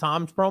a hard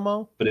times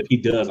promo. But if he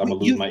does, I'm going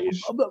to lose my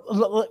ish.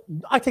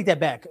 I take that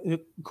back.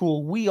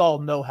 Cool. We all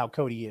know how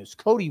Cody is.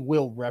 Cody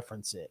will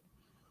reference it.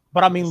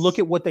 But, I mean, look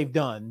at what they've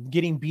done.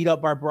 Getting beat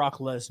up by Brock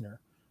Lesnar.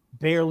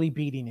 Barely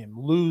beating him.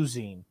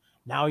 Losing.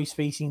 Now he's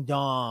facing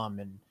Dom.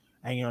 And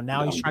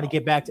now he's trying to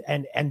get back to –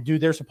 and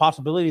dude, there's a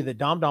possibility that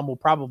Dom will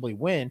probably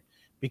win,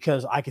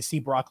 because I could see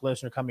Brock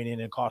Lesnar coming in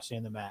and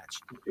costing the match.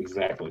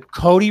 Exactly.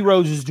 Cody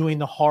Rhodes is doing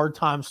the hard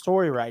time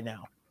story right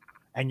now.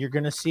 And you're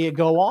going to see it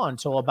go on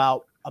until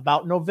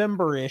about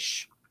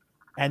November-ish,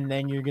 and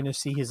then you're going to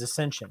see his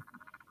ascension.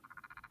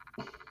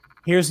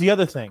 Here's the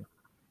other thing.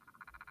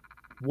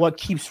 What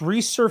keeps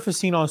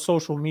resurfacing on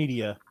social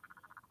media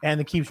and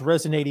that keeps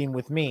resonating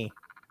with me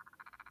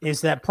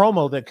is that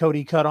promo that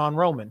Cody cut on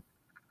Roman.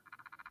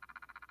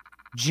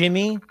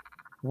 Jimmy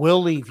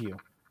will leave you,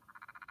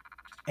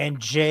 and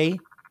Jay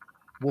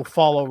will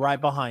follow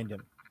right behind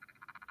him.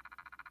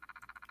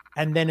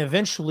 And then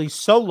eventually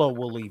Solo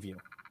will leave you.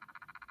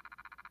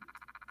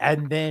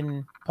 And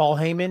then Paul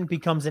Heyman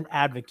becomes an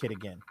advocate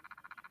again.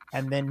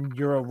 And then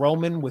you're a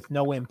Roman with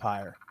no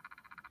empire.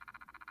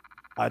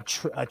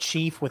 A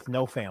chief with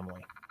no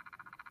family.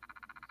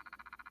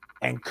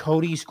 And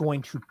Cody's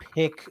going to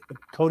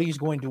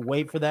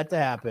wait for that to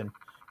happen.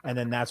 And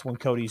then that's when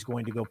Cody's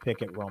going to go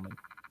pick at Roman.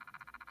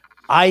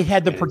 I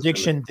had the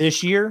prediction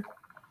this year,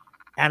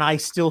 and I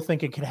still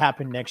think it could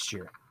happen next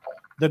year.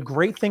 The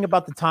great thing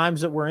about the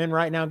times that we're in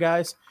right now,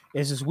 guys,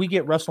 is we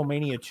get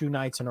WrestleMania 2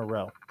 nights in a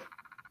row.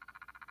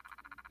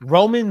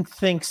 Roman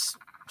thinks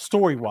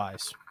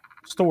story-wise,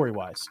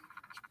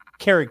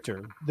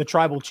 character, the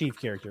tribal chief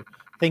character,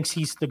 thinks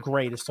he's the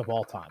greatest of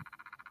all time.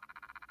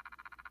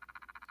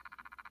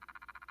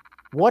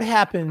 What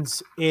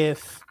happens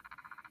if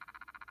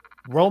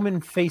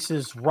Roman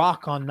faces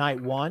Rock on night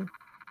 1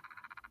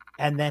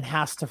 and then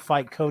has to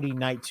fight Cody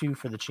night 2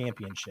 for the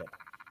championship?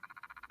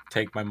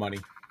 Take my money.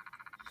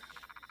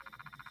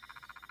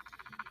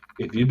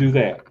 If you do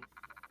that,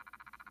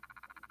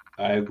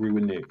 I agree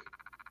with Nick.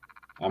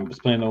 I'm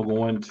just planning on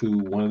going to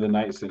one of the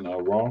nights in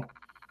Raw,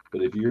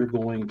 but if you're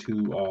going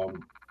to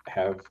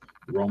have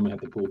Roman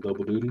have to pull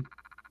double duty,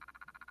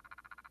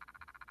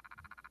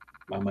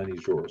 my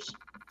money's yours.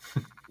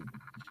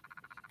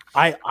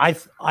 I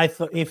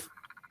thought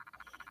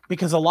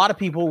because a lot of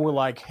people were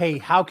like, "Hey,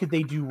 how could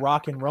they do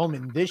Rock and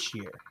Roman this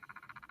year?"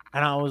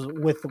 And I was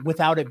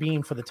without it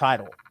being for the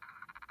title,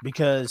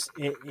 because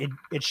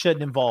it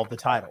shouldn't involve the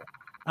title.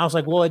 And I was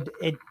like, well,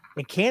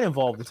 it can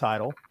involve the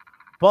title,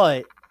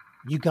 but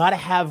you got to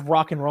have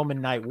Rock and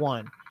Roman night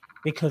 1,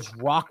 because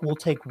Rock will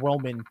take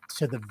Roman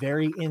to the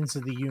very ends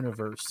of the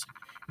universe,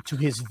 to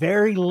his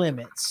very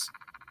limits,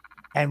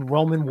 and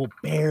Roman will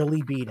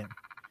barely beat him.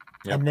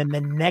 Yep. And then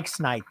the next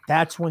night,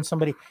 that's when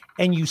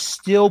and you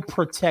still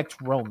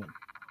protect Roman.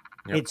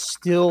 Yep.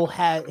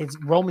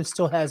 Roman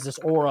still has this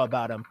aura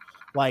about him.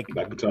 Like we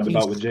talked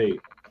about with Jade.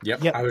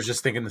 Yep. I was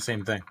just thinking the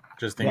same thing.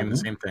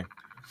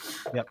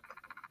 Yep.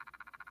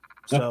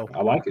 So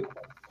I like it.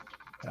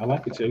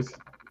 Chase.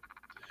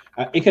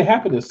 It could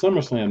happen at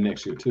SummerSlam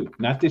next year too.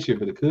 Not this year,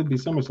 but it could be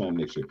SummerSlam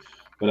next year.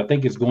 But I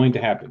think it's going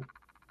to happen.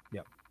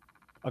 Yep.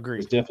 Agreed.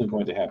 It's definitely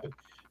going to happen.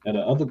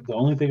 Now the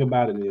only thing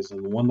about it is,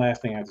 and the one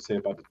last thing I have to say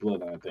about the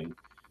Bloodline thing,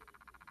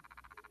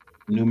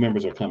 new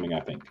members are coming,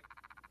 I think.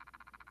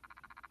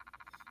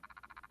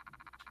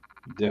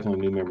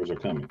 Definitely new members are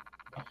coming.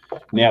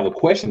 Now the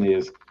question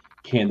is,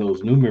 can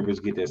those new members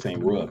get that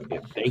same rub?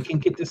 If they can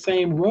get the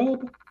same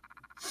rub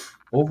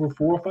over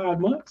 4 or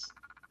 5 months,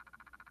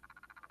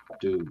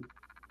 dude,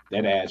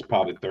 that adds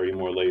probably 30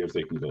 more layers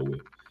they can go with.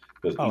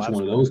 Because Oh, each one of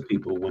absolutely. those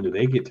people, when do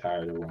they get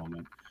tired of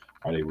Roman?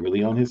 Are they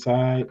really on his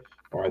side,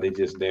 or are they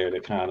just there to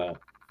kind of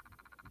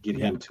get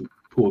Yep. him to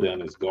pull down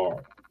his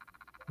guard?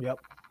 Yep.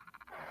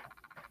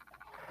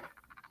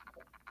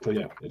 So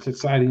yeah, it's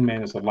exciting, man.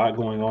 There's a lot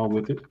going on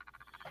with it.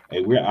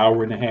 Hey, we're an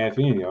hour and a half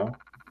in, y'all.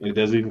 And it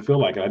doesn't even feel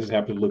like it. I just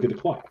have to look at the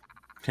clock.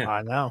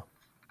 I know.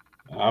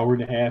 An hour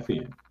and a half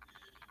in.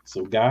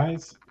 So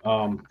guys,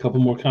 a couple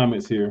more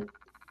comments here.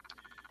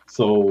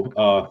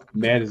 So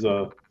Matt is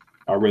our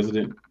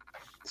resident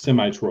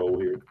semi-troll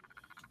here,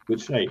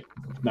 which, hey,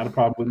 not a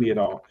problem with me at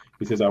all.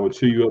 He says, I would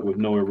chew you up with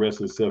knowing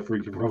wrestling self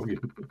freaking Rogan.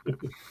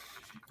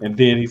 And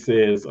then he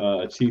says,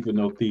 chief and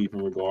no thief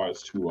in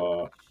regards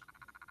to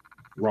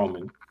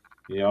Roman.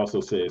 He also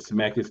says,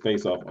 smack his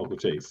face off, Uncle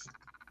Chase.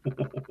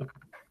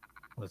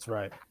 That's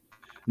right.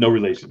 No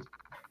relation.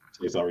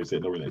 Chase already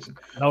said no relation.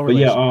 No But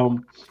relation. yeah,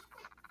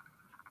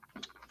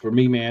 for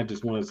me, man,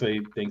 just want to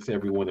say thanks to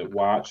everyone that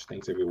watched.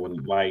 Thanks to everyone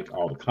that liked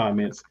all the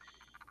comments.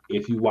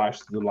 If you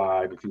watched the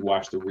live, if you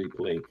watched the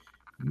replay,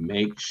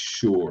 make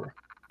sure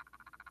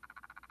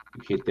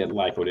you hit that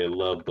like or that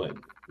love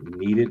button. We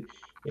need it.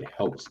 It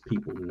helps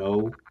people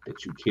know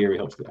that you care. It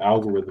helps the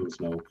algorithms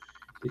know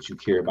that you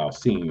care about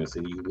seeing us,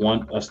 and you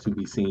want us to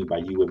be seen by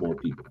you and more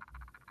people.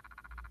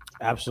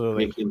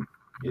 Absolutely.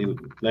 Nick,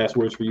 last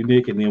words for you,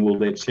 Nick, and then we'll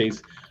let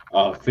Chase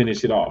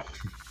finish it off.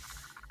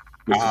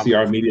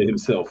 Mr. CR Media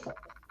himself.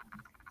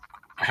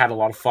 I had a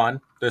lot of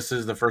fun. This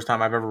is the first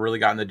time I've ever really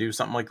gotten to do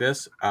something like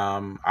this.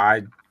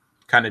 I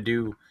kind of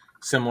do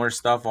similar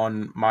stuff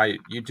on my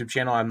YouTube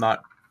channel. I'm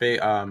not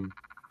big on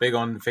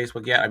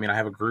Facebook yet. I mean, I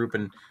have a group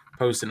and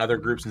post in other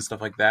groups and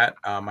stuff like that.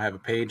 I have a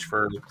page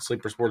for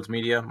Sleeper Sports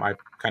Media, my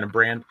kind of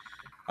brand.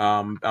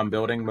 I'm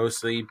building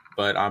mostly,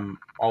 but I'm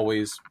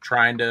always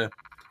trying to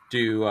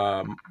do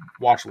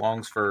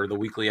watch-alongs for the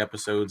weekly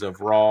episodes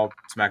of Raw,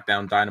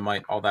 SmackDown,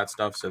 Dynamite, all that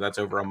stuff. So that's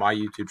over on my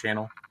YouTube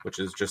channel, which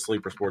is just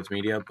Sleeper Sports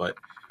Media. But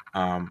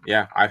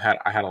yeah, I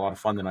had a lot of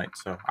fun tonight,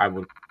 so I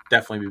would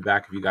definitely be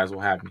back if you guys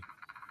will have me.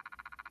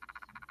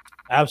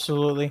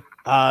 Absolutely.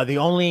 The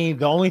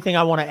only thing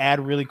I want to add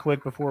really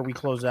quick before we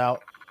close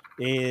out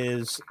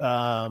is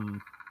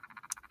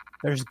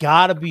there's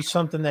got to be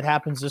something that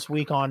happens this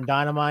week on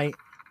Dynamite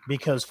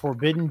because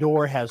Forbidden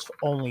Door has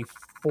only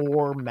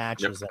 4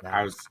 matches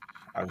announced.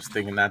 I was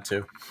thinking that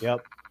too.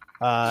 Yep.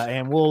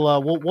 And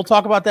we'll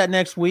talk about that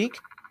next week.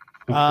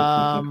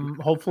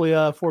 Hopefully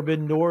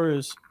Forbidden Door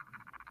is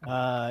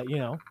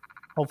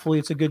hopefully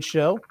it's a good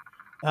show.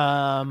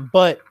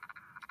 But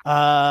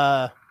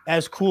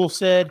as Cool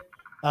said,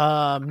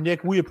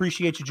 Nick, we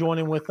appreciate you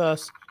joining with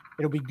us.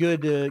 It'll be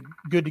good to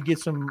get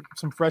some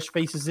fresh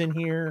faces in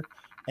here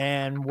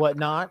and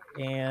whatnot,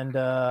 and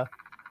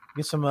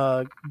get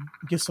some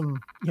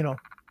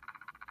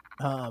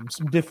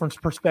some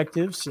different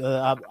perspectives.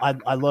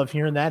 I love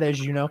hearing that. As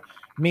you know,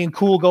 me and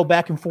Cool go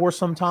back and forth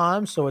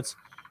sometimes, so it's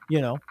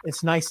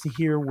it's nice to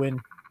hear when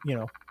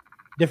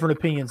different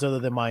opinions other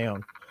than my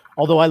own.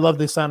 Although I love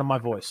the sound of my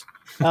voice.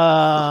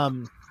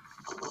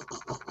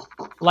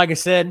 Like I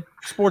said,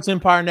 Sports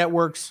Empire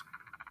Networks,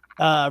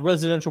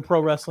 residential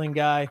pro wrestling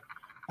guy.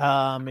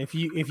 If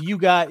you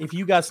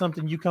got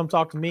something, you come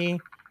talk to me,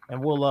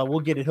 and we'll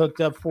get it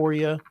hooked up for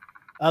you.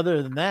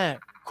 Other than that,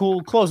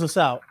 Cool, close us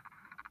out.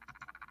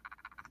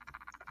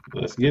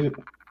 Let's get it.